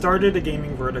 they started a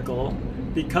gaming vertical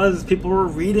because people were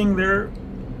reading there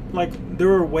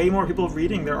were way more people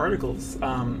reading their articles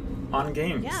on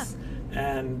games. Yeah.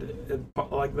 And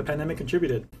like the pandemic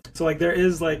contributed. So like there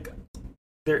is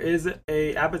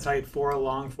a appetite for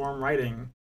long form writing,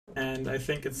 and I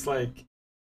think it's like,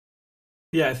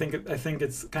 yeah, I think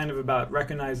it's kind of about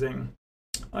recognizing,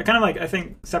 like kind of like I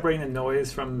think separating the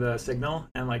noise from the signal,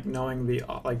 and like knowing the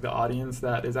audience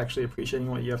that is actually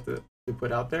appreciating what you have to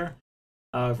put out there,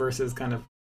 versus kind of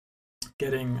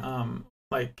getting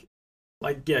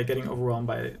getting overwhelmed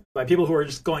by people who are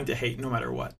just going to hate no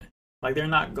matter what. Like they're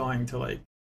not going to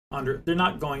they're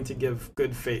not going to give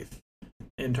good faith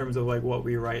in terms of like what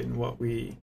we write and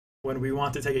when we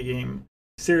want to take a game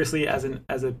seriously as an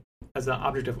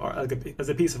object of art, like as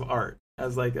a piece of art,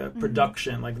 as like a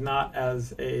production, like not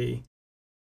as a,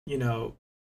 you know,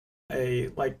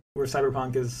 like where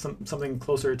Cyberpunk is something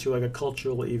closer to like a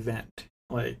cultural event,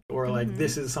 like, or like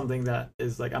this is something that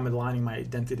is like I'm aligning my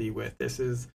identity with. This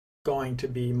is going to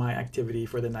be my activity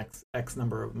for the next X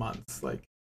number of months. Like,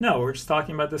 no, we're just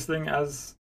talking about this thing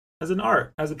as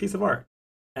a piece of art,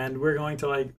 and we're going to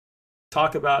like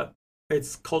talk about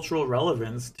its cultural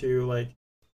relevance to like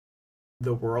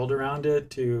the world around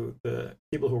it, to the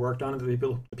people who worked on it,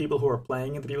 the people who are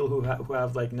playing it, the people who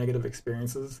have like negative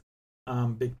experiences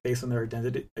based on their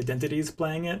identities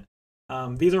playing it.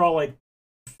 These are all like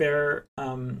fair,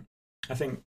 I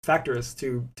think, factors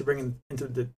to bring into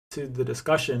the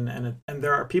discussion, and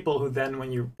there are people who then,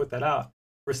 when you put that out,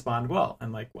 respond well,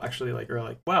 and like actually like are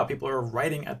like, wow, people are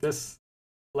writing at this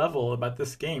level about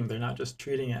this game. They're not just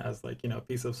treating it as like, you know, a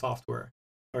piece of software,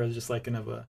 or just like kind of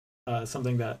a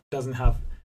something that doesn't have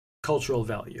cultural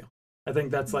value. I think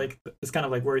that's like, it's kind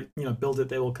of like where, you know, build it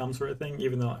they will come sort of thing,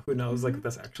 even though who knows like if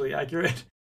that's actually accurate,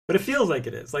 but it feels like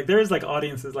it is. Like there's like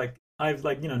audiences, like I've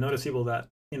like, you know, noticed people that,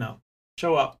 you know,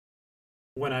 show up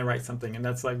when I write something, and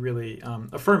that's like really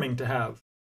affirming to have.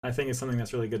 I think it's something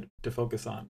that's really good to focus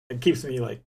on. It keeps me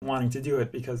like wanting to do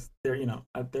it, because there, you know,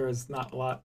 there is not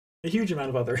a huge amount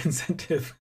of other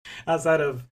incentive outside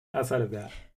of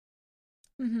that.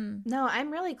 No,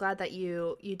 I'm really glad that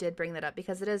you did bring that up,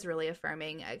 because it is really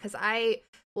affirming. Because I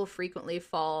will frequently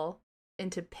fall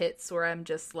into pits where I'm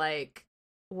just like,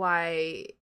 why,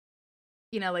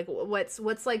 you know, like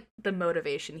what's like the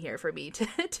motivation here for me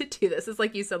to do this? It's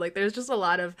like you said, like there's just a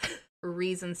lot of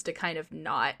reasons to kind of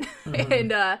not,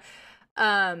 and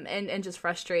just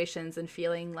frustrations and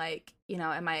feeling like, you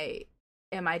know, am I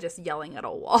am I just yelling at a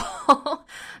wall?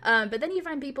 But then you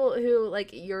find people who, like,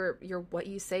 your what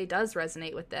you say does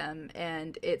resonate with them,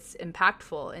 and it's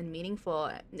impactful and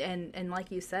meaningful. And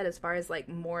like you said, as far as like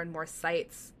more and more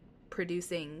sites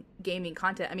producing gaming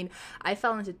content, I mean, I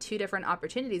fell into 2 different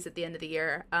opportunities at the end of the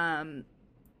year,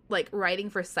 like writing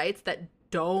for sites that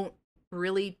don't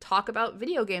really talk about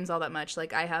video games all that much.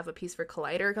 Like, I have a piece for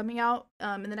Collider coming out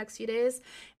in the next few days,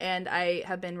 and I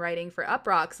have been writing for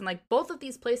Uproxx, and like both of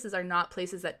these places are not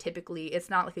places that typically, it's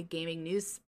not like a gaming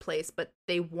news place, but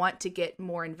they want to get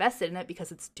more invested in it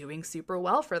because it's doing super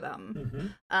well for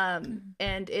them.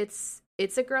 And it's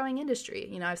a growing industry.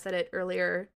 You know, I've said it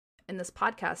earlier in this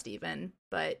podcast even,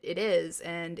 but it is,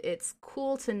 and it's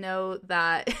cool to know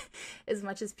that as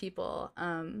much as people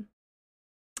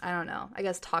I don't know, I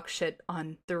guess talk shit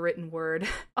on the written word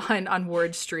on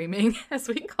word streaming, as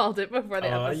we called it before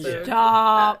the episode.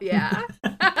 Stop. Yeah.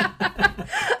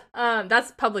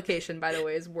 That's publication, by the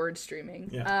way, is word streaming.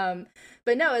 Yeah.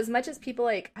 But no, as much as people,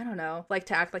 like, I don't know, like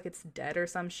to act like it's dead or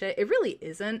some shit, it really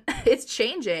isn't. It's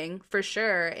changing for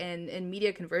sure, and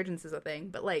media convergence is a thing,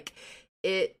 but like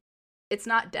it's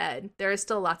not dead. There are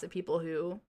still lots of people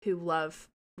who love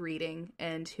reading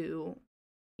and who,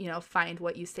 you know, find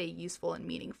what you say useful and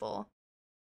meaningful.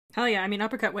 Hell yeah, I mean,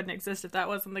 Uppercut wouldn't exist if that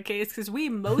wasn't the case, because we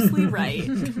mostly write.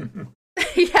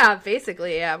 Yeah,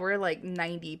 basically, yeah. We're like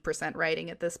 90%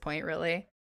 writing at this point, really.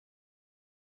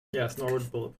 Yes, Norwood's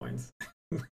bullet points.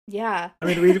 Yeah. I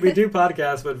mean, we do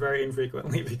podcasts, but very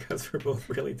infrequently because we're both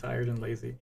really tired and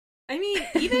lazy. I mean,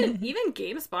 even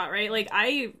GameSpot, right? Like,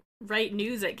 I write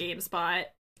news at GameSpot,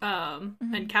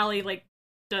 and Callie, like,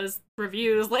 does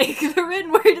reviews. Like, the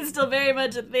written word is still very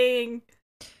much a thing.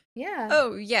 Yeah.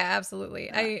 Oh yeah, absolutely.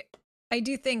 Yeah. I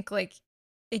do think, like,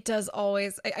 it does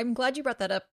always, I'm glad you brought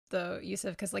that up though,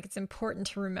 Yusuf, because like it's important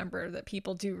to remember that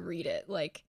people do read it.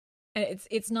 Like, and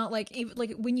it's not like, even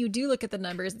like when you do look at the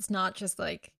numbers, it's not just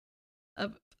like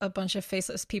a bunch of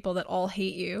faceless people that all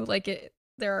hate you. Like,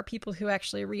 there are people who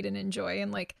actually read and enjoy,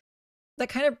 and like that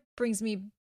kind of brings it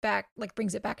back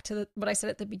to what I said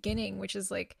at the beginning, which is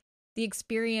like the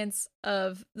experience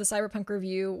of the Cyberpunk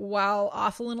review, while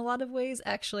awful in a lot of ways,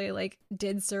 actually like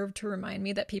did serve to remind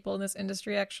me that people in this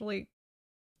industry actually,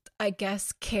 I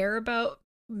guess, care about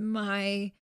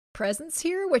my presence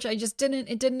here, which it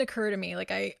didn't occur to me.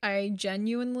 Like, I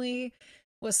genuinely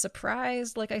was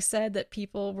surprised, like I said, that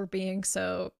people were being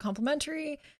so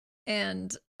complimentary,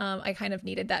 and I kind of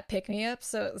needed that pick-me-up.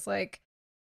 So it was like,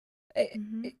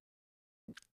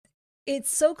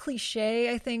 it's so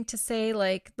cliche, I think, to say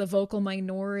like the vocal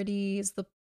minorities,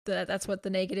 that's what the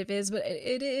negative is, but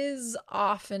it is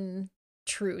often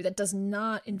true. That does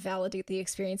not invalidate the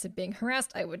experience of being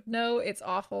harassed. I would know it's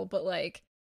awful, but like,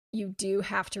 you do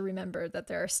have to remember that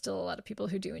there are still a lot of people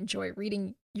who do enjoy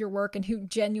reading your work and who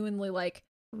genuinely like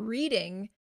reading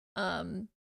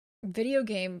video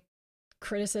game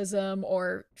criticism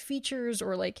or features,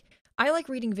 or like, I like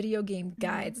reading video game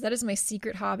guides. That is my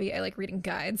secret hobby. I like reading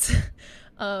guides.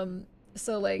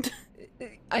 So like,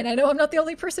 and I know I'm not the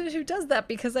only person who does that,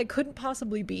 because I couldn't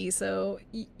possibly be. So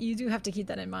you do have to keep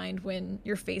that in mind when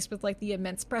you're faced with like the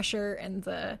immense pressure and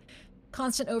the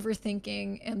constant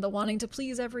overthinking and the wanting to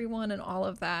please everyone and all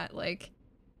of that. Like,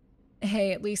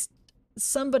 hey, at least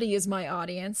somebody is my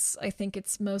audience. I think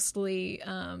it's mostly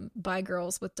bi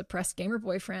girls with depressed gamer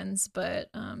boyfriends, but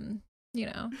you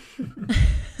know.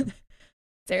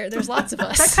 There's lots of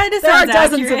us. That kind of there are sounds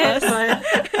dozens accurate, of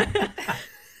us. but...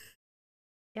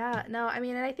 Yeah, no, I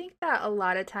mean, and I think that a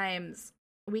lot of times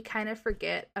we kind of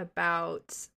forget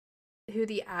about who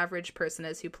the average person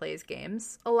is who plays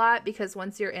games a lot, because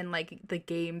once you're in like the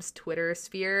games Twitter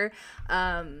sphere,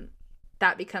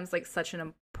 that becomes like such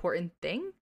an important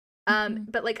thing.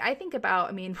 But like, I think about,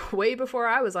 I mean, way before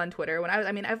I was on Twitter,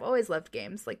 I've always loved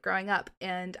games, like growing up,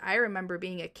 and I remember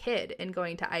being a kid and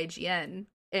going to IGN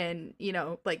and, you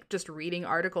know, like just reading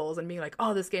articles and being like,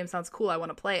 oh, this game sounds cool, I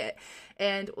want to play it.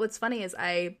 And what's funny is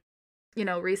I, you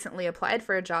know, recently applied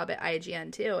for a job at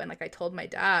IGN too, and like I told my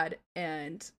dad,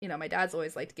 and, you know, my dad's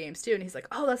always liked games too, and he's like,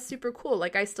 oh, that's super cool,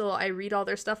 like I read all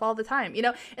their stuff all the time, you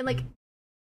know. And like,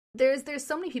 there's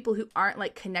so many people who aren't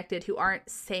like connected, who aren't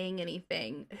saying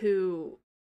anything, who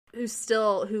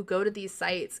go to these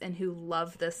sites and who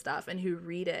love this stuff and who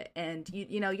read it, and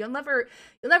you know, you'll never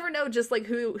know just like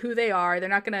who they are. They're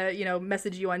not gonna, you know,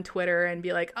 message you on Twitter and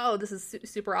be like, oh, this is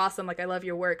super awesome, like I love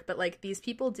your work, but like, these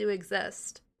people do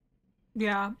exist.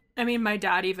 Yeah. I mean, my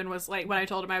dad even was like, when I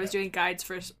told him I was doing guides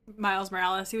for Miles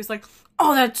Morales, he was like,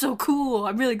 oh, that's so cool,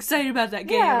 I'm really excited about that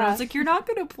game. Yeah. And I was like, you're not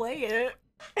gonna play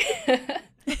it.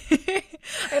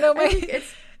 I know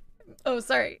oh,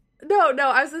 sorry. No,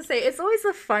 I was gonna say it's always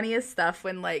the funniest stuff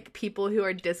when like people who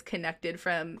are disconnected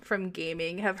from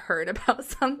gaming have heard about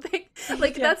something.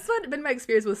 Like that's what been my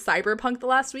experience with Cyberpunk the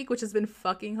last week, which has been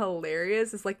fucking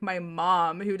hilarious. It's like my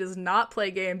mom who does not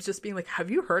play games just being like, "Have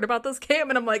you heard about this game?"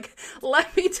 And I'm like,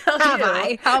 "Let me tell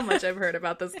you how much I've heard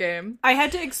about this game." I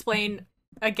had to explain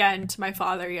again to my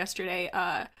father yesterday.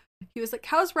 He was like,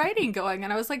 "How's writing going?"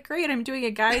 And I was like, "Great, I'm doing a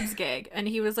guides gig." And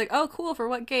he was like, "Oh, cool, for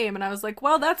what game?" And I was like,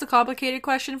 "Well, that's a complicated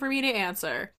question for me to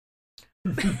answer."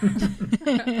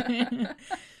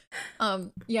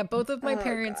 Yeah, both of my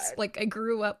parents, God. Like, I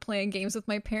grew up playing games with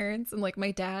my parents, and like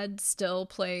my dad still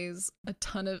plays a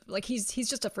ton of, like, he's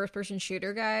just a first-person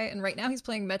shooter guy, and right now he's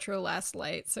playing Metro Last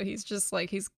Light, so he's just like,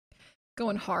 he's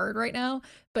going hard right now,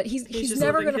 but he's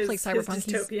never gonna play Cyberpunk. His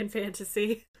dystopian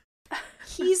fantasy.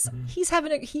 He's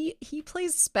having he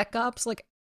plays Spec Ops like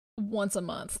once a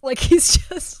month. Like he's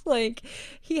just like,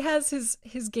 he has his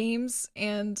games,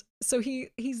 and so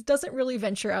he doesn't really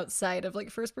venture outside of like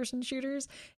first person shooters.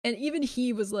 And even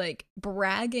he was like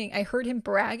bragging. I heard him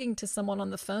bragging to someone on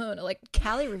the phone, like,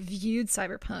 Callie reviewed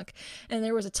Cyberpunk and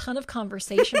there was a ton of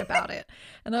conversation about it.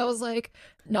 And I was like,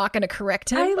 not gonna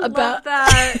correct him about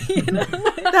that. You know?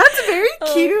 That's very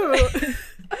cute.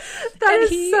 That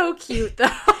is so cute though.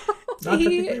 Not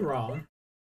technically wrong.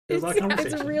 There's a lot of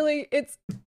conversation. It's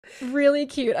really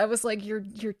cute. I was like,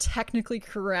 you're technically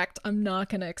correct. I'm not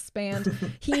gonna expand.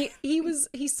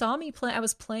 He saw me play.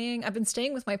 I've been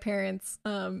staying with my parents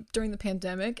during the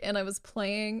pandemic, and I was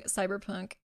playing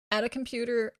Cyberpunk at a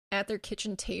computer at their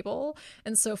kitchen table.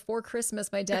 And so for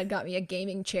Christmas, my dad got me a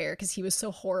gaming chair because he was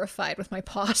so horrified with my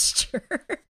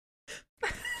posture.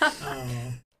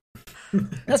 Oh.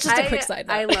 That's just a quick side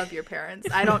note. I love your parents.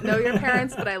 I don't know your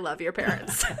parents, but I love your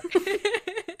parents.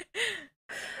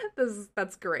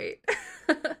 That's great.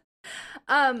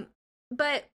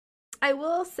 But I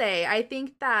will say, I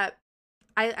think that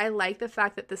I like the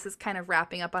fact that this is kind of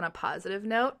wrapping up on a positive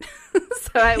note.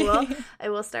 So I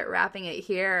will start wrapping it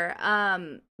here.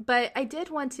 But I did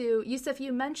want to, Yusuf,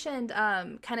 you mentioned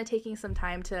kind of taking some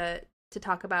time to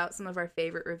talk about some of our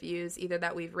favorite reviews, either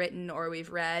that we've written or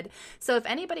we've read. So if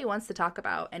anybody wants to talk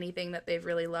about anything that they've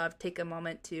really loved, take a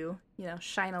moment to,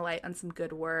 shine a light on some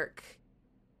good work.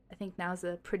 I think now's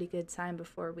a pretty good time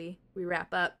before we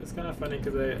wrap up. It's kind of funny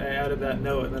because I added that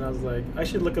note and then I was like, I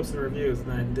should look up some reviews,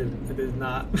 and I did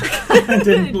not. I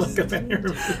didn't look up any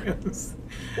reviews.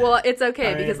 Well, it's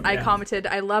okay because I commented,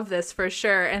 I love this for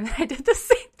sure, and I did the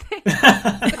same thing.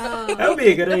 That would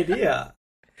be a good idea.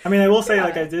 I mean, I will say,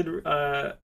 like, I did,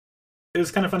 it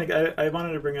was kind of funny, I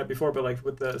wanted to bring it up before, but, like,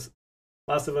 with the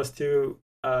Last of Us 2,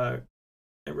 the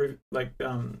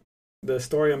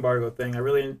story embargo thing, I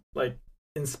really, like,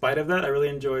 in spite of that, I really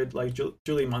enjoyed, like,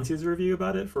 Julie Muncie's review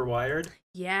about it for Wired.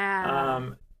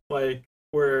 Yeah. Like,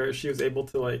 where she was able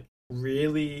to, like,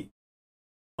 really,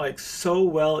 like, so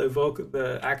well evoke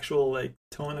the actual, like,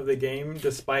 tone of the game,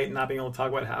 despite not being able to talk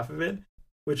about half of it,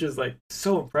 which is, like,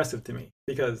 so impressive to me,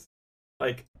 because,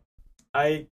 like,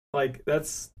 I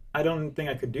don't think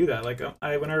I could do that. Like,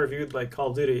 when I reviewed, like,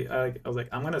 Call of Duty, I was like,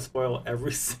 I'm gonna spoil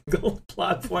every single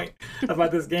plot point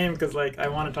about this game because, like, I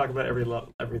want to talk about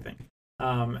everything.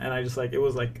 And I just, like, it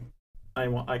was like,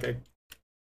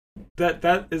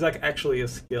 that is, like, actually a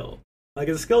skill. Like,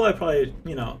 it's a skill I probably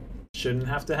shouldn't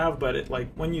have to have, but it,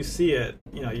 like, when you see it,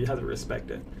 you have to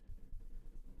respect it.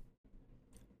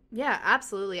 Yeah,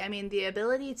 absolutely. I mean, the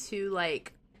ability to,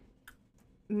 like,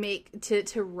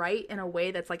 to write in a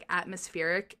way that's, like,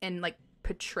 atmospheric and, like,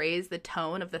 portrays the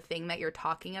tone of the thing that you're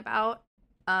talking about,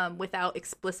 without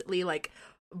explicitly, like,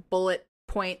 bullet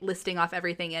point listing off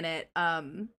everything in it.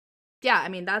 Yeah, I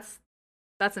mean, that's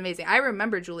amazing. I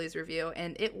remember Julie's review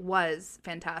and it was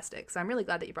fantastic, so I'm really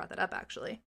glad that you brought that up,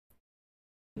 actually.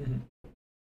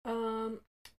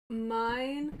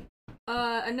 Mine,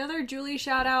 another Julie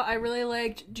shout out. I really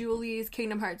liked Julie's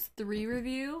Kingdom Hearts 3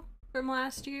 review from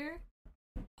last year.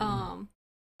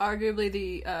 Arguably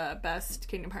the best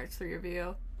Kingdom Hearts 3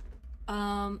 review.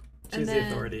 She's the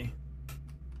authority.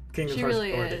 Kingdom Hearts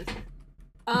really authority. Is.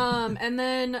 And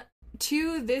then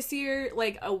 2 this year,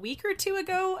 like a week or 2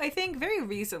 ago, I think, very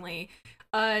recently,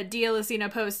 Dia Lucina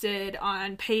posted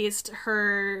on Paste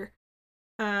her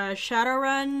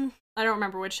Shadowrun. I don't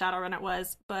remember which Shadowrun it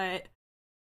was, but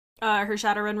her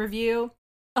Shadowrun review,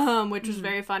 which was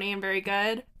very funny and very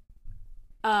good.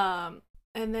 And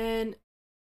then,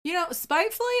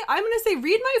 spitefully, I'm gonna say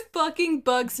read my fucking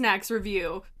Bugsnax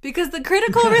review, because the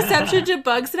critical reception to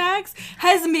Bugsnax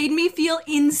has made me feel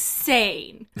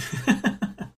insane.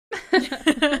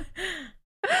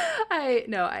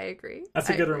 I agree. That's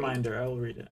a good reminder. I will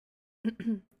read it.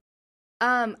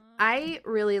 I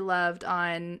really loved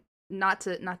on not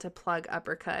to plug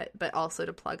Uppercut, but also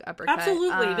to plug Uppercut.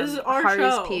 Absolutely, this is our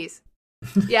Haru's show. piece.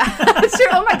 Yeah, it's true.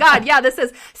 Oh my god, yeah, this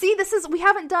is we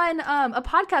haven't done a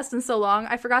podcast in so long.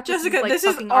 I forgot Jessica, this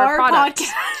is is our product.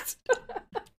 podcast.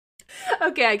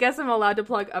 Okay, I guess I'm allowed to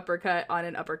plug Uppercut on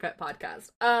an Uppercut podcast.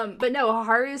 But no,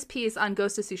 Haru's piece on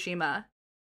Ghost of Tsushima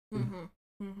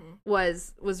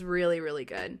was really, really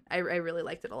good. I really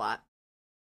liked it a lot.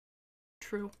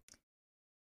 True.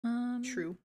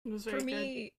 True. It was For very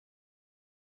me,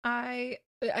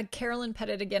 Carolyn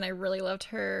Pettit again. I really loved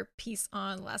her piece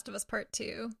on Last of Us Part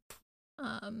 2.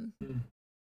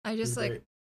 I just like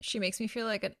she makes me feel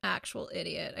like an actual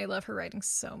idiot. I love her writing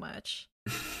so much.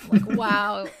 Like,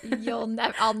 wow,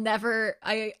 I'll never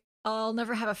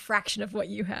have a fraction of what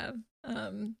you have.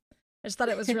 I just thought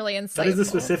it was really insightful. That is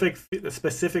the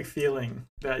specific feeling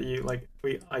that you like.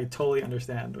 I totally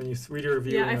understand when you read a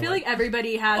review. Yeah, I feel like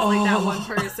everybody has like that one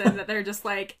person that they're just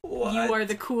like, What? you are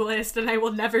the coolest, and I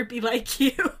will never be like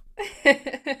you.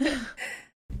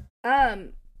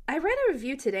 I read a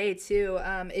review today too.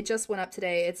 It just went up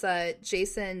today. It's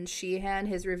Jason Sheehan,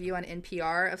 his review on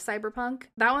NPR of Cyberpunk.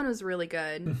 That one was really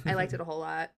good. I liked it a whole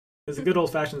lot. It was a good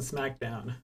old fashioned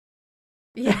smackdown.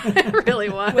 Yeah, it really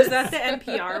was. Was that the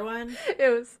NPR one?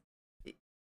 It was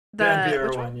The NPR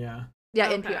which one, yeah. Yeah,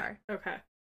 Okay. NPR. Okay.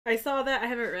 I saw that. I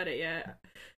haven't read it yet.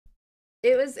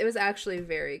 It was actually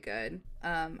very good.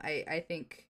 I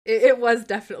think it was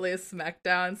definitely a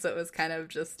smackdown, so it was kind of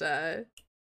just I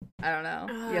don't know.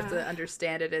 You have to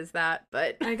understand it as that,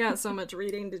 but I got so much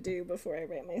reading to do before I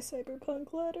write my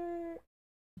cyberpunk letter.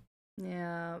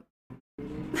 yeah.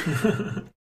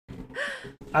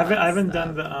 I haven't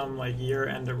done the like year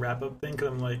end wrap up thing because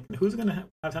I'm like, who's gonna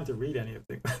have time to read any of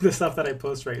the stuff that I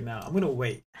post right now? I'm gonna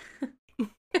wait.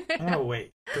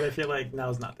 Because I feel like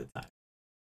now's not the time.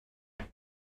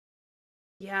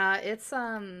 Yeah, it's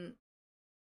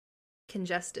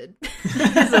congested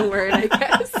is a word, I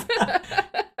guess.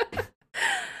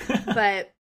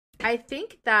 But I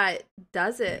think that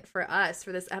does it for us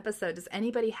for this episode. Does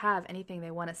anybody have anything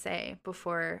they want to say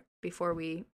before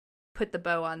we put the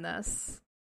bow on this?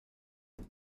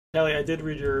 Kelly, I did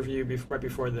read your review right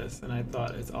before this, and I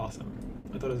thought it's awesome.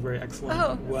 I thought it was very excellent,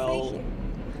 thank you.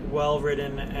 well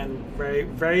written, and very,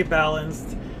 very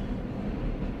balanced.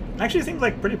 I actually think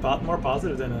like pretty more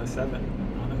positive than a 7.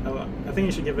 I think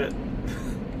you should give it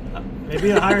maybe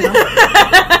a higher number.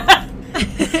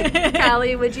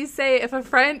 Callie, would you say if a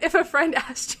friend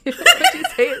asked you, would you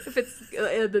say if it's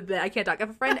I can't talk. If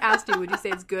a friend asked you, would you say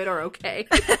it's good or okay?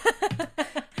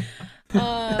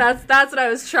 That's what I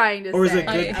was trying to say. Or is it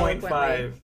good eloquently.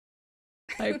 0.5?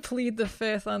 I plead the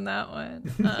fifth on that one.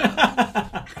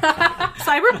 The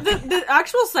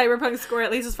actual Cyberpunk score,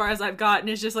 at least as far as I've gotten,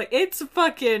 is just like, it's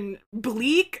fucking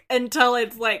bleak until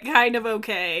it's like kind of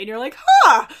okay, and you're like,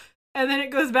 huh, and then it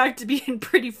goes back to being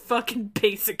pretty fucking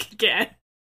basic again.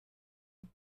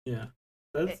 Yeah,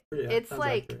 that's pretty. It's sounds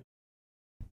like accurate.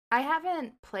 I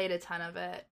haven't played a ton of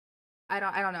it. I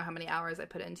don't know how many hours I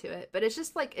put into it, but it's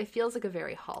just like it feels like a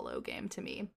very hollow game to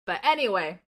me. But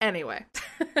anyway.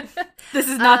 This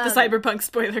is not the Cyberpunk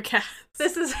spoiler cast.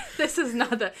 This is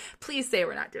not the. Please say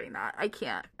we're not doing that. I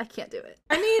can't do it.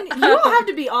 I mean, you don't have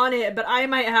to be on it, but I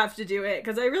might have to do it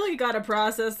because I really got to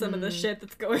process some of the shit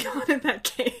that's going on in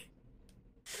that game.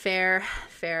 Fair.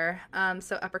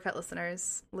 So Uppercut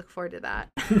listeners, look forward to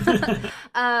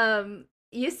that.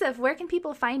 Yusuf, where can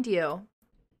people find you?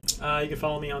 You can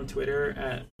follow me on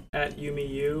Twitter at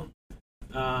YumiU,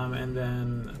 and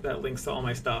then that links to all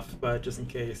my stuff. But just in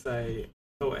case, I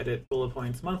co-edit Bullet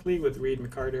Points Monthly with Reed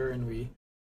McCarter, and we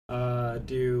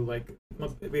do like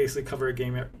basically cover a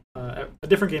game, a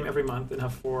different game every month, and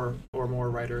have 4 or more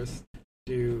writers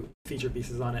do feature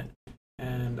pieces on it.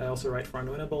 And I also write for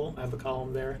Unwinnable. I have a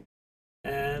column there,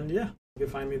 and yeah, you can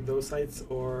find me at those sites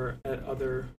or at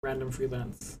other random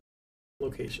freelance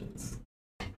locations.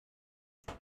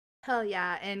 Hell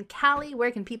yeah. And Callie, where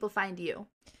can people find you?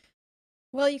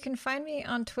 Well, you can find me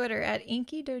on Twitter at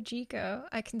Inky Dojiko.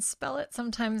 I can spell it.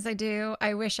 Sometimes I do.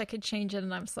 I wish I could change it,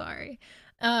 and I'm sorry.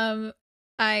 I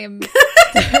am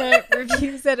the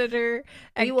reviews editor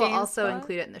at We will GameSpot. also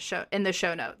include it in the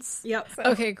show notes. Yep.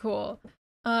 Okay, cool.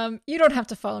 You don't have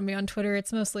to follow me on Twitter.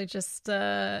 It's mostly just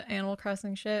Animal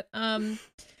Crossing shit. Yeah,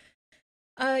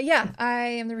 I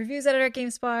am the reviews editor at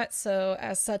GameSpot, so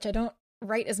as such, I don't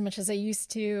write as much as I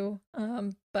used to,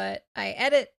 but I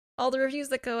edit all the reviews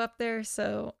that go up there,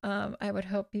 so I would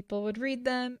hope people would read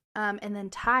them. And then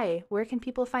Ty, where can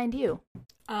people find you?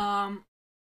 Wow,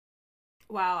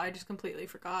 I just completely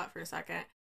forgot for a second.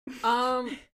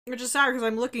 Which is sad because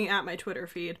I'm looking at my Twitter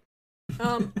feed.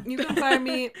 You can find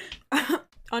me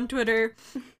on Twitter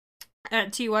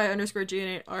at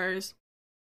ty_Janet_Rs.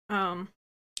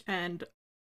 And,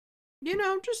 you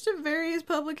know, just at various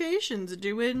publications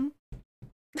doing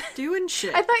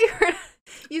shit. I thought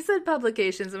you said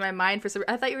publications in my mind for some.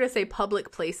 I thought you were gonna say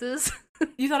public places.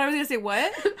 You thought I was gonna say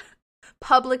what?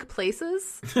 Public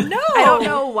places? No, I don't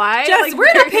know why. Jess, like, we're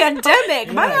in a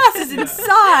pandemic. My ass is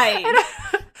inside.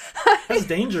 That's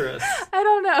dangerous. I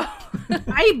don't know.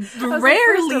 I like,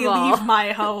 rarely first of all- leave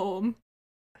my home.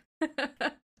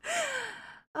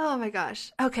 Oh my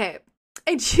gosh. Okay.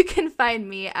 And you can find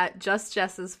me at Just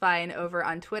Jess is Fine over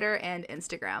on Twitter and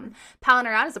Instagram. Palin'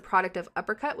 Around is a product of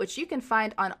Uppercut, which you can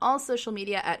find on all social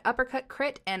media at Uppercut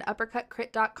Crit and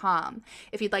uppercutcrit.com.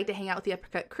 If you'd like to hang out with the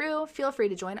Uppercut crew, feel free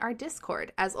to join our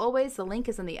Discord. As always, the link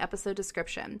is in the episode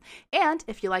description. And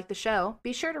if you like the show,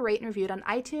 be sure to rate and review it on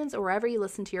iTunes or wherever you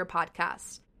listen to your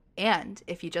podcast. And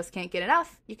if you just can't get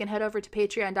enough, you can head over to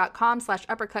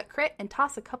patreon.com/uppercutcrit and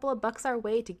toss a couple of bucks our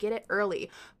way to get it early,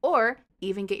 or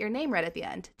even get your name read at the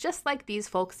end, just like these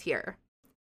folks here.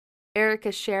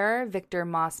 Erica Scherer, Victor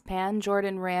Mosspan,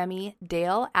 Jordan Ramey,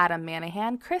 Dale, Adam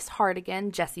Manahan, Chris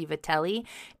Hardigan, Jesse Vitelli,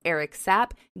 Eric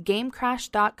Sapp,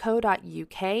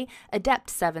 GameCrash.co.uk,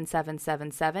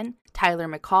 Adept7777, Tyler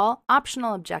McCall,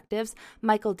 Optional Objectives,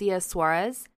 Michael Diaz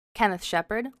Suarez, Kenneth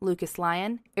Shepard, Lucas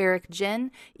Lyon, Eric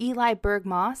Jin, Eli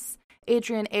Berg-Moss,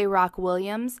 Adrian A. Rock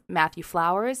Williams, Matthew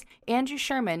Flowers, Andrew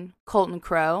Sherman, Colton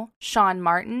Crow, Sean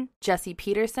Martin, Jesse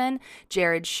Peterson,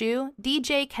 Jared Shue,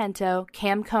 DJ Kento,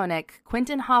 Cam Koenig,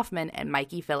 Quentin Hoffman, and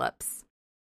Mikey Phillips.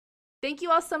 Thank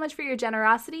you all so much for your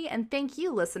generosity, and thank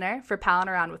you, listener, for palling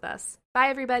around with us. Bye,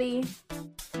 everybody.